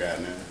 he don't got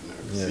nothing. No,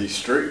 'cause Yeah. he's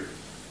straight.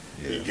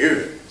 He Yeah.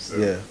 good. So,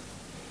 Yeah,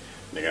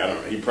 nigga, I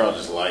don't know. He probably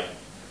just like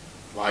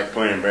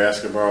playing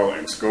basketball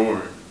and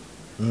scoring.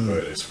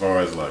 But as far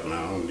as like, no,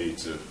 I don't need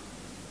to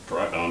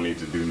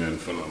do nothing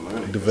for no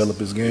money. Develop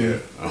his game. Yeah,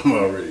 I'm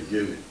already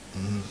getting it.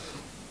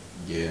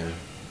 Yeah.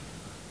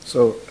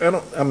 So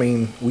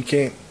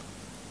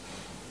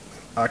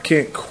I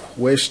can't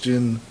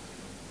question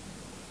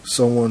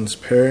someone's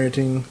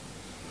parenting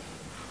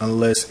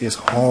unless it's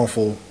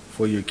harmful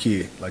for your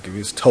kid. Like if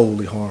it's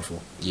totally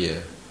harmful.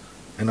 Yeah.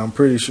 And I'm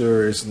pretty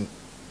sure it's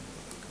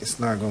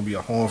not going to be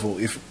a harmful.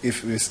 If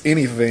it's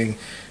anything,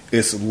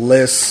 it's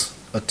less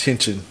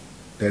attention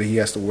that he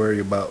has to worry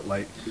about.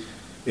 Like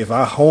if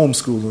I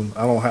homeschool him,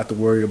 I don't have to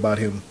worry about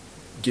him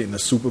getting a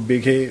super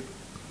big head.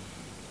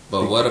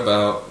 But what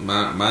about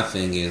my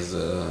thing is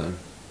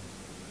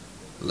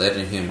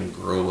letting him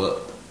grow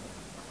up.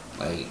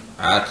 Like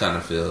I kind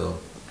of feel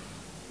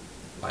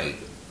like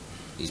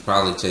he's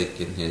probably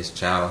taking his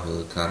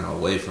childhood kind of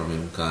away from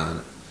him,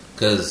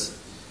 because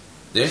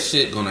there's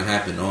shit gonna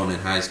happen on in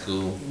high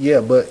school.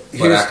 Yeah, but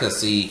I could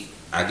see.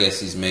 I guess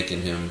he's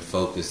making him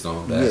focused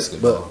on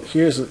basketball.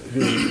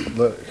 Yeah,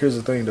 but here's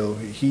the thing though.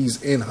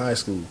 He's in high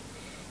school,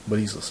 but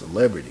he's a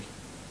celebrity.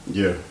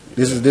 Yeah.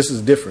 This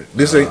is different.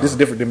 This is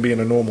different than being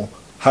a normal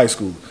high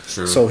school.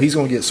 True. So he's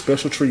gonna get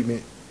special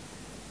treatment.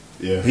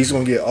 Yeah. He's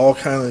gonna get all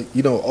kind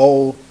of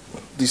all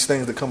these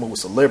things that come up with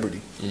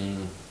celebrity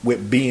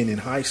with being in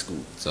high school.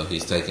 So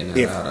he's taking it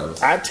If out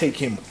of. I take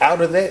him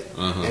out of that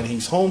Uh-huh. and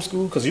he's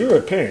homeschooled, because you're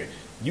a parent,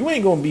 you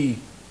ain't gonna be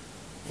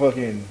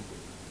fucking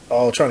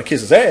all trying to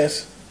kiss his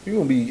ass. You're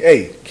gonna be,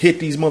 hey, hit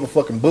these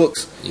motherfucking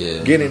books,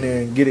 get in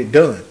there and get it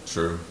done.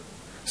 True.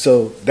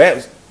 So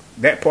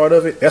that part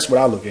of it, that's what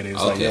I look at it.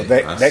 It's Okay,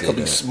 like that could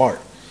be smart.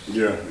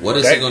 Yeah. What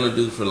is he gonna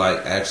do for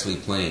like actually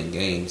playing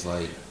games?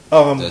 Like,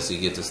 does he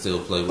get to still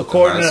play with the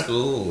according high to-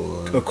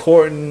 school? Or?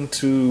 According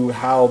to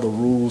how the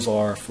rules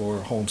are for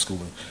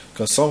homeschooling,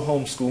 because some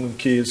homeschooling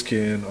kids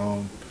can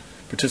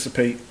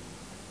participate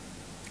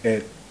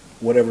at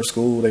whatever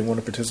school they want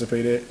to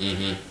participate at.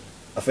 Mm-hmm.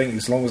 I think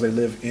as long as they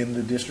live in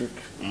the district,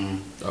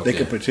 Okay. they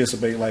can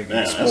participate like in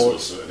Man,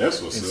 sports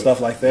that's what's and up.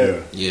 stuff like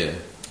that. Yeah.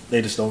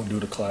 They just don't do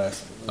the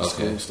class, and Okay.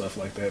 school stuff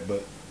like that.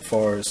 But as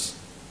far as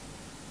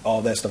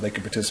all that stuff, they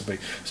can participate.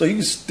 So he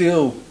can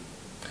still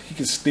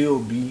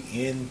be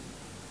in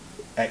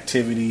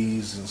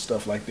activities and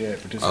stuff like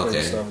that, participate in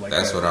Okay. stuff like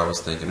That's that. what I was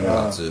thinking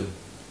about too.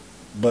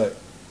 But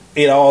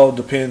it all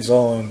depends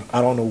on,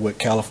 I don't know what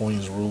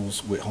California's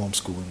rules with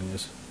homeschooling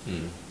is.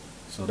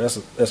 So that's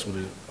what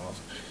it is.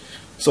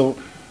 So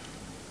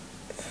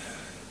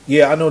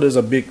yeah, I know there's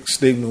a big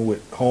stigma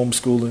with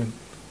homeschooling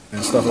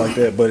and stuff like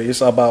that, but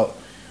it's about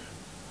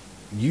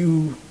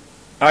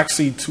I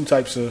see two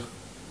types of,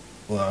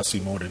 well, I see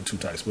more than two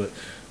types, but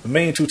the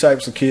main two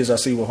types of kids I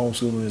see with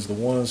homeschooling is the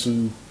ones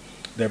who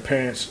their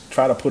parents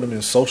try to put them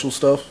in social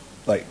stuff,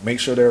 like make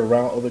sure they're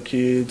around other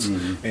kids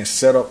and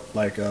set up,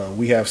 like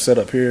we have set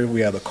up here, we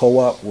have the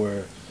co-op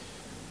where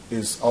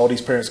is all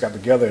these parents got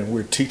together and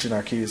we're teaching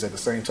our kids at the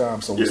same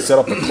time. So we set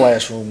up a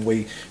classroom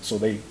way so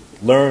they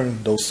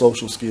learn those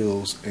social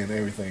skills and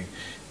everything.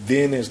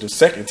 Then there's the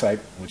second type,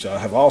 which I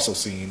have also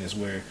seen, is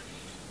where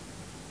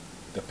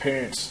the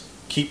parents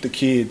keep the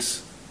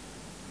kids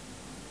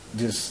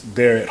just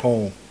there at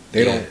home.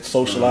 They don't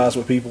socialize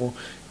with people.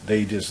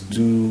 They just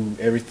do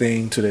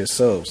everything to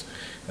themselves.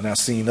 And I've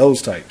seen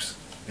those types.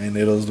 And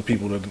those are the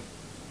people that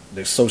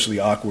they're socially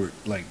awkward,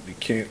 like they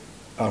can't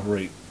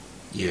operate.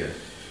 Yeah.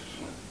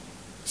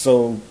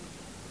 So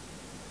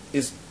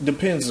it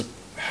depends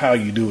how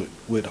you do it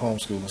with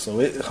homeschooling. So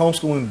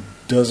homeschooling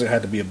doesn't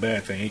have to be a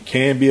bad thing. It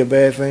can be a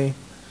bad thing,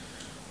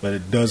 but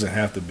it doesn't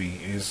have to be.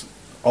 It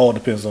all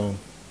depends on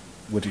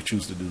what you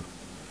choose to do.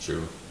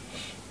 True.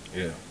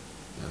 Yeah.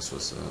 That's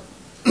what's up.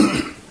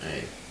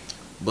 Hey.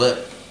 But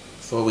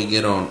before we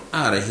get on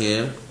out of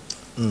here,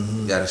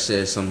 gotta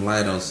shed some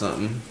light on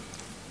something.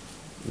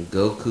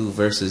 Goku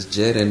versus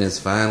Jeden is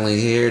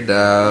finally here,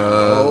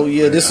 dog. Oh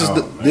yeah, this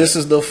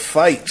is the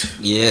fight.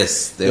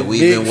 Yes, that The we've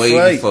been big waiting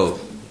fight. for.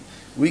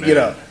 We get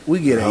a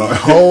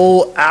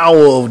whole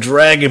hour of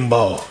Dragon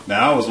Ball.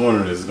 Now I was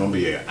wondering, is it going to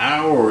be an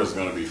hour or is it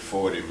going to be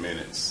 40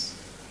 minutes?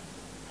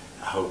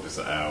 I hope it's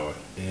an hour.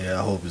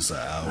 Yeah, I hope it's an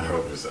I hour.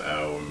 hope it's an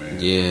hour, man.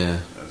 Yeah.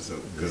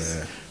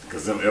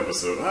 Because them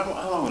episodes,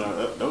 how long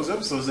are those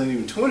episodes? Ain't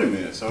even 20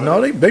 minutes. Are No,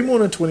 they more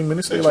than 20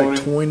 minutes. They They're like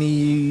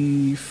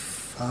 20?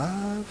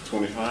 25,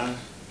 25.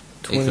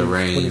 20, It could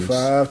range.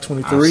 25, I've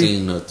 23.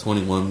 seen a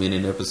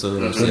 21-minute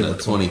episode. I've seen a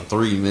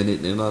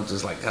 23-minute, and I'm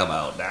just like, come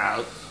on,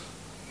 dog.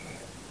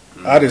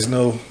 I just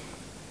know,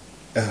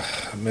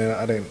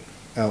 man.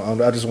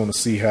 I just want to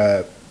see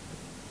how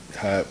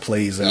it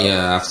plays out.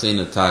 Yeah, I've seen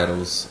the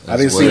titles. I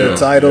didn't as see the well.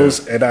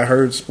 titles, and I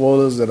heard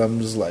spoilers, and I'm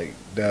just like,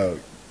 dog,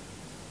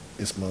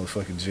 this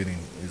motherfucking Jenny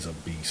is a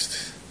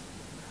beast.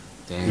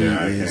 Damn. Yeah,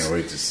 I is- can't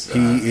wait to see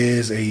He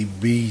is a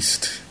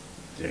beast.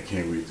 Yeah, I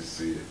can't wait to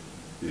see it.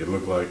 It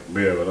looked like,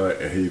 yeah,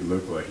 but he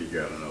looked like he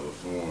got another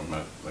form.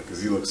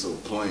 Because he looked so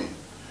plain.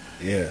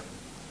 Yeah.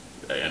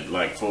 And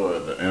like for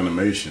the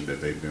animation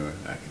that they doing,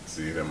 I can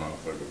see that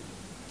motherfucker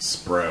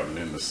sprouting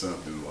into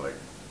something like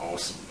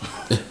awesome.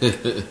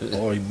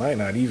 Or he might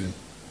not even,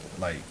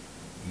 like,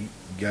 you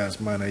guys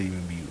might not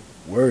even be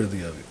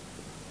worthy of it.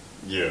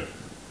 Yeah.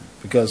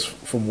 Because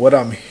from what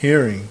I'm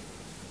hearing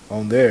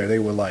on there, they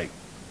were like,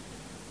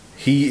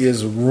 he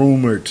is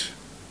rumored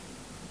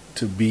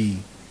to be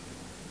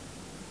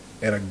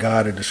at a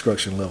God of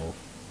Destruction level.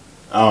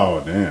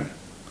 Oh damn.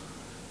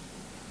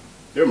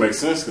 It makes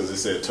sense because they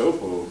said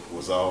Toppo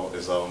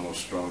is almost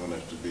strong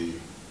enough to be.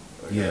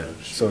 A Yeah. God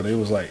of So they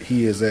was like,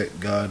 he is at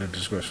God of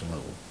Discretion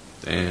level,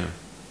 Damn.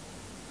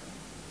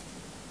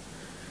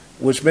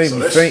 which made So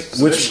me that's- think.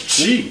 so that's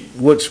cheap.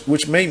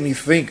 Which made me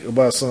think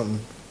about something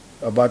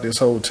about this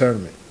whole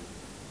tournament.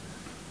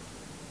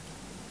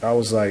 I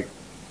was like,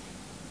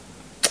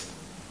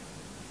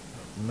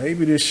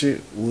 maybe this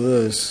shit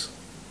was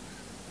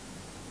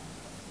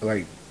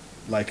like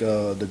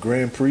the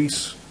Grand Prix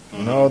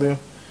and all them.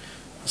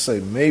 I say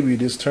maybe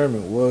this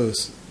tournament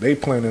was they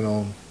planning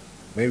on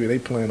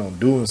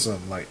doing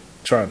something like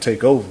trying to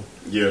take over,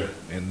 Yeah.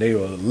 and they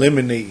were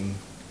eliminating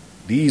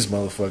these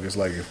motherfuckers.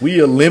 Like if we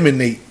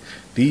eliminate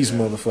these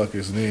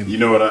motherfuckers, then You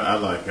know what? I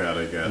like how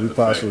they got We the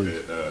possibly-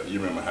 fact that you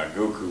remember how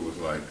Goku was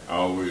like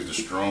always the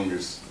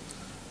strongest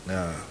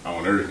nah.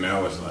 on Earth.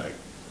 Now it's like,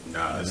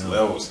 nah, it's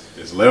levels.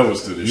 It's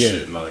levels to this Yeah.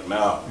 shit. And like,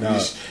 nah, Nah.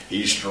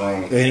 he's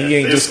strong. And he at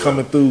ain't this just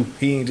coming through.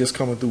 He ain't just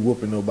coming through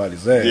whooping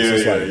nobody's ass. Yeah,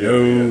 It's yeah, like yeah,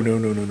 no, yeah.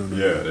 no, no.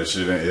 Yeah, that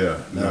shit ain't. Yeah,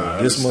 No, nah,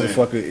 I this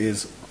understand. motherfucker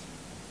is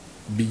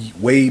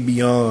way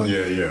beyond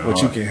Yeah.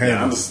 what you can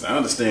handle. I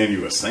understand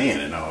you were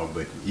saying and all,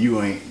 but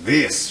you ain't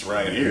this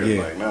right here.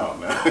 Yeah. Like, no.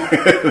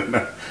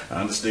 No.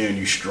 I understand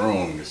you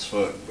strong as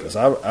fuck, but Because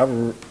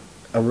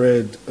I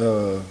read, I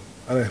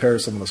done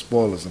heard some of the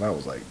spoilers, and I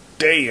was like,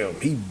 damn,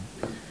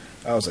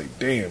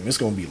 it's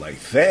gonna be like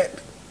that.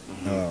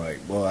 Mm-hmm. And I'm like,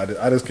 well,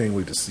 I just can't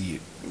wait to see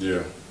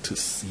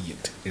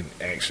it in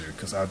action,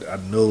 because I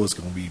know it's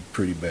gonna be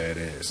pretty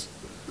badass.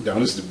 no,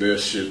 this is the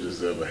best shit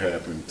that's ever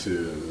happened to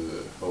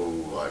the whole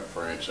like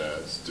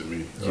franchise to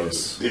me.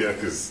 Yes. Yeah,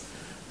 because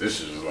this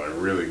shit is like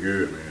really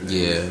good, man.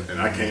 Yeah.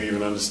 And I can't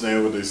even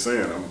understand what they're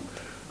saying.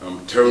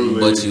 I'm totally.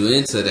 But you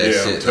into that yeah,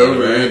 shit, I'm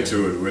totally though, right?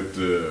 into it with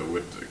the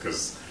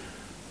because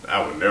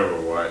I would never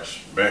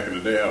watch back in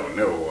the day. I would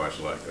never watch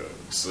like a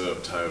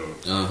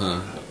subtitled. Uh-huh.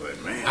 I was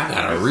like, man, I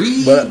gotta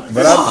read. But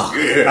Fuck.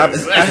 Yeah,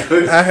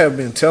 exactly. I have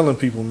been telling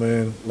people,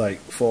 man, like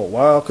for a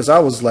while, because I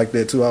was like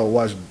that too. I would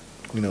watch,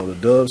 the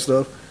dub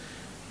stuff,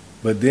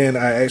 but then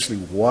I actually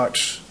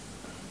watch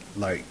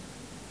like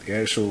the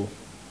actual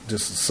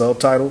just the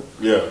subtitle.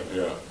 yeah.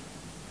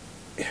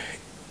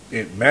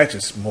 It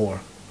matches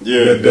more.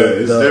 Yeah, it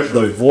does. It's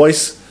definitely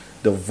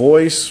the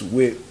voice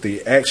with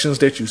the actions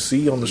that you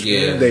see on the screen,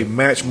 Yeah. they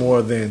match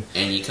more than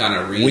And you kind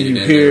of read when it you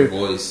in hear their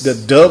voice. the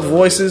dub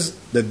voices.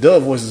 The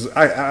dub voices,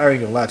 I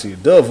ain't gonna lie to you,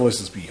 dub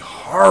voices be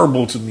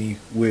horrible to me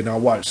when I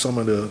watch some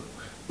of the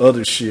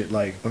other shit.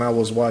 Like when I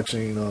was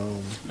watching,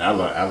 I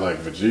like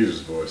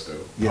Vegeta's voice though.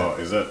 Yeah.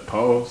 Is that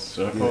pause?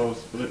 Should I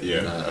pause?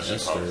 Yeah, Nah, I should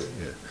that's pause.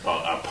 straight.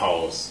 I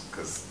pause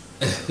because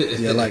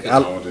yeah, like I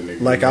want the nigga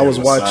to like give I me a was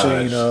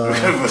watching,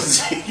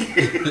 massage.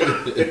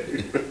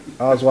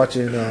 I was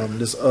watching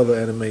this other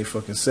anime,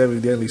 fucking 70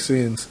 Deadly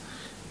Sins,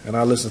 and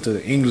I listened to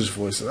the English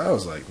voices. I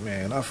was like,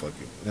 man, I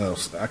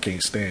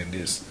can't stand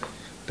this,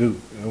 dude.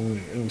 Let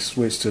me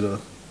switch to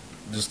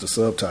just the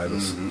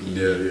subtitles.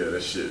 Yeah,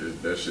 that shit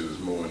is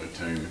more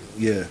entertaining.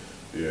 Yeah,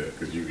 Yeah,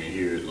 because you can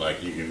hear it,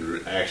 like you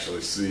can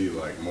actually see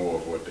like more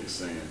of what they're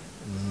saying.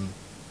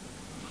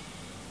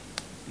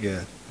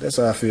 yeah, that's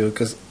how I feel.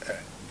 Because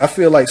I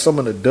feel like some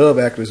of the dub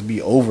actors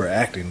be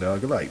overacting,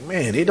 dog. They're like,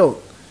 man, they don't.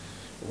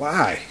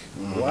 Why?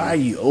 Why are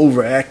you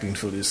overacting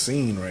for this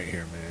scene right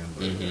here, man?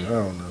 But I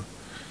don't know.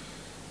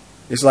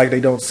 It's like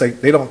they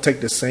don't take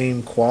the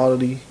same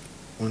quality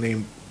when they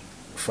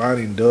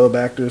finding dub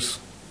actors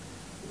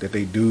that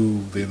they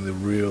do than the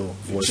real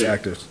voice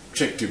actors.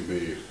 Check too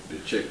big. They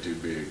check too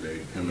big. They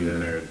come in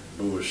there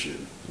bullshit.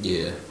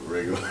 Yeah.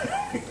 Regular.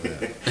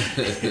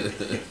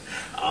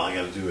 All I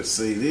gotta do is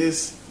say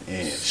this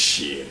and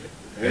shit.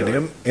 And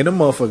them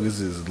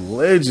motherfuckers is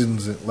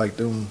legends. Like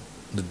them,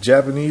 the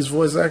Japanese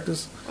voice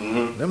actors.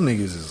 Them niggas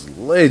is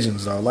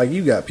legends, dog. Like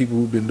you got people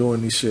who've been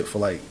doing this shit for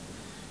like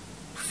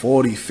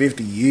 40,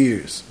 50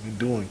 years. Been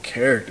doing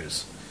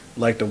characters.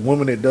 Like the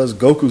woman that does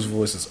Goku's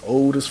voice is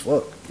old as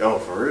fuck. Oh,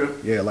 for real?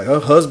 Yeah, like her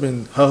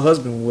husband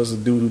was a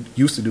dude who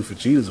used to do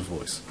Vegeta's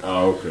voice.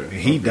 Oh, okay. And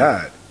he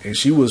died. And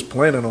she was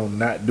planning on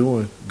not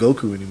doing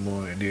Goku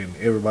anymore. And then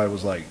everybody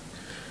was like,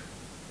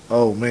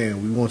 oh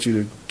man, we want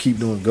you to keep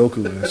doing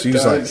Goku. And she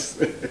was like,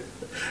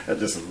 I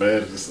just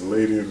imagine this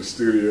lady in the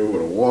studio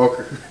with a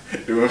walker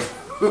doing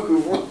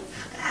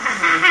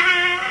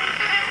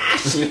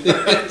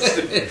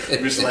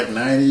Bitch like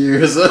 90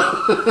 years old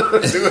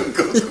doing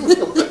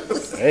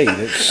Goku. hey,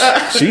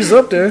 she's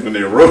up there. When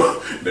they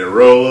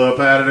roll up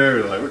out of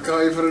there, like, we'll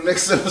call you for the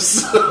next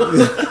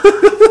episode.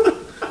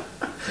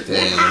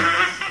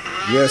 Damn.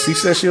 Yeah, she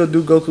said she'll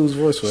do Goku's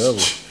voice forever.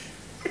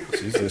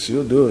 She said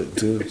she'll do it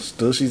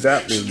till she's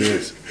out there,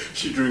 bitch.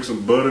 She drinks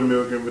some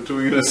buttermilk in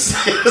between her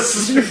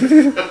sets.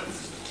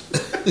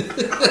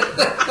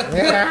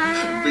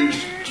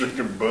 Bitch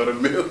drinking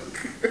buttermilk.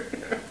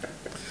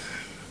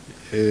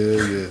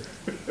 Hell yeah.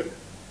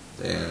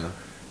 Damn.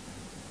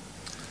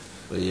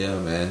 But yeah,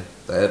 man.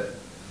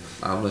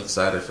 I'm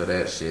excited for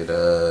that shit.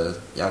 Y'all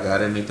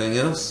got anything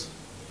else?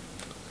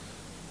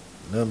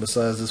 nothing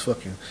besides this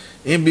fucking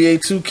NBA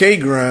 2K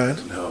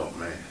grind. No,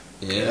 man.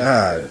 Yeah.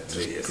 God, It's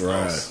just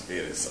grind. awesome. It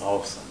is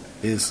awesome, man.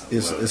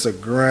 It's a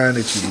grind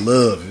that you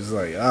love. It's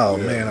like, oh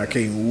Yeah, man, I man.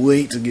 can't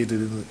wait to get to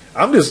this.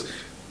 I'm just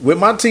with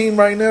my team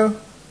right now.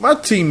 My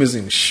team is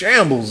in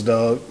shambles,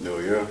 dog. Oh,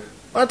 yeah.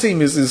 My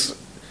team is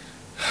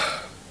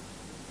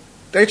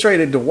they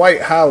traded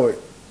Dwight Howard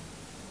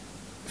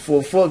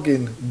for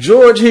fucking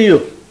George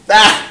Hill.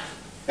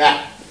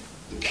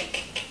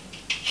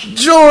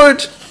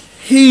 George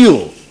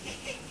Hill.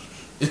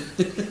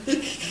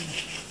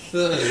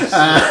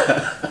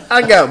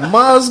 I got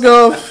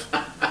Mozgov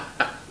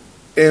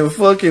and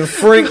fucking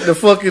Frank the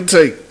fucking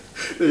Tank.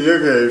 Your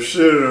game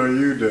shitted on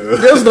you, though.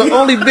 That's the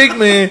only big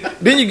man.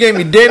 Then you gave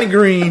me Danny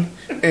Green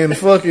and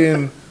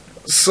fucking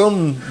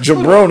some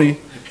jabroni.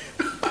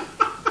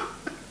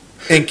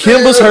 And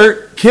Kimba's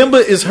hurt.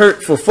 Kimba is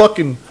hurt for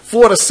fucking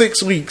 4 to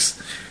 6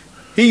 weeks.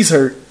 He's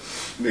hurt.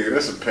 Nigga,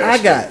 that's a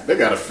patch. They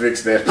gotta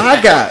fix that.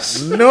 I got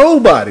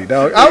nobody,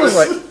 dog. I was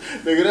like,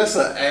 nigga, that's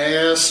an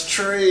ass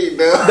trade,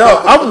 dog.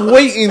 dog, I'm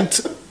waiting.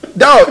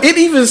 Dog, it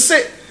even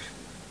said,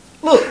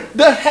 look,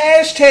 the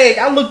hashtag,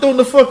 I looked on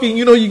the fucking,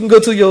 you can go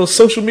to your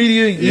social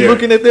media, you're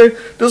looking at there.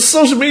 The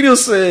social media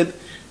said,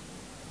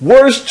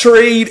 worst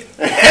trade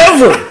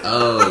ever.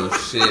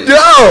 Oh shit.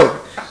 Dog.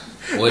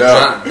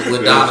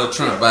 With Donald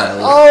Trump by the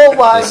way. Oh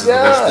my This is the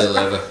worst deal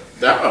God. ever.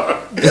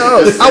 Dog.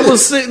 Dog, I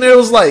was sitting there, it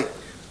was like,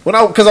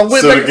 because I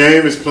went So back. the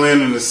game is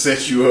planning to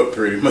set you up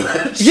pretty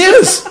much.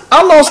 Yes,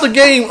 I lost the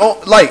game.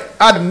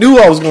 I knew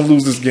I was gonna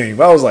lose this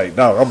game. I was like,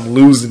 "Dog, I'm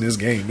losing this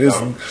game."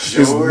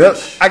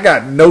 George. I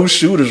got no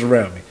shooters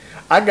around me.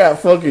 I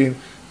got fucking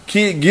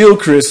Kid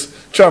Gilchrist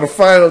trying to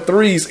find up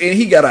threes, and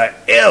he got an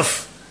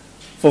F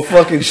for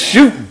fucking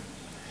shooting.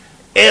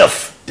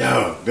 F.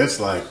 Dog, that's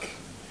like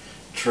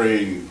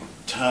trading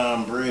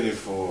Tom Brady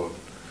for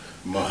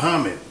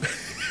Muhammad.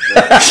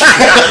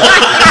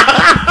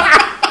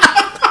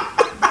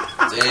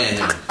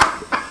 Damn.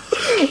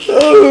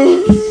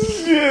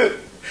 Shit.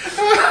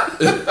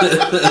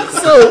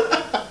 So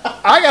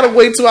I gotta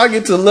wait till I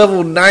get to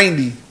level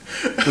 90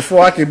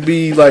 before I can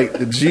be like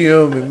the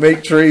GM and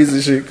make trades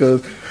and shit.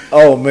 Cause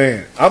oh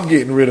man, I'm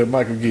getting rid of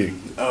Michael Gig.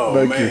 Oh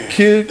Like, man,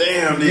 Kid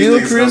damn, these niggas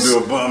Gilchrist. gonna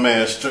do a bum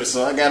ass trade.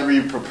 So I gotta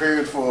be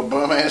prepared for a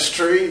bum ass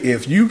trade.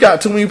 If you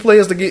got too many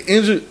players to get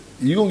injured,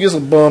 you gonna get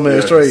some bum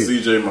ass trade.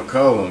 CJ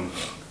McCollum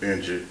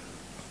injured.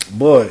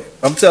 Boy,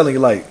 I'm telling you,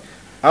 like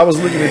I was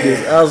looking at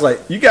this, I was like,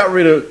 you got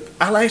rid of.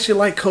 I actually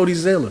like Cody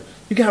Zeller.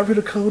 You got rid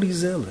of Cody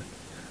Zeller.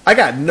 I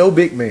got no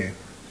big man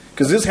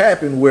because this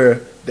happened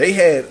where they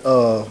had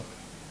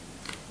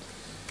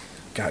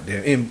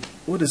goddamn. And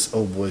what is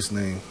old boy's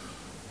name?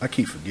 I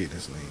keep forgetting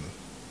his name.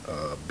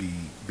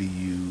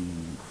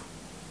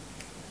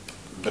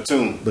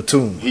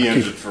 Batum. He I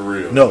injured for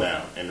real No.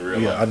 now in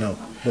real Yeah, life. I know.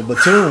 But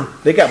Batum,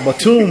 they got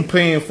Batum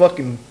playing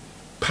fucking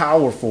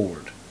power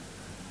forward.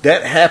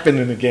 That happened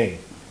in the game.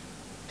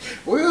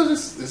 Well,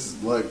 this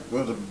is like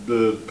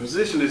the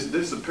position is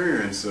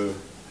disappearing. So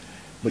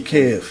But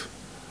Kev,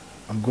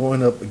 I'm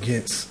going up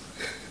against.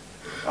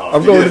 oh,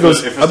 I'm going if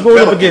against. it's I'm the going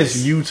up Pelicans-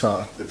 against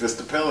Utah. If it's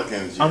the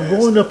Pelicans, you I'm ask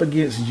going them. up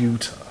against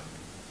Utah.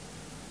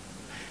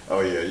 Oh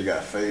yeah, you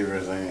got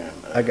Favors and.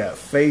 I got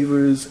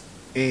Favors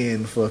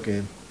and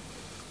fucking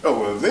Oh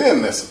well,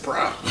 then that's a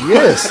problem.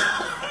 yes.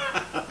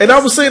 And I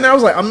was saying, I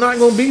was like, I'm not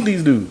going to beat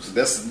these dudes.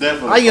 That's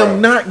definitely. I a problem.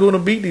 am not going to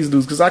beat these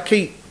dudes because I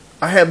can't.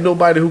 I have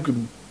nobody who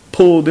can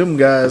pull them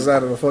guys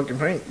out of the fucking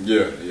paint.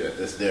 Yeah,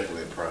 that's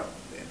definitely a problem.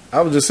 Yeah.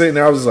 I was just sitting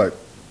there. I was like,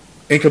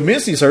 and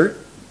Kaminsky's hurt.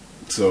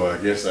 So I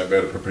guess I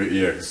better prepare.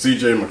 Yeah, 'cause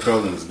CJ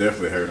McCollum is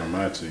definitely hurt on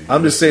my team.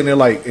 I'm just sitting there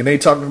like, and they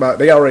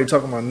already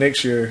talking about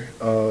next year.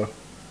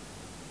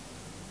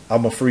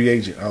 I'm a free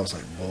agent. I was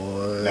like,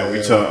 boy, Now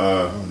we talk.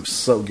 I'm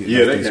so getting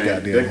Yeah, off they these can't-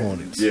 goddamn they-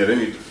 Hornets. Yeah, they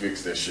need to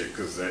fix that shit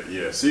because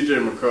CJ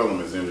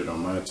McCollum is injured on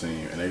my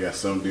team, and they got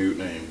some dude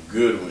named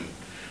Goodwin,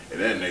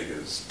 and that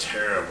nigga is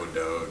terrible,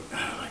 dog.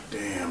 I'm like,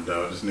 damn,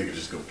 dog, this nigga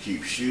just gonna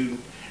keep shooting.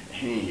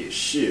 He ain't hit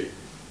shit.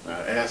 I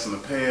asked him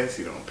to pass,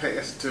 he don't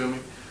pass it to me.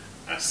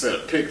 I set a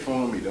pick for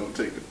him, he don't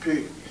take the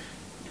pick.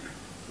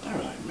 I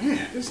was like,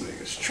 man, this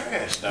nigga's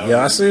trash, dog.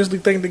 Yeah, I seriously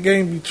think the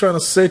game be trying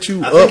to set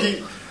you I up. think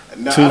he.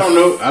 Now,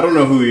 to- I don't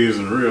know who he is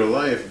in real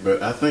life,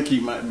 but I think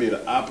he might be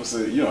the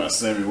opposite. You know,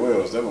 Sammy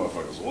Wells, that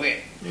motherfucker's wet.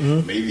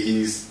 Maybe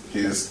he's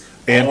his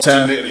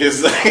alternate.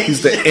 He's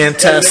the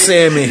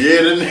anti-Sammy.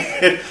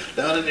 Yeah,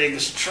 the other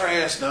nigga's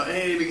trash. Now, he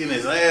ain't even getting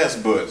his ass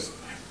butts.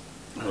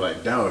 I'm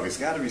like, dog, it's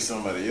got to be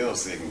somebody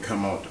else that can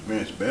come off the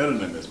bench better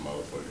than this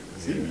motherfucker.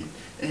 'Cause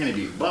he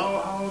be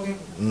ball hogging.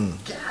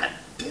 God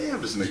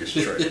damn, this nigga's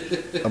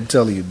trash. I'm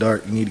telling you,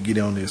 Dark, you need to get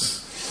on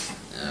this.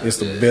 It's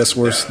the Yeah. best,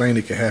 worst thing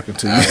that can happen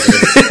to you.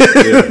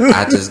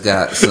 I just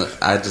got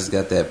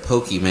that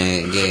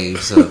Pokemon game,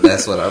 so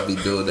that's what I'll be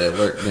doing at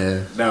work,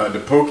 man. Now, the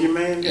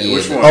Pokemon game? Yeah,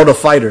 Which the- one? Oh, the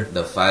fighter.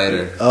 The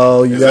fighter.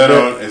 Oh, you Is got that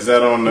that? on? Is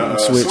that on the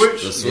Switch.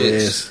 Switch? The Switch.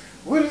 Yes.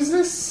 What is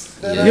this?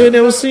 Yeah. You ain't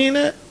never seen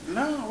that?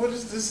 No, what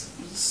is this?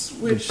 The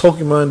Switch.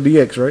 Pokemon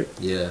DX, right?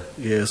 Yeah.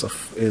 Yeah,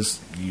 it's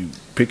you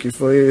pick it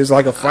for it's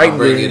like a fighting I'll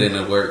bring game. it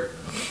into work.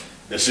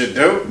 That shit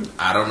dope.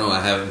 I don't know. I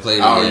haven't played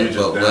it Oh, you yet,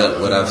 just but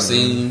what downloaded I've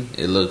seen,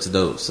 it looks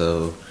dope.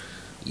 So,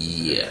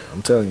 yeah.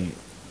 I'm telling you,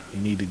 you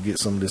need to get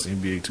some of this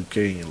NBA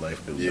 2K in your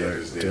life, dude. Yeah, I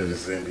this tell you.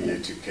 NBA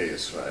 2K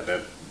is right.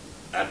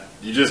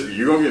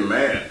 You're gonna get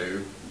mad,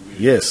 dude.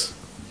 Yes.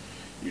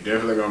 You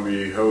definitely gonna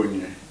be holding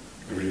your.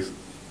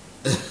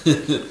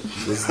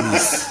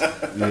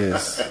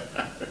 Yes.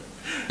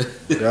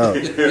 Dog.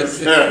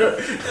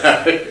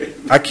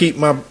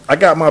 I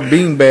got my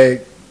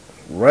beanbag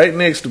right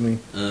next to me,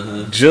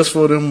 just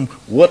for them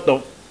what the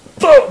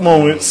fuck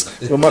moments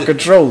with my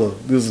controller.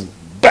 This is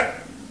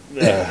back.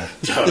 Boy,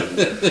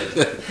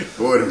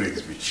 them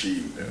niggas be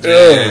cheating. Them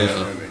Damn.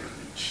 niggas be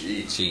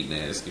cheating. Cheating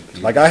ass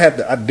computer. Like I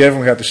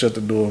definitely have to shut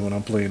the door when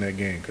I'm playing that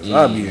game because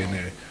I'll be in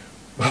there.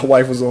 My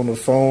wife was on the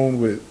phone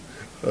with,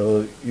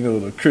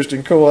 the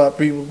Christian co-op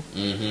people,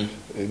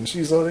 and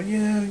she's on there.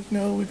 Yeah,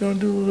 we're gonna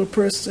do a little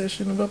press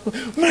session about.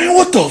 Man,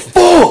 what the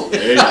fuck?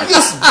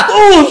 This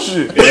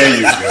bullshit. There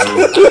you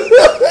go.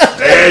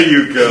 There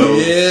you go.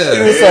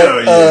 Yeah. It's Hell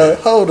like, yeah.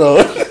 hold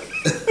on.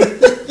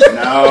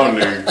 No,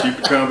 nigga, keep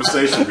the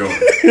conversation going.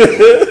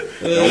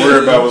 Don't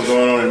worry about what's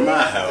going on in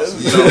my house.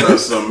 You talking about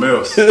something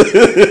else.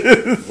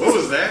 What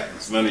was that?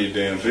 It's none of your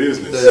damn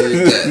business.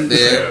 Goddamn None of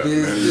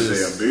your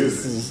business. damn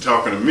business. You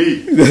talking to me.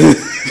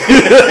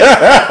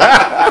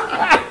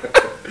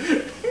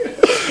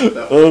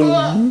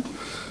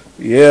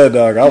 Yeah,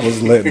 dog. I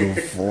was letting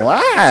them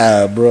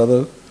fly,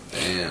 brother.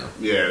 Damn.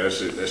 Yeah, that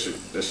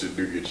shit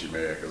do get you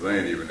mad because I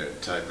ain't even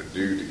that type of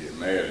dude to get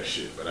mad at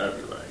shit. But I'd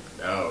be like,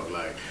 dog,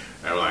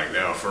 I'm like,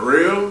 now for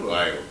real,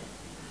 like,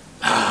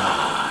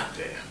 damn.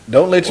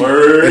 Don't let you.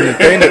 Word. And the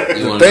thing that,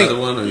 You want another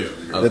one? Or?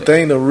 Yeah. the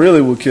thing that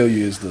really will kill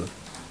you is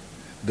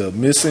the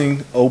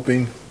missing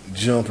open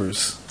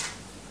jumpers.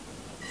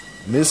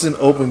 Missing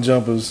open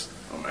jumpers.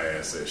 I'm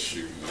ass at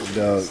shooting.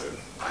 Dog.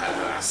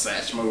 I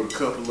satch mode a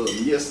couple of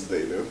them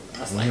yesterday though. I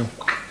was like,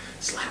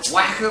 it's like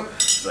whack up.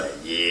 It's like,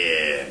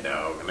 yeah,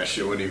 dog. And that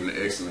shit wasn't even an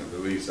excellent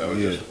release. I was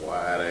just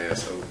wide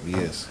ass open.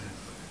 Yes.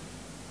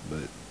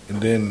 And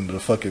then the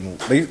fucking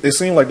they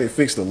seem like they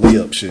fixed the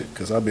layup shit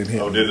because I've been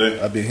hitting. Oh, did they?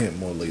 I've been hitting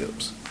more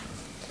layups.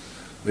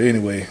 But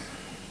anyway,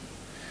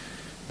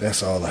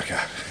 that's all I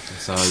got.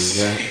 That's all you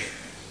got?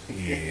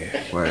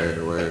 Yeah.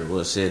 Word.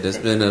 Well, shit, it's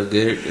been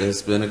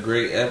a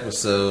great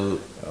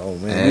episode. Oh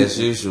man, As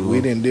usual. we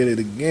didn't did it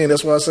again.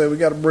 That's why I said we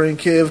got to bring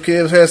Kev.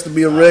 Kev has to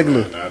be a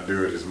regular. Man, I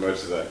do it as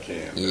much as I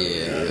can.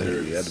 Yeah.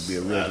 You have to be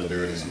a regular, I do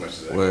it man. as much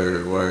as I can.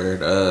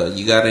 Word.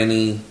 You got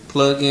any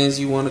plugins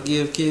you want to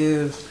give,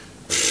 Kev?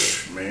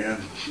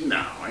 Man,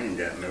 no, I ain't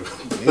got no.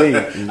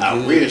 Hey. I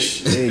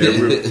wish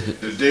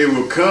the day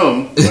will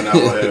come when I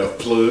will have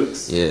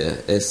plugs. Yeah,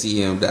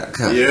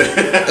 scm.com. Yeah.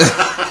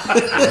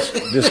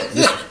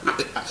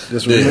 Just The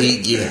remember,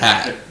 heat get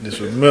hot. just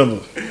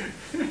remember,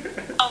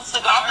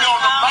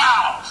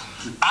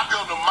 I be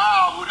on the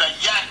mile with a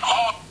yak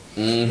hard.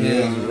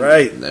 Mm-hmm.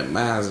 right? That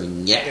miles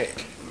and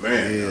yak.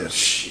 Man, Yeah.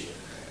 shit.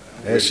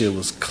 That shit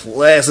was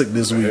classic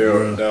this week, Hell,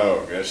 bro.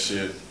 dog, that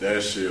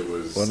shit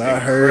was When I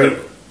heard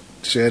incredible.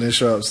 Shannon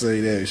Sharp say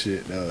that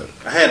shit, dog.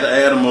 I had to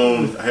add him,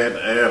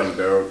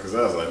 dog, because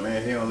I was like,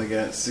 man, he only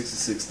got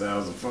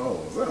 66,000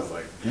 followers. I was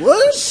like,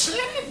 What? shit,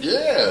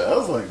 yeah. I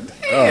was like,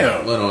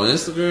 damn. What, on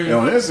Instagram? Yeah,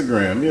 on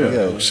Instagram, yeah.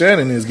 Yo,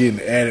 Shannon is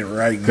getting at it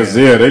right now. Because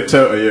they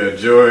tell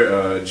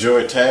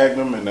Joy tagged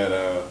them in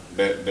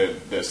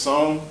that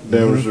song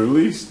that was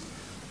released,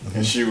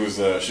 and she was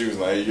like,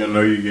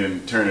 you're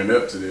getting turning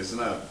up to this,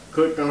 and I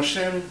clicked on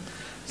Shannon.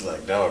 It's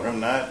like, dog, I'm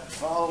not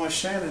following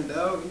Shannon,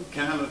 dog.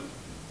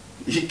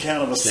 He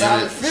kind of a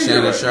solid figure.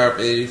 Shannon right? Sharp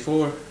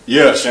 84.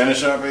 Yeah, Shannon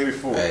Sharp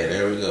 84. Hey,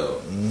 there we go.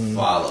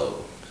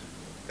 Follow.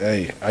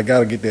 Hey, I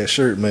gotta get that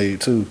shirt made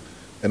too,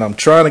 and I'm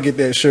trying to get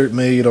that shirt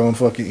made on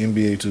fucking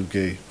NBA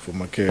 2K for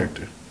my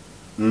character.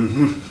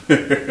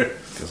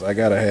 Cause I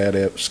gotta have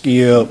that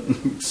Skip.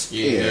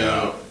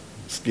 Yeah.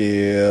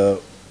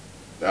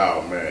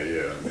 Oh man,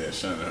 yeah.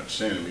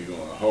 Shannon be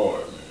going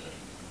hard, man.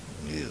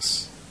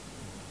 Yes,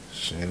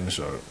 Shannon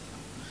Sharp.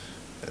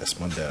 That's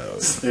my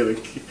dog.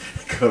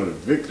 Come to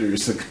Victory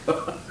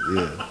Cigar.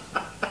 Yeah.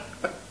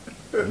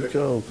 You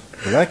call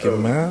Black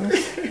and Mild?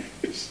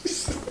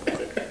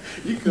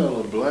 You call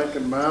a Black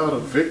and Mild a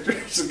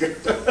Victory Cigar?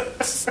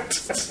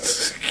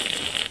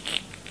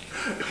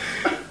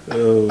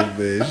 Oh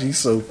man, she's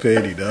so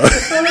petty, dog.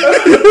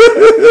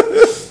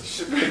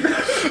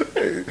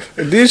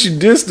 And then she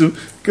dissed him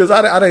because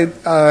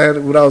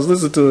when I was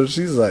listening to her,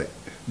 she's like,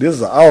 "This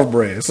is an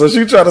off-brand." So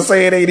she tried to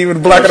say it ain't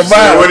even Black and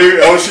Mild.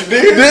 She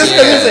did? This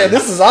nigga said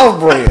this is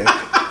off-brand.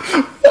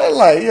 I'm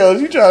like, yo,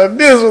 she trying to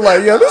diss me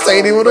like, yo, this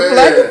ain't even a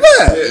Black and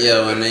Mild.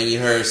 Yo, and then you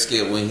heard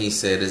Skip when he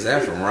said, "Is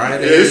that from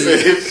Rite Yeah,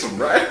 Aid?" it's from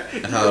Rite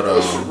Aid. Hold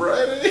It's on. from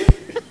Rite Aid.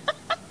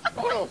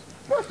 Hold on.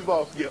 First of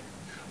all, Skip,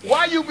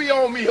 why you be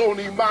on me on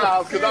these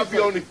miles? Because I be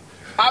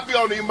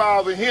on these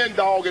miles and hen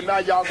dog, and now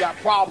y'all got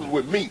problems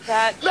with me.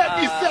 Let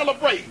me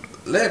celebrate.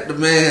 Let the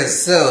man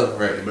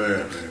celebrate.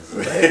 Man.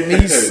 Let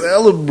me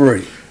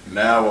celebrate.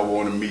 Now I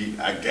want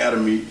to I gotta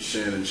meet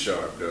Shannon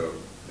Sharp, though.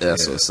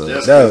 That's what's up.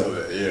 Just No. 'cause of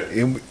that,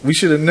 yeah. And we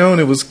should have known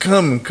it was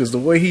coming because the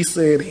way he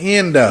said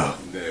hen dog.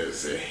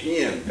 That's a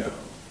hen dog.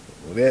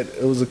 That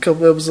it was a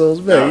couple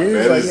episodes back. No, He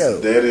was that like, is- yo.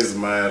 that is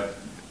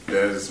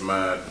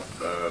my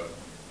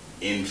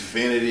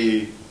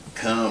infinity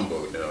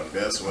combo, dog.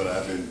 That's what I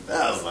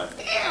was like,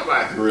 damn,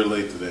 I can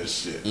relate to that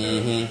shit.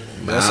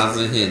 Mm-hmm. Miles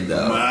and Hen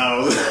Dog.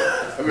 Miles.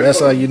 I mean, That's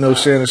how you know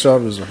Shannon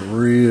Sharp is a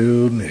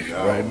real nigga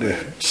oh, right there.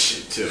 man,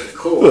 shit to the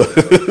core.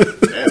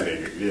 That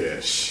nigga, yeah,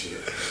 shit.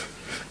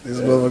 This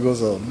motherfucker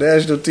goes on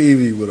national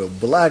TV with a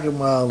black and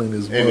mile in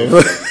his In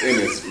mouth.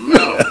 his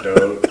mouth,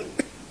 dog.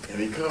 And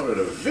he called it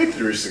a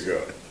victory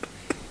cigar.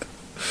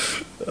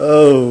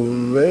 Oh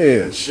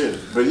man. Shit.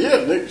 But yeah,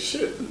 nigga,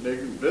 shit.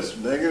 Nigga,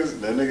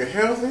 that nigga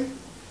healthy?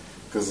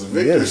 Because a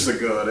victory Yeah.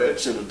 cigar, that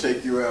shit'll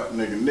take you out,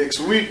 nigga, next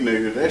week,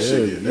 nigga. That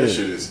Yeah.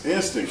 shit is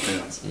instant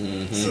cancer.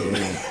 So,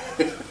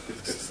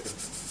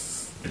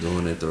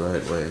 Doing it the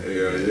right way.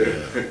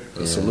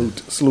 yeah.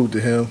 Salute to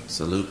him.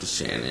 Salute to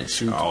Shannon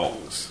Sharp.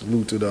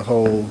 Salute to the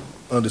whole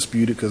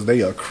Undisputed because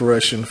they are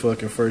crushing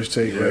fucking First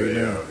Take right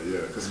now.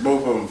 Yeah. Because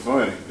both of them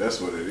funny. That's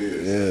what it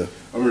is. Yeah.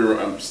 I mean,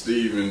 I'm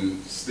Steve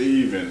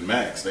and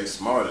Max, they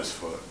smart as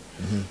fuck.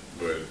 Mm-hmm.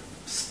 But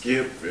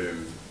Skip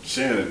and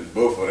Shannon,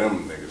 both of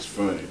them niggas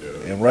funny,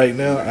 though. And right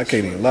now, I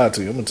can't even lie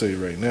to you. I'm gonna tell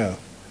you right now,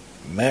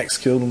 Max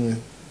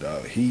Kellerman,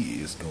 dog, he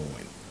is going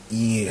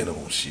in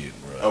on shit,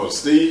 bro. Oh,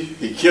 Steve,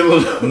 he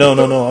killing them.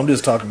 No. I'm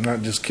just talking,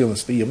 not just killing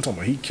Steve. I'm talking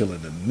about he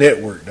killing the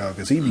network, dog,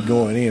 because he be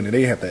going in and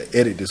they have to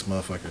edit this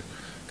motherfucker.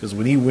 Because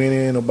when he went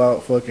in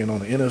about fucking on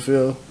the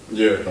NFL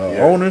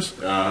owners,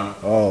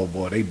 oh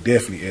boy, they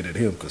definitely edited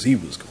him because he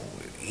was going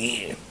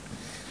in.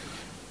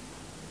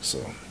 So,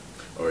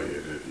 Oh yeah,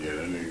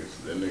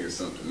 that nigga's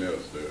something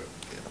else, though.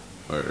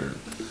 Or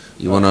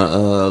you want to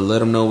let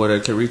them know where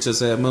they can reach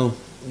us at, Mo?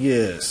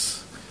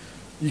 yes,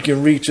 you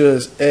can reach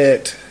us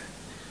at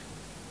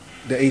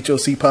the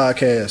HOC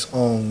Podcast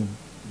on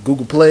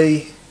Google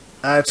Play,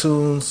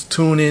 iTunes,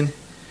 TuneIn,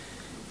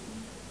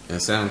 And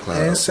SoundCloud.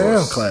 and of course.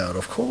 SoundCloud,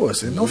 of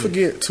course. And don't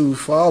forget to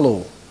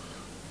follow,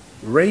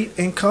 rate,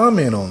 and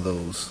comment on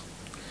those.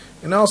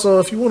 And also,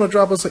 if you want to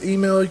drop us an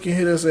email, you can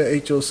hit us at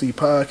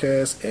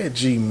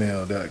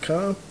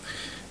hocpodcast@gmail.com.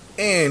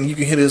 And you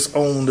can hit us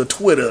on the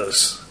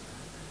Twitters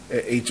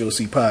at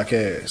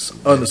HOCpodcast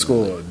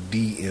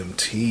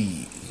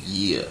 _DMT.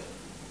 Yeah.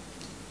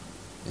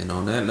 And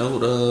on that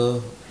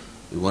note,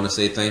 we want to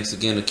say thanks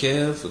again to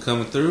Kev for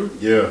coming through.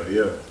 Yeah.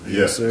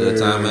 Yes, sir. Good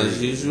time as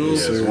usual.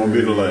 Yes, won't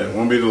be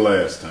the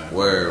last time.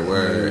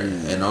 Word.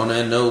 And on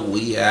that note,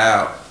 we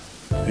out.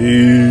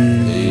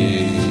 Peace.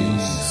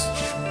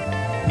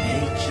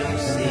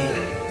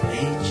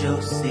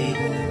 HOC,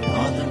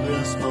 all the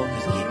real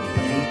smokers keep it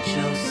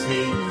HOC,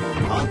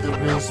 all the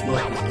real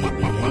smokers keep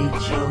it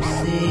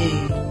HOC.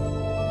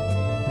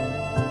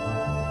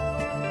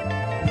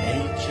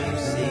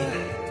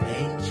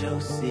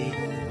 HOC,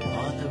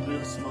 all the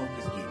real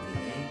smokers keep it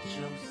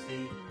HOC.